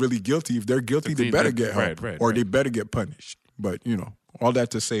unless they're really guilty, if they're guilty, they better get help or they better get punished. But you know. All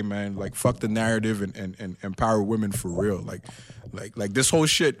that to say, man, like fuck the narrative and empower women for real. Like this whole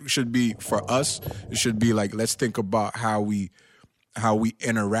shit should be for us. It should be like let's think about how we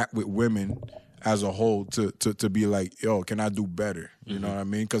interact with women as a whole to be like, yo, can I do better? You know what I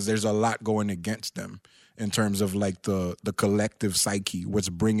mean? Because there's a lot going against them in terms of like the collective psyche, what's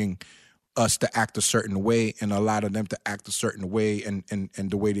bringing us to act a certain way and a lot of them to act a certain way and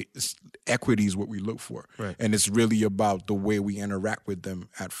the way equity is what we look for. Right. And it's really about the way we interact with them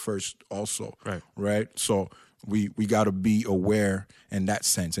at first also. Right. So we got to be aware in that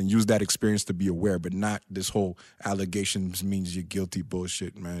sense and use that experience to be aware, but not this whole allegations means you're guilty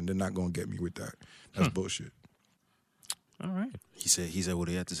bullshit, man. They're not going to get me with that. That's bullshit. All right. He said what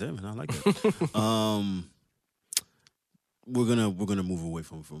he had to say, man. I like that. We're gonna move away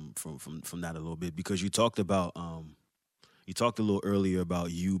from that a little bit because you talked about you talked a little earlier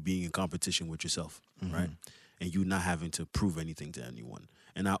about you being in competition with yourself, right? And you not having to prove anything to anyone.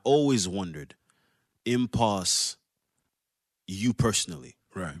 And I always wondered, Impulse, you personally,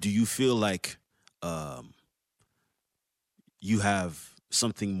 Right. do you feel like you have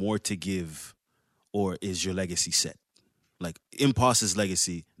something more to give, or is your legacy set? Like Impulse's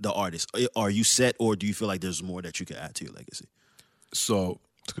legacy, the artist, are you set, or do you feel like there's more that you can add to your legacy? So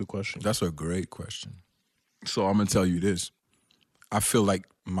That's a good question. that's a great question. So I'm gonna tell you this. I feel like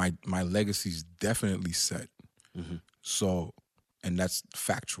my legacy's definitely set. So, and that's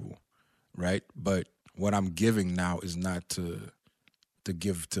factual, right? But what I'm giving now is not to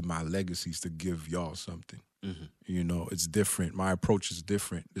give to my legacies, to give y'all something. You know, it's different. My approach is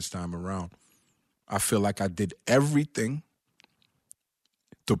different this time around. I feel like I did everything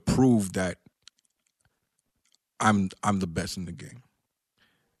to prove that I'm the best in the game.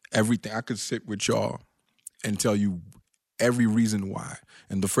 Everything. I could sit with y'all and tell you every reason why.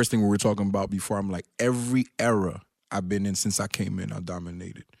 And the first thing we were talking about before, I'm like, every era I've been in since I came in, I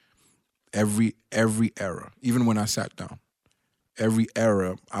dominated. Every era. Even when I sat down. Every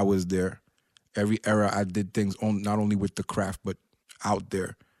era I was there. Every era I did things not only with the craft, but out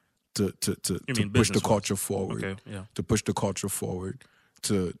there to You push mean the business-wise? culture forward. Okay, yeah. To push the culture forward,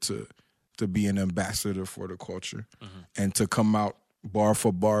 to be an ambassador for the culture, and to come out bar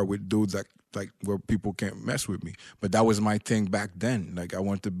for bar with dudes that like where people can't mess with me. But that was my thing back then. Like I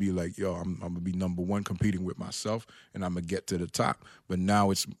wanted to be like, yo, I'm gonna be number one, competing with myself, and I'm gonna get to the top. But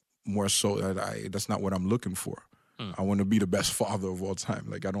now it's more so that that's not what I'm looking for. I want to be the best father of all time.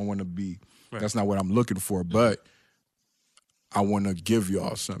 Like I don't want to be. That's not what I'm looking for. But I want to give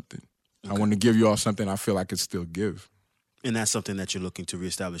y'all something. I want to give y'all something I feel I could still give. And that's something that you're looking to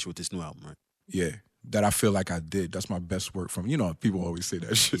reestablish with this new album, right? Yeah, that I feel like I did. That's my best work from. You know, people always say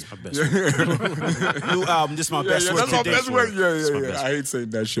that shit. My best work. New album, this is my best work. That's my to best date. work. It's my Yeah. best I hate saying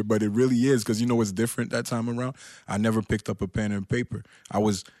that shit, but it really is because you know what's different that time around? I never picked up a pen and paper. I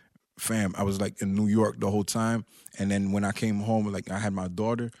was fam, I was like in New York the whole time. And then when I came home, like I had my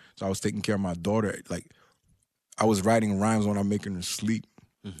daughter, so I was taking care of my daughter. Like I was writing rhymes when I'm making her sleep.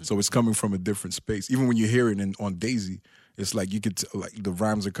 So it's coming from a different space. Even when you hear it on Daisy, it's like you could like the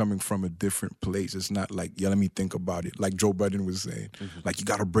rhymes are coming from a different place. It's not like, yeah, let me think about it. Like Joe Budden was saying, like you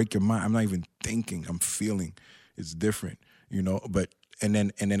got to break your mind. I'm not even thinking. I'm feeling. It's different, you know. But and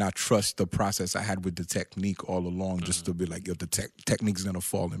then I trust the process I had with the technique all along, just to be like, yo, the technique's gonna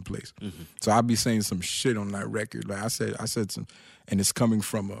fall in place. So I'll be saying some shit on that record. Like I said some, and it's coming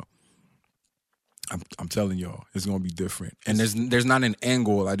from a. I'm telling y'all, it's gonna be different. And there's not an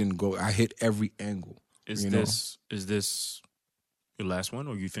angle I didn't go. I hit every angle. Is this your last one,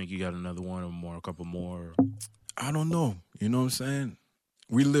 or you think you got another one or more, a couple more? I don't know. You know what I'm saying?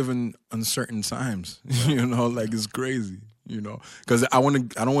 We live in uncertain times. You know, like it's crazy. You know, because I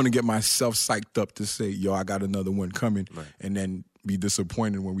don't want to get myself psyched up to say, yo, I got another one coming, and then be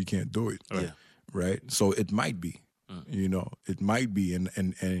disappointed when we can't do it. Right. So it might be. You know, it might be,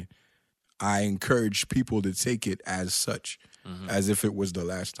 and I encourage people to take it as such, as if it was the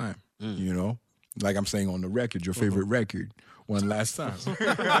last time. You know, like I'm saying on the record, your favorite record, one last time.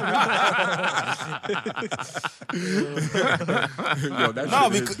 Yo,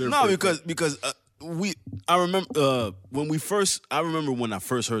 because I remember when I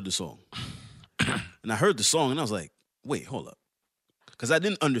first heard the song, and I heard the song and I was like, wait, hold up, because I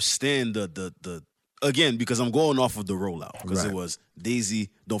didn't understand the again, because I'm going off of the rollout, because it was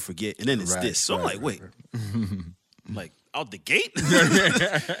Daisy, Don't Forget, and then it's this. So I'm like, wait, like out the gate,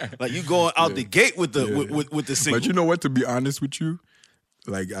 like you going out the gate with the with the single. But you know what? To be honest with you,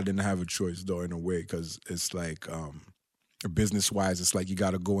 like I didn't have a choice though in a way, because it's like business wise, it's like you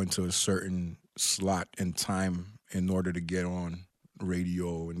got to go into a certain slot and time in order to get on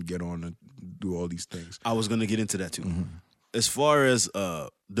radio and get on and do all these things. I was gonna get into that too. As far as the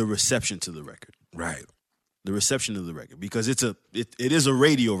reception to the record, right? The reception of the record, because it is a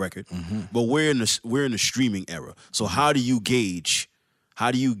radio record, but we're in the streaming era. So how do you gauge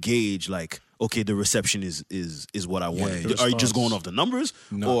like, okay, the reception is what I want? Yeah, Are you just going off the numbers,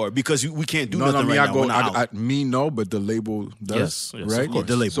 or because we can't do no, nothing me, right I now? Go, no, but the label does, yes, right? of course.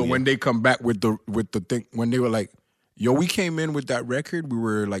 The label, so when they come back with the thing, when they were like, yo, we came in with that record, we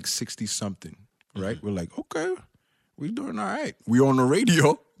were like 60 something, right? We're like, okay, we doing all right. We on the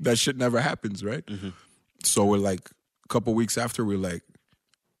radio. That shit never happens, right? So we're like, a couple weeks after, we're like,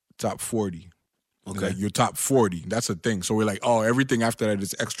 top 40. Okay. Like, you're top 40. That's a thing. So we're like, oh, everything after that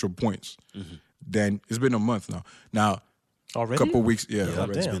is extra points. Then it's been a month now. Now, Already? a couple weeks, Yeah,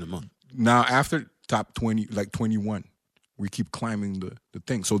 already. it's been a month. Now, after top 20, like 21, we keep climbing the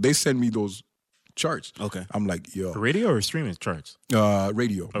thing. So they send me those charts. Okay. I'm like, yo. Radio or streaming charts?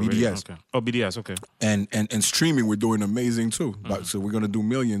 Radio, Oh, BDS. radio, okay. Oh, BDS, okay. And streaming, we're doing amazing too. But so we're gonna do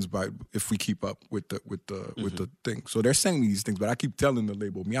millions if we keep up with the thing. So they're sending me these things, but I keep telling the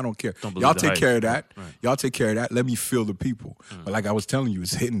label, I don't care. Don't believe Y'all the take hype. care of that. Right. Y'all take care of that. Let me feel the people. But like I was telling you,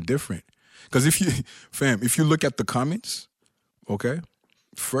 it's hitting different. Because if you look at the comments, okay,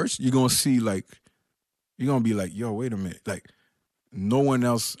 first you're gonna see you're gonna be like, yo, wait a minute, like no one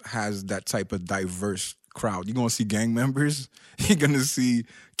else has that type of diverse crowd. You're gonna see gang members, you're gonna see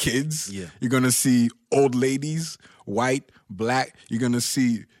kids, you're gonna see old ladies, white, black, you're gonna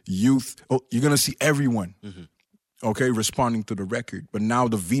see youth, you're gonna see everyone. Okay, responding to the record. But now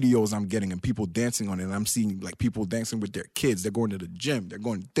the videos I'm getting and people dancing on it, and I'm seeing like people dancing with their kids. They're going to the gym. They're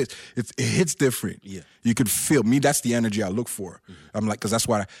going to this. It hits different. Yeah, you could feel me. That's the energy I look for. I'm like, because that's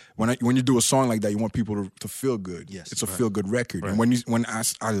why when you do a song like that, you want people to feel good. Yes, it's a feel good record. Right. And when I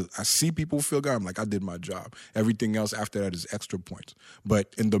see people feel good, I'm like, I did my job. Everything else after that is extra points.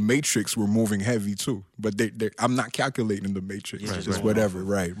 But in the Matrix, we're moving heavy too. But I'm not calculating in the Matrix. It's just whatever.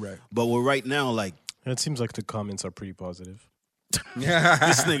 Right. But we're right now like. And it seems like the comments are pretty positive.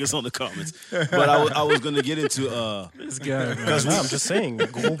 This nigga's on the comments. But I was going to get into... this guy. Because I'm just saying.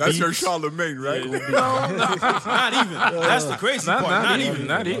 That's your Charlemagne, right? No, not even. That's the crazy part. Not even.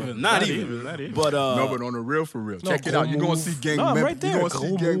 But no, but on the real, for real. Check it out. You're going to see gang members. Right there. You're going to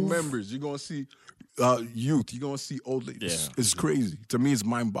see gang members. You're going to see youth. You're going to see old ladies. Yeah. It's crazy. To me, it's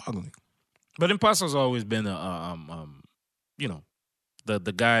mind-boggling. But Impasso's always been the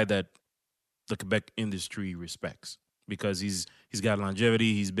guy that the Quebec industry respects, because he's got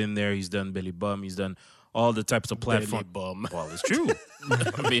longevity. He's been there. He's done Belly Bum. He's done all the types of platform. Belly Bum. Well, it's true.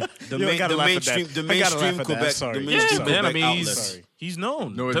 I mean, the mainstream Quebec. Sorry. The mainstream man. I mean, outlet. He's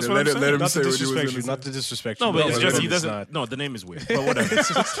known. No, That's let what I'm it- let saying. him Not say to what he was disrespect gonna you. say. Not to disrespect you. No, but it's the just name he is doesn't. not- No, the name is weird. But whatever.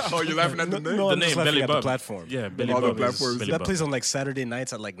 Oh, you're laughing at the name? No, the I'm just name laughing Belly at the Bub. platform. Yeah, Belly All the Bub is platforms. Belly That Bub. plays on like Saturday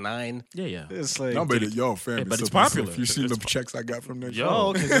nights at like 9. Yeah. It's like No, but yo, fam, Yeah, but it's up, popular. If you seen the It's- checks I got from that Yo. show. oh,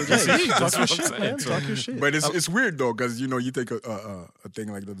 okay. So, See, yeah, that's talk your what I'm shit, saying. man. So- Talk your shit. But it's weird though, because you know you take a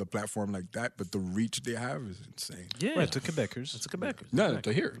thing like the platform like that, but the reach they have is insane. Yeah. Right, to Quebecers. It's a Quebecers. No,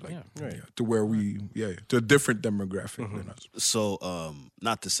 to here, like Right. to where we, to a different demographic than us. So,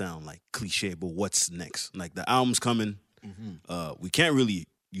 not to sound like cliche, but what's next? Like the album's coming. We can't really,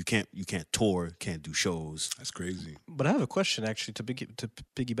 you can't tour, can't do shows. That's crazy. But I have a question actually to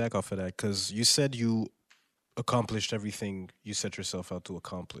piggyback off of that, because you said you accomplished everything you set yourself out to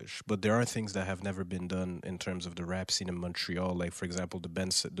accomplish, but there are things that have never been done in terms of the rap scene in Montreal. Like for example, the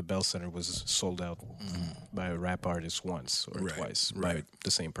Bell Center was sold out by a rap artist once or Right, twice by right.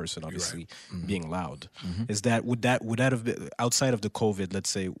 the same person, obviously Mm-hmm. being loud. Is that would that have been outside of the COVID? Let's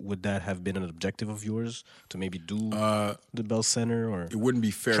say, would that have been an objective of yours to maybe do the Bell Center, or It wouldn't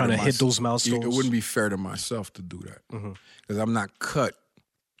be fair trying to hit myself- those milestones? It wouldn't be fair to myself to do that because I'm not cut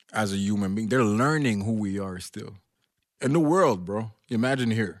as a human being. They're learning who we are still in the world, bro. Imagine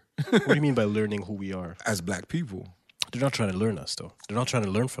here What do you mean by learning who we are? as black people. They're not trying to learn us, though. They're not trying to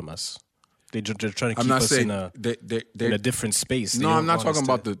learn from us. They're trying to I'm keep not us saying in a different space. They No, I'm don't not want us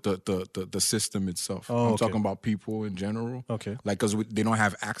talking to- about the system itself. Oh, I'm okay. talking about people in general. Okay. Like, because they don't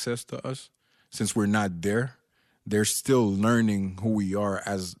have access to us since we're not there. They're still learning who we are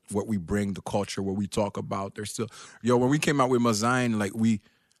as what we bring, the culture, what we talk about. They're still, when we came out with Mazain, like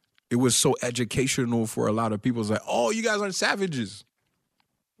it was so educational for a lot of people. It's like, oh, you guys aren't savages.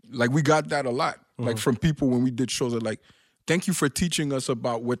 Like, we got that a lot. Like, from people when we did shows that, like, thank you for teaching us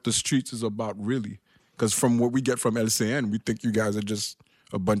about what the streets is about, really. Because from what we get from LCN, we think you guys are just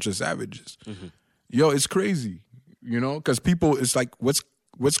a bunch of savages. Yo, it's crazy, because people, it's like, what's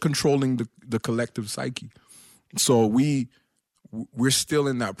controlling the collective psyche? So we're still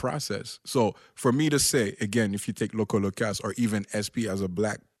in that process. So for me to say, again, if you take Loco Locas or even SP as a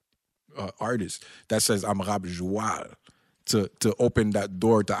black artist that says I'm rap joie, to open that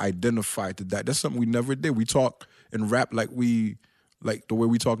door, to identify to that, that's something we never did. We talk and rap like the way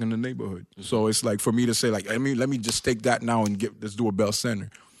we talk in the neighborhood. So it's like for me to say, like, let me just take that now and let's do a Bell Center.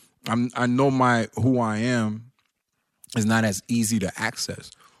 I know who I am is not as easy to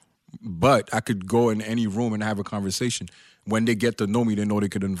access. But I could go in any room and have a conversation. When they get to know me, they know they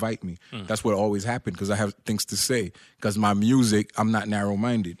could invite me. That's what always happened because I have things to say. Because my music, I'm not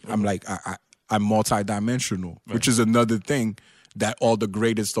narrow-minded. I'm like, I'm multidimensional, which is another thing that all the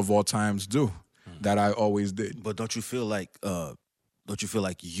greatest of all times do, that I always did. But don't you feel like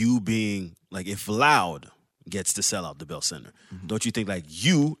you being like, if Loud gets to sell out the Bell Center, don't you think like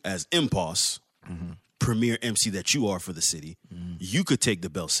you as Impulse, premier MC that you are for the city, you could take the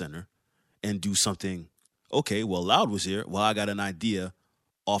Bell Center and do something? Okay, well, Loud was here. Well, I got an idea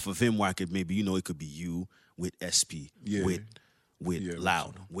off of him where I could maybe, it could be you with SP, with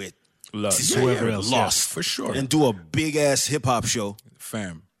Loud, with Whoever else, Lost, for sure. and do a big ass hip hop show.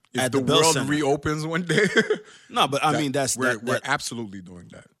 Fam, if At the the Bell world Center. reopens one day, No, but I mean we're that absolutely doing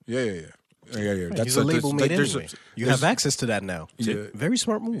that. Yeah. He's a label made there's anyway. You have access to that now. Yeah. Very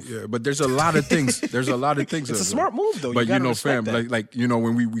smart move. Yeah, but there's a lot of things. There's a lot of things. It's a smart move, though. But You gotta fam, respect that. like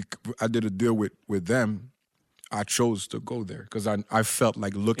when I did a deal with them, I chose to go there because I felt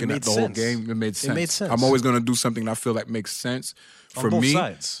like looking It at made the whole sense. game. It made sense. made sense. I'm always gonna do something that I feel like makes sense On for both me,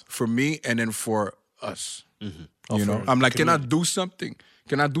 sides. for me, and then for us. Oh, You know, for I'm like, can I do something?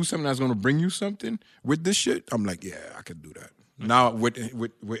 Can I do something that's gonna bring you something with this shit? I'm like, yeah, I can do that. Now with him,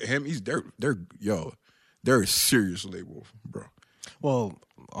 they're a serious label, bro. Well,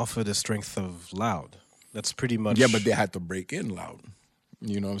 off of the strength of Loud, that's pretty much. Yeah, but they had to break in Loud.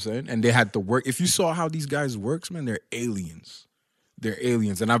 You know what I'm saying? And they had to work. If you saw how these guys works, man, they're aliens. They're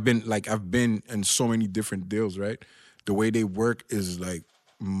aliens. And I've been in so many different deals, right? The way they work is like,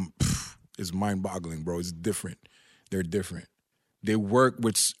 is mind-boggling, bro. It's different. They're different. They work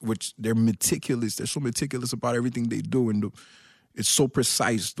which they're meticulous. They're so meticulous about everything they do, and it's so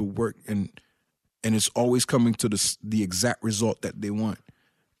precise, the work, and it's always coming to the exact result that they want.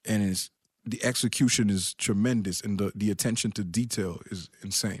 And the execution is tremendous, and the attention to detail is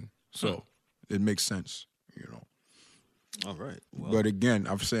insane. So it makes sense, all right. Well, But again,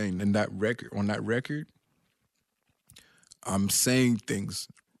 I'm saying on that record, I'm saying things,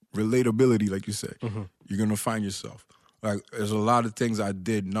 relatability, like you said. You're gonna find yourself. Like there's a lot of things I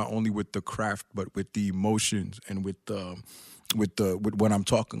did, not only with the craft, but with the emotions and with what I'm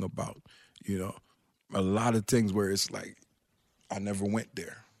talking about. A lot of things where it's like I never went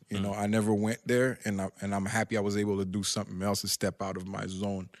there. You know, I never went there, and I'm happy I was able to do something else and step out of my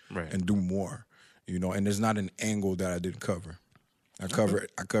zone Right. and do more. You know, and there's not an angle that I didn't cover. I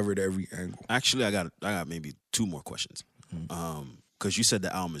covered every angle. Actually, I got maybe 2 more questions. Because you said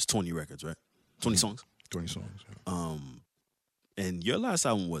the album is 20 records, right? 20 songs. 20 songs. Yeah. And your last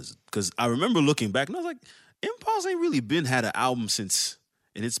album was, because I remember looking back and I was like, Impulse ain't really had an album since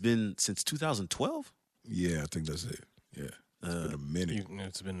 2012. Yeah, I think that's it. Yeah, it's been a minute.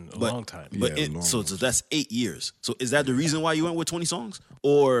 It's been a But- long time. But Yeah, long. so that's 8 years. So is that the reason why you went with 20 songs,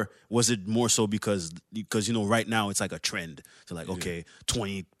 or was it more so because you know right now it's like a trend to like okay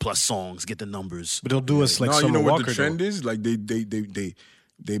 20 plus songs, get the numbers. But they'll do us like no, Summer you know what Walker. the trend is? Like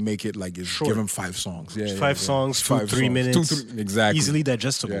they make it like it's give them 5 songs. Yeah, 5 songs, 2, 3 minutes. 2, 3, exactly. Easily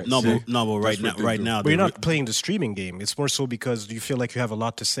digestible. Yeah. No, See? but right That's what now, they do. But they're you're not playing the streaming game. It's more so because you feel like you have a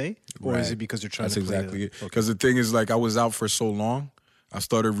lot to say, or is Right. it because you're trying That's to play exactly it. Because the thing is, like, I was out for so long. I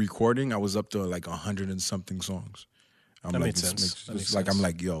started recording. I was up to like 100 and something songs. I'm That like, makes this sense. That makes like, I'm sense.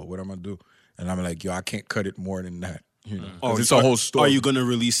 like, yo, what am I gonna do? And I'm like, yo, I can't cut it more than that. You know, 'Cause Or it's a whole story. Are you gonna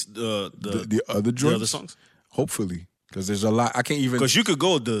release the the other joints? songs? Hopefully, because there's a lot. I can't even. Because you could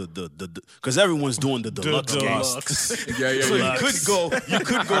go because everyone's doing the deluxe game. Yeah. So you could go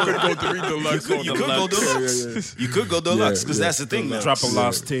 3 deluxe. you could go deluxe. You could go deluxe because Yeah, that's the thing now. Drop a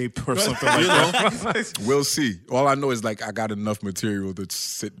lost tape or something like that. We'll see. All I know is like I got enough material to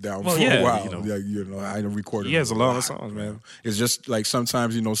sit down Well, for yeah, a while. you know. I recorded. He has a lot of lot, songs, man. It's just like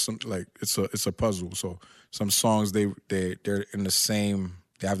sometimes some like it's a puzzle. So some songs they're in the same.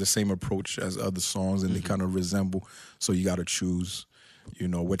 They have the same approach as other songs, and they kind of resemble. So you got to choose,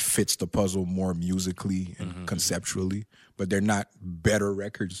 what fits the puzzle more musically and conceptually. But they're not better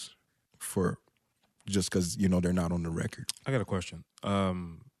records for just because they're not on the record. I got a question.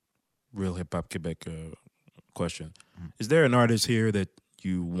 Real Hip Hop Quebec question. Is there an artist here that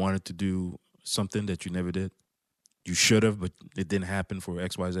you wanted to do something that you never did? You should have, but it didn't happen for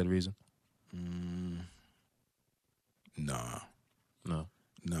X, Y, Z reason? Nah. No.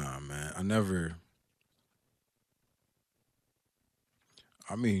 Nah, man. I never.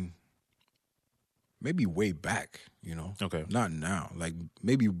 I mean, maybe way back, Okay. Not now. Like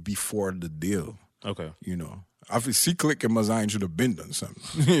maybe before the deal, Okay. I feel C-Click and Mazayan should have been done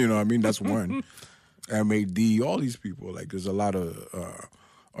something. You know what I mean? That's one. MAD, all these people. Like there's a lot of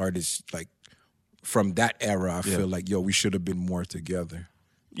artists like from that era. I feel like, we should have been more together.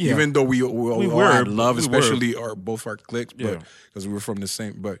 Yeah. Even though we were. had love, We especially both our cliques, Yeah. but because we were from the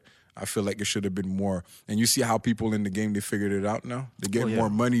same. But I feel like it should have been more. And you see how people in the game, they figured it out now. They get Well, yeah. more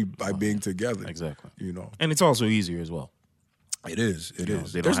money by being together. Exactly. You know, And it's also easier as well. it is. It You know,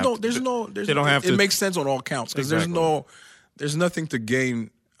 is. they don't have to- they don't have It to- makes sense on all counts because Exactly. there's nothing to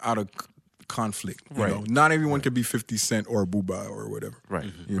gain out of conflict. You Right. know? Not everyone could be 50 Cent or Booba or whatever.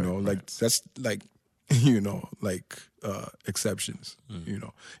 Right. You know, like that's like, exceptions. You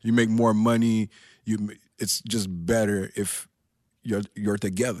know, you make more money. It's just better if you're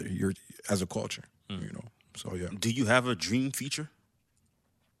together. You're as a culture. You know, so yeah. Do you have a dream feature?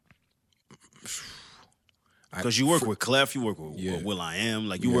 Because you work with Clef, you work with Yeah. Will I Am,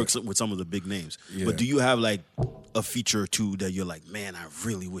 like you Yeah. work with some of the big names. Yeah. But do you have like a feature or two that you're like, man, I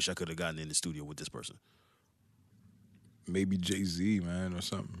really wish I could have gotten in the studio with this person? Maybe Jay-Z, man, or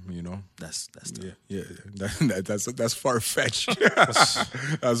something. You know. That's tough. Yeah. That's far fetched.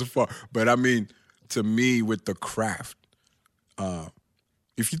 That's far. But I mean, to me, with the craft,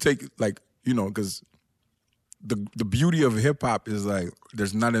 if you take because the beauty of hip hop is like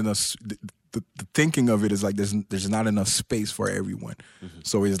there's not enough. The thinking of it is like there's not enough space for everyone.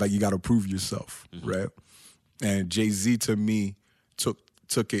 So it's like you got to prove yourself, right? And Jay-Z to me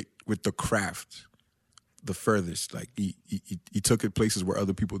took it with the craft the furthest. Like he took it places where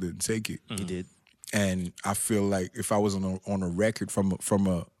other people didn't take it. He did. And I feel like if I was on a record from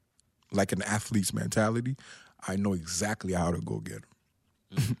a like an athlete's mentality, I know exactly how to go get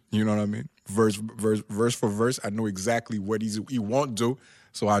him. You know what I mean? Verse for verse, I know exactly what he won't do,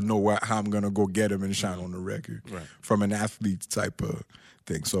 so I know how I'm gonna go get him and shine on the record from an athlete type of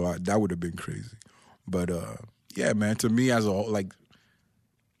thing. So that would have been crazy. But yeah, man, to me as a whole, like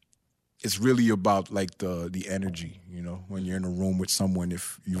it's really about like the energy, when you're in a room with someone,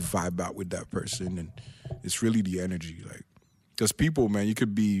 if you vibe out with that person, and it's really the energy, like, because people, man, you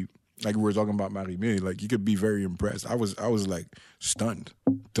could be like we were talking about Marie-Mé, like you could be very impressed. I was like stunned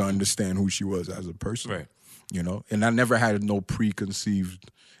to understand who she was as a person, Right. And I never had no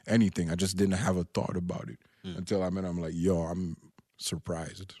preconceived anything. I just didn't have a thought about it until I met her. I'm like, yo, I'm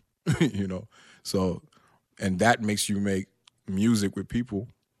surprised, So, and that makes you make music with people.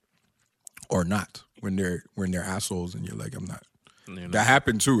 Or not when they're assholes and you're like, I'm not. You know? That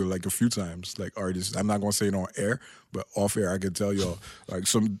happened too, like a few times. Like artists, I'm not gonna say it on air, but off air, I can tell y'all, like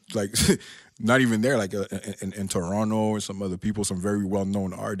some, like not even there, like in Toronto or some other people, some very well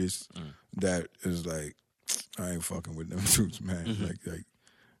known artists that is like, I ain't fucking with them dudes, man. Like.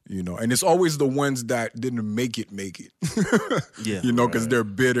 You know, and it's always the ones that didn't make it. Yeah. You know, because they're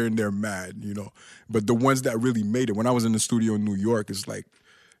bitter and they're mad, you know. But the ones that really made it, when I was in the studio in New York, it's like,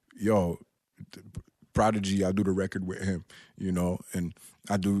 yo, Prodigy, I do the record with him, you know, and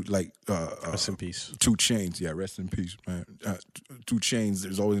I do like Rest in peace. 2 Chainz, yeah, rest in peace, man. 2 Chainz,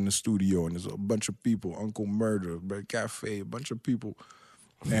 there's always in the studio, and there's a bunch of people, Uncle Murder, Bread Cafe, a bunch of people,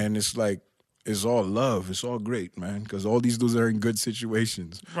 and it's like, it's all love. It's all great, man, because all these dudes are in good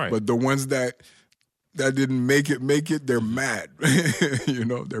situations. Right. But the ones that didn't make it, they're mad. You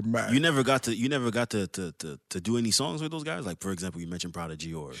know, they're mad. You never got to do any songs with those guys? Like, for example, you mentioned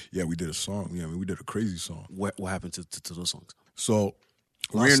Prodigy or Yeah, we did a song. Yeah, I mean, we did a crazy song. what happened to those songs? So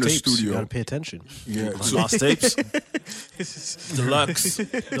we're Lost in the tapes, You studio. gotta pay attention. Yeah, so Lost tapes? Deluxe.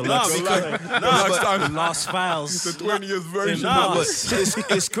 Lost files. the 20th version. Nah, but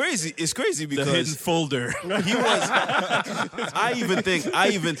it's crazy. It's crazy The hidden because folder. he was. I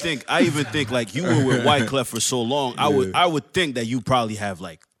even think like you were with Wyclef for so long. I would think that you probably have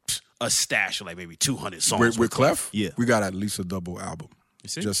like a stash of like maybe 200 songs with Clef, Yeah. we got at least a double album.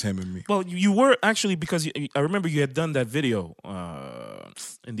 see? Just him and me. Well, you were actually, because I remember you had done that video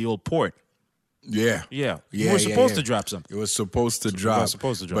in the old port. Yeah. Yeah. Yeah, You were yeah, supposed yeah. to drop something. It was supposed to You were drop.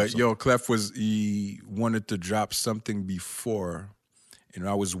 supposed to drop But something. yo, Clef he wanted to drop something before, and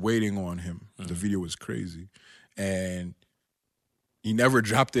I was waiting on him. The video was crazy. And he never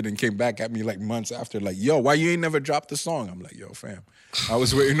dropped it and came back at me like months after, like, yo, why you ain't never dropped the song? I'm like, yo, fam, I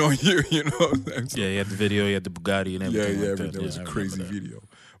was waiting on you, you know? So, Yeah, you had the video, you had the Bugatti and yeah, everything. yeah, like that. that was Yeah, a I crazy remember that. video.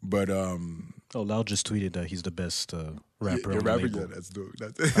 But Oh, Lau just tweeted that he's the best rapper yeah, on the rapper, label. yeah, that's dope.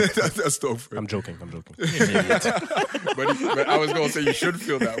 That's dope for him. I'm joking. But I was gonna say you should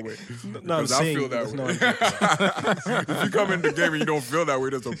feel that way. No, I'm Because I saying, feel that way. no, I'm joking. If you come in the game and you don't feel that way,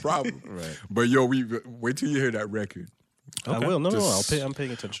 that's a problem. Right. But yo, wait till you hear that record. I will. No, Just- I'm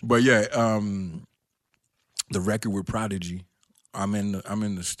paying attention. But yeah, the record with Prodigy, I'm in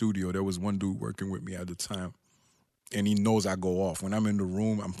the studio. There was one dude working with me at the time, and he knows I go off. When I'm in the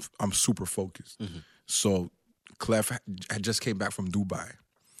room, I'm super focused. So Clef had just came back from Dubai,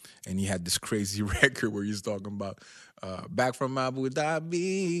 and he had this crazy record where he's talking about back from Abu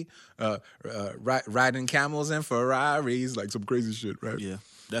Dhabi, riding camels and Ferraris, like some crazy shit, right? Yeah.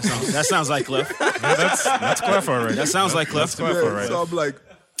 That sounds like Clef. That's Clef already. That sounds like Clef. Yeah, so I'm like,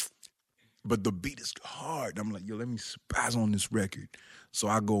 but the beat is hard. I'm like, yo, let me spaz on this record. So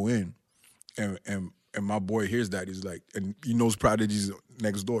I go in, and my boy hears that. He's like, and he knows Prodigy's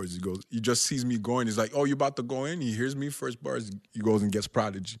next door. He just sees me going. He's like, oh, you about to go in? He hears me first bars. He goes and gets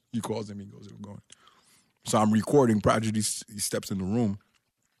Prodigy. He calls him. He goes, we're going. So I'm recording. Prodigy, he steps in the room.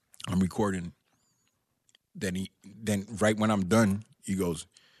 I'm recording. Then right when I'm done, he goes,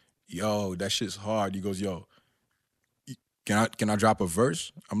 yo, that shit's hard. He goes, yo, can I drop a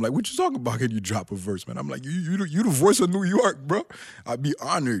verse? I'm like, what you talking about? Can you drop a verse, man? I'm like, you the voice of New York, bro. I'd be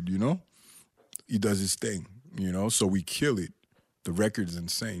honored, you know? He does his thing, you know? So we kill it. The record's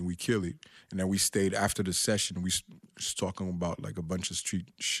insane. We kill it. And then we stayed after the session. We was talking about like a bunch of street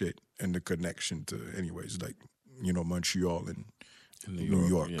shit and the connection to, anyways, like, you know, Montreal and New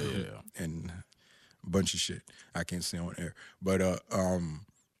York. And a bunch of shit I can't say on air. But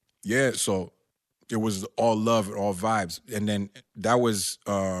yeah, so it was all love and all vibes. And then that was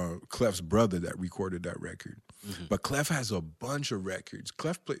Clef's brother that recorded that record. But Clef has a bunch of records.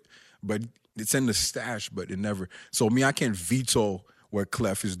 Clef played, but it's in the stash, but it never. So me, I can't veto what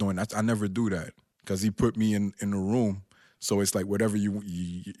Clef is doing. I never do that because he put me in the room. So it's like whatever you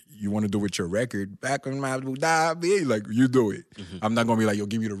want to do with your record, back on my Dhabi, like you do it. I'm not gonna be like, yo,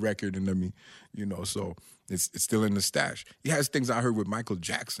 give me the record and let me, you know. So it's still in the stash. He has things I heard with Michael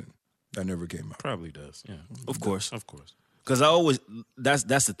Jackson that never came out. Probably does. Yeah. Of course. Of course. Because I always that's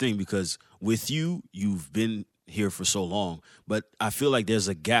the thing, because with you've been here for so long, but I feel like there's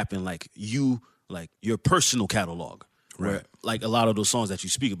a gap in like your personal catalog. Where, Right. like a lot of those songs that you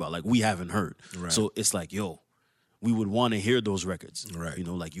speak about, like we haven't heard. Right. So it's like, yo, we would want to hear those records. Right. You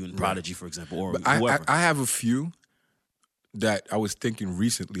know, like you and Prodigy, for example, or But whoever. I have a few that I was thinking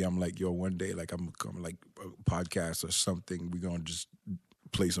recently. I'm like, yo, one day, like I'm gonna come like a podcast or something. We're gonna just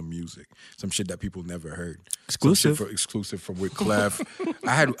play some music, some shit that people never heard. Exclusive. Some shit exclusive from with Clef.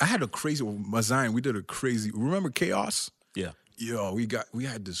 I had a crazy Mazion. We did a crazy. Remember Chaos? yeah. Yo, we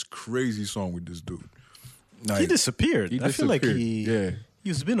had this crazy song with this dude. He Like, disappeared. he I feel like disappeared.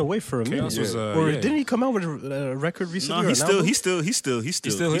 He's been away for a minute. Chaos was, or yeah. didn't he come out with a record recently? No, or he's an still, album? he's still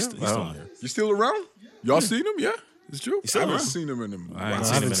still here? on here. You still around? Y'all seen him? Yeah, it's true. still I haven't around. seen him in a I I ain't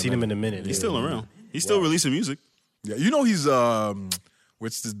haven't seen him in a minute. He's still around. He's still releasing music. Yeah, you know he's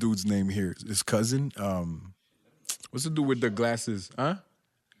what's this dude's name here? His cousin. What's the dude with the glasses? Huh?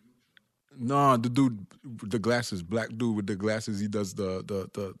 No, the dude with the glasses, black dude with the glasses. He does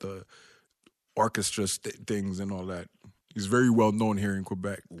the orchestra things and all that. He's very well known here in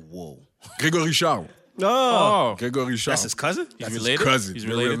Quebec. Whoa. Gregory Charles. Oh, Gregory Charles. That's his cousin? That's related? his cousin. He's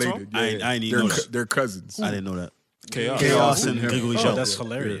They're related to him? Yeah, I ain't even know this. They're cousins. I didn't know that. Chaos. Chaos and Gregory Oh, Shaw. that's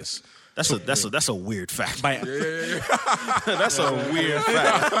hilarious. That's a weird fact. That's a weird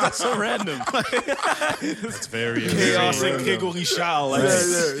fact. That's so random. That's very Chaos and Gregory Shaw. Like,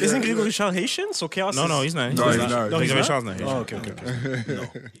 Isn't Gregory Charles Haitian? So Chaos No, is... he's not. No, he's not. No, he's Gregory not? Charles not Haitian. Oh,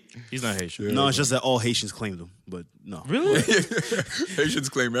 okay. He's not Haitian. No, it's just that all Haitians claimed him, but no. Really? Haitians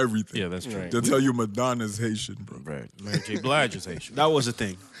claim everything. Yeah, that's true. They'll tell you Madonna's Haitian, bro. Right. Mary J. Blige is Haitian. That was the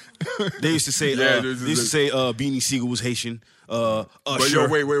thing. They used to say, Beanie Siegel was Haitian. But Usher. yo,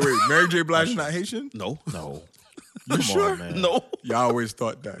 wait. Mary J. Blige not Haitian? No. No. You Come sure? on, man. No. Yeah, I always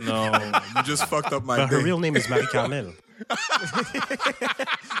thought that. No. You just fucked up my But her day. real name is Marie Carmel.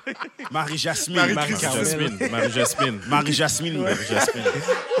 Marie-Jasmine. Marie-Jasmine. Marie-Jasmine. Marie-Jasmine.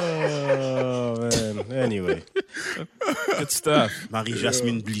 Oh, man. Anyway. Good stuff.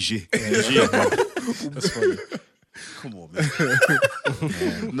 Marie-Jasmine Blige. That's funny. Come on,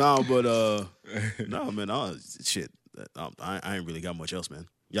 man. No, man. Shit. I ain't really got much else, man.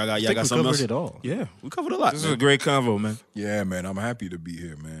 Y'all got I think we something covered else? it all. Yeah. We covered a lot. This is a great convo, man. Yeah, man, I'm happy to be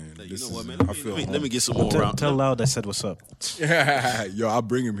here, man. You This know what, is- man? I feel Let me get some more around. Tell Loud I said what's up. Yo, I'll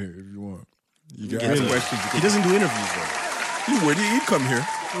bring him here if you want. You can ask questions. He doesn't do interviews, though. He would. He'd come here.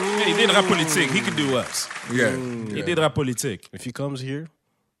 Yeah, he did rap politique. He could do us. Yeah. He did rap politique. If he comes here,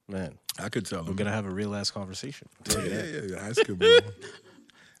 man, I could tell him. we're going to have a real ass conversation. I'll tell you that. Yeah. Ask him, bro.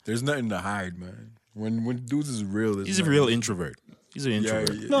 There's nothing to hide, man. When dudes is real, there's He's a nothing- real introvert. He's an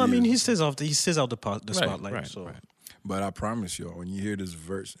introvert. Yeah, No, I mean, yeah. he stays out the spotlight. right, so. right. But I promise y'all, when you hear this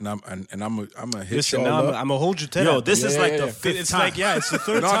verse, and I'm gonna hit Listen, y'all now up. I'm going to hold you to Yo, that. this is like the yeah. fifth It's time. like, yeah, it's the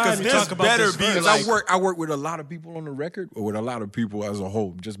third No, 'cause time you this talk about better this be verse. Because I work with a lot of people on the record, or with a lot of people as a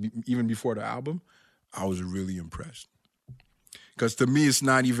whole. Even before the album, I was really impressed. Because to me, it's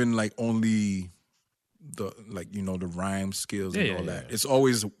not even like only the the rhyme skills and all that. Yeah. It's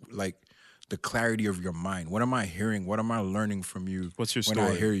always like the clarity of your mind. What am I hearing? What am I learning from you? What's your when I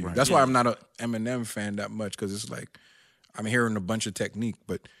story? hear you? Right. That's why I'm not a Eminem fan that much, because it's like I'm hearing a bunch of technique,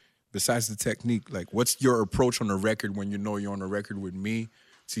 but besides the technique, like what's your approach on the record when you know you're on the record with me,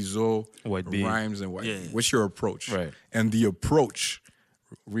 Tizo, White B. Rhymes, and White Yeah. B? What's your approach? Right. And the approach,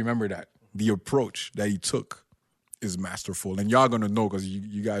 remember that. The approach that he took is masterful. And y'all gonna know because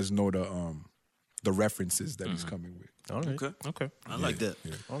you guys know the references that he's coming with. All right. Okay. I like that.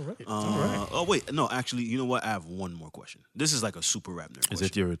 All right. Oh wait, no. Actually, you know what? I have one more question. This is like a super rap nerd. Is question.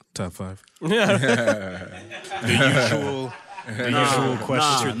 it your top 5? The usual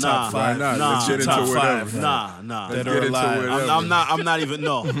questions, your top Why five. not? Nah, Let's get into top whatever. five. Nah. Let's get into whatever. I'm not even.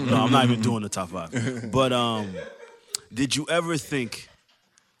 No, I'm not even doing the top 5. But did you ever think,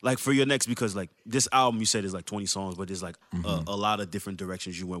 like, for your next, because like this album you said is like 20 songs, but there's like a lot of different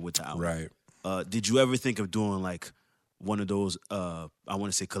directions you went with the album. Right. Did you ever think of doing like one of those I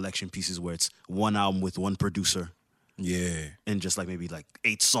want to say collection pieces where it's one album with one producer Yeah. and just like maybe like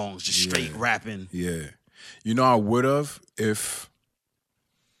 8 songs just straight rapping? Yeah. You know, I would have if,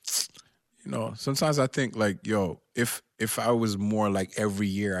 sometimes I think like, if I was more like every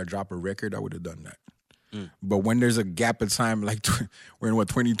year I drop a record, I would have done that. But when there's a gap of time, like we're in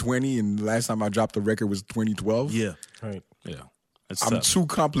 2020, and the last time I dropped a record was 2012. Yeah. Right. Yeah. It's I'm tough. too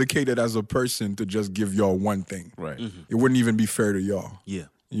complicated as a person to just give y'all one thing. Right. It wouldn't even be fair to y'all. Yeah.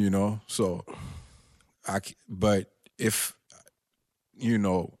 So but if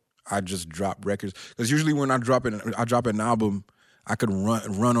I just drop records, because usually when I drop an album, I could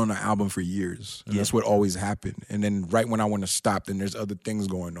run on an album for years, and that's what always happened. And then right when I want to stop, then there's other things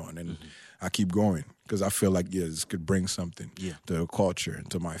going on, and I keep going because I feel like this could bring something to the culture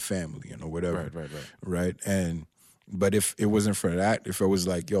and to my family, whatever. Right. But if it wasn't for that, if it was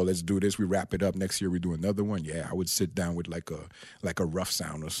like, yo, let's do this, we wrap it up, next year we do another one, yeah, I would sit down with like a rough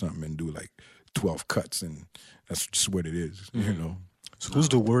sound or something and do like 12 cuts, and that's just what it is, So who's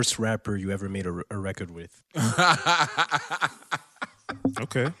the worst rapper you ever made a record with?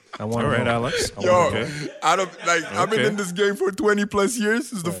 Okay. I want All to right, know. Alex. Yo, Okay. I've been Okay. in this game for 20 plus years.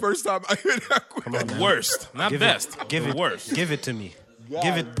 This is the first time I hear that. Come on, man. Worst, not Give best. It, give the it. worst. Give it to me.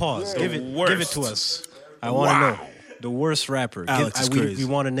 Give it. Pause. Give it worst. to us. I want to know. The worst rapper. Alex is crazy. We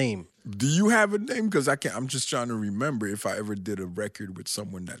want a name. Do you have a name? Because I can't. I'm just trying to remember if I ever did a record with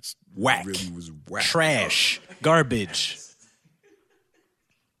someone that's Whack. really was whack. Trash. Garbage.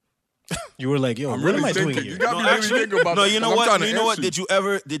 You were like, yo, I'm what really am I doing thinking. here? You got me really thinking about No, that, you know 'cause I'm what? trying to You know what?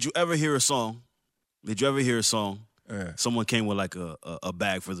 answer Did you ever hear a song? Did you ever hear a song? Yeah. Someone came with like a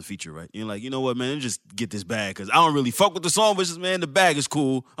bag for the feature, right? You're like, you know what, man? Just get this bag because I don't really fuck with the song, but just man, the bag is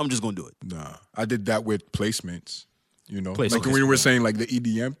cool. I'm just gonna do it. Nah, I did that with placements. You know, Placements, like when we were saying like the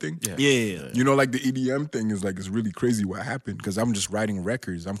EDM thing. Yeah. You know, like the EDM thing is like it's really crazy what happened because I'm just writing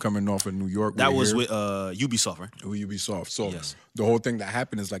records. I'm coming off of New York. That we're was here. with Ubisoft, right? With Ubisoft. So Yes. the whole thing that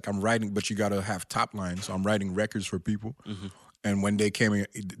happened is like I'm writing, but you gotta have top lines. So I'm writing records for people. Mm-hmm. And when they came in,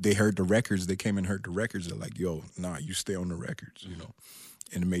 they heard the records. They came and heard the records. They're like, "Yo, nah, you stay on the records," you know.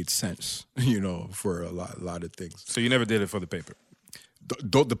 And it made sense, you know, for a lot of things. So you never did it for the paper?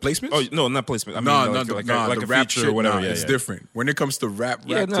 The placements? Oh no, not placement. I mean, No, like the a rap feature shit, or whatever. nah, yeah, it's yeah. different. When it comes to rap,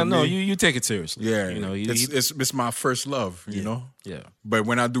 Yeah, to no, me, you take it seriously. yeah, you know, it's my first love, you know. yeah. But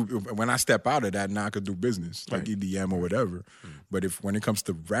when I step out of that, now I could do business like EDM or whatever. But when it comes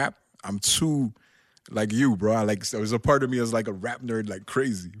to rap, I'm too like you, bro. I like there's a part of me is like a rap nerd, like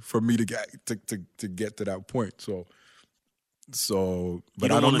crazy for me to get to that point. So,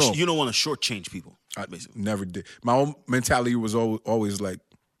 but I don't know. You don't want to shortchange people. I basically. never did. My own mentality was always like,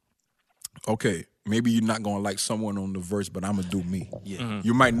 okay, maybe you're not gonna like someone on the verse, but I'm gonna do me. Yeah.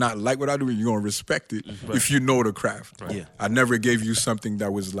 You might not like what I do, and you're gonna respect it if you know the craft. Yeah. I never gave you something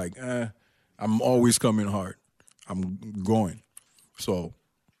that was like, I'm always coming hard. I'm going. So,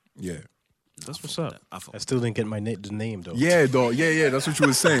 yeah. That's what's up. I still didn't get the name though. Yeah, dog. Yeah. That's what you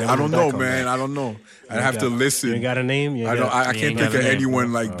were saying. I don't back know, on man. that. I don't know. I have to listen. You ain't got a name? You ain't I don't. got- I you can't ain't think got of a name.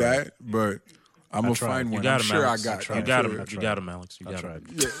 anyone like All that. But I'm gonna tried. find You one. got I'm him, sure Alex. I got. You I'm got sure him. I You tried. got him, Alex. You I got tried.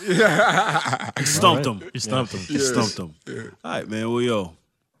 him. You stumped him. You stumped him. You stumped him. All right, man. Well, yo.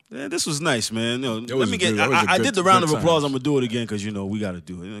 Man, this was nice, man. Let was me a get. good- that was a I good- did the round of good applause. times. I'm gonna do it again because you know we got to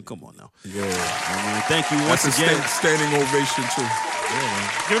do it. Come on now. Yeah. I mean, thank you once That's a again. standing ovation too.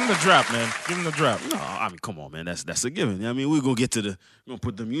 Give him the drop, man. Give him the drop. No, I mean, come on, man. That's a given. I mean, we're gonna get to we're gonna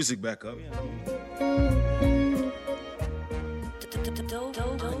put the music back up.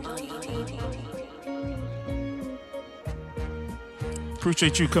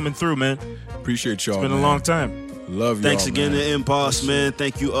 Appreciate you coming through, man. Appreciate y'all. It's been a man. long time. Love y'all. Thanks again man. to Impulse, man.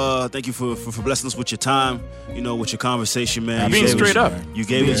 Thank you for blessing us with your time. You know, with your conversation, man. Being You gave straight us- up. You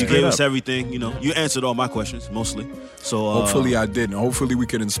gave us. You Straight gave us up. everything. You know, you answered all my questions mostly. So Hopefully I did. And hopefully we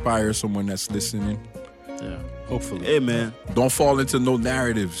can inspire someone that's listening. Yeah. Hopefully. hey, man. Don't fall into no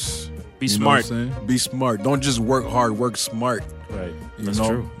narratives. Be You know what smart. I'm saying? Be smart. Don't just work hard. Work smart. Right. You That's know,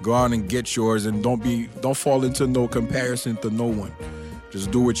 true. go out and get yours, and don't fall into no comparison to no one.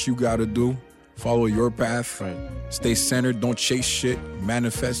 Just do what you got to do. Follow your path. Right. Stay centered. Don't chase shit.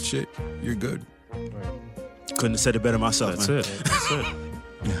 Manifest shit. You're good. Couldn't have said it better myself, That's man. it. That's it.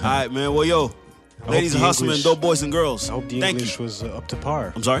 All right, man. Well, yo, ladies the and hustlemen, English- dope boys and girls. I hope the Thank English you. was up to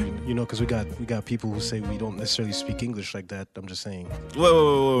par. I'm sorry? You know, because we got people who say we don't necessarily speak English like that. I'm just saying. Wait.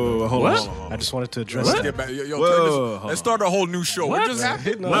 Hold on. Hold on, hold on. I just wanted to address Let's that. get back. Yo, Whoa, turn this- hold let's start a whole new show. What just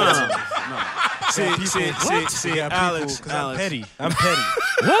happened? No, See, got Alex, people, 'cause I'm Alex. petty. I'm petty.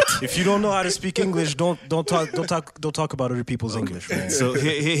 What? If you don't know how to speak English, don't talk about other people's English, man. So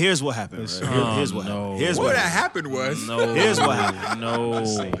here's what happened. Right? Here's what happened. Here's What what that happened. happened was No. Here's what happened.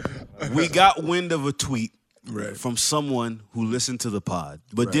 No. We got wind of a tweet Right. from someone who listened to the pod,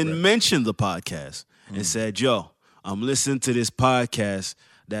 but didn't mention the podcast and said, "Yo, I'm listening to this podcast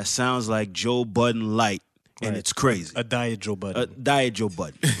that sounds like Joe Budden light, and Right. it's crazy." A diet Joe Budden. Diet Joe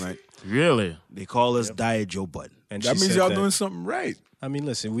Budden, right? Really? They call us Diet Joe Budden. And that she means said y'all that- doing something right. I mean,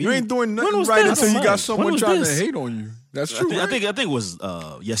 listen, we You ain't doing nothing was right this? until you When got someone was trying this? to hate on you. That's true. I right? think it was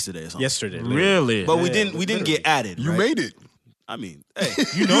yesterday or something. yesterday. literally. Really? But we Yeah, didn't get added. you right? made it. I mean, hey,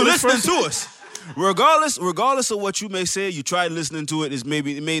 you listening to us. Regardless of what you may say, you tried listening to it. It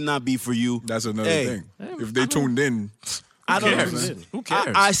may not be for you. That's another Hey, thing. If they tuned in, I don't cares? know. Who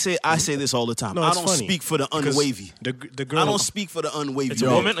cares? I say this all the time. No, I it's don't funny, speak for the because unwavy. The girl. I don't speak for the unwavy. It's a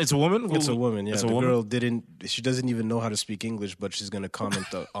woman? It's a woman? It's a woman. Yeah, It's a the woman? girl didn't. She doesn't even know how to speak English, but she's gonna comment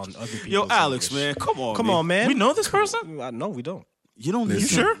on other people. Yo, Alex, man, come on, Come on, man. We know this person? No, we don't. You don't need You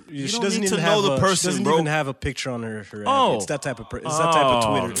sure? You She don't doesn't need even to have know the She person, doesn't bro. even have a picture on her. Oh. It's that type of. It's that type of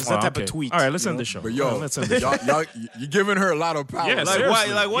Twitter. It's that type okay. of tweet. All right, let's you end know? the show. but yo, let's end the show. y'all, you're giving her a lot of power. Yeah, Like seriously. why?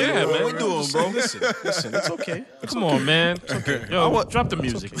 Like what? Yeah, what man. we doing, bro? Listen, it's okay. Come on, man. Yo, drop the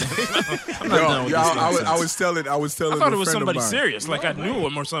music. I'm not done with Yo, this I nonsense. was telling I thought a it was friend of somebody mine. serious, like I knew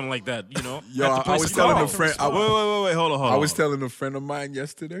him or something like that, you know? Yo, At the I place was to telling go. a friend. Wait, hold on. I was telling a friend of mine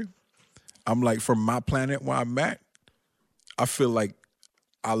yesterday. I'm like, from my planet where I'm at, I feel like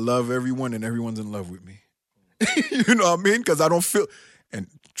I love everyone and everyone's in love with me. You know what I mean? Because I don't feel, and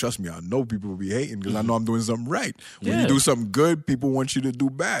trust me, I know people will be hating because I know I'm doing something right. When you do something good, people want you to do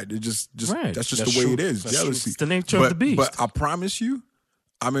bad. It just Right. that's just That's the way true. it is. That's Jealousy. It's the nature of the beast. But I promise you,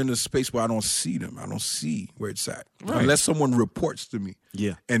 I'm in a space where I don't see them. I don't see where it's at. Unless someone reports to me.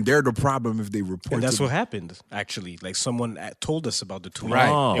 Yeah. And they're the problem if they report And that's to what me. happened, actually. Like someone told us about the tweet. Right.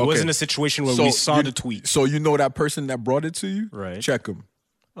 Oh, It wasn't a situation where we saw the tweet. So you know that person that brought it to you? Right. Check them.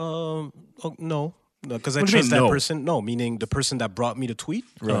 No, because I What do you trust mean, that no? person. No, meaning the person that brought me the tweet.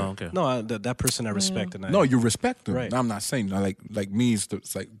 Oh, okay. No, that person I respect. And No, you respect them. Right. I'm not saying like me.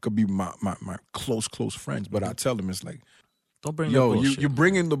 It's like could be my close friends, but I tell them it's like, Don't bring yo, that bullshit. you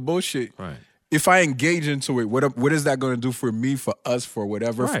bring in the bullshit. Right. If I engage into it, what is that going to do for me, for us, for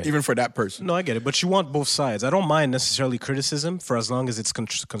whatever, Right. even for that person? No, I get it, but you want both sides. I don't mind necessarily criticism for as long as it's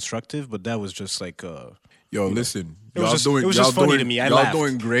constructive. But that was just like, Yo, listen, it was y'all just, doing, it was y'all just funny doing, to me. I y'all laughed.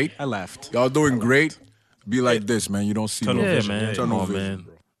 doing great. I laughed. Y'all doing great. Be like this, man. You don't see no Yeah, vision. man. Come Tunnel on, vision.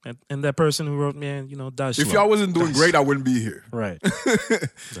 man. And that person who wrote, man, that's If y'all wasn't doing great, I wouldn't be here. Right.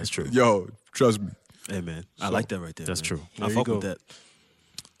 That's true. Yo, trust me. Hey man, I like that right there. That's man. true. I There fuck you with go. that.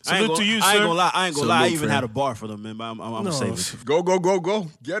 Salute to you, I ain't sir. gonna lie. I ain't gonna lie. I Salute, even fam. had a bar for them, man. But I'm gonna save it. Go.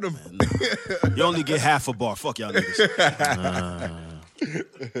 Get him. You only get half a bar. Fuck y'all niggas.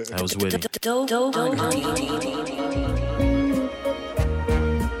 That was witty.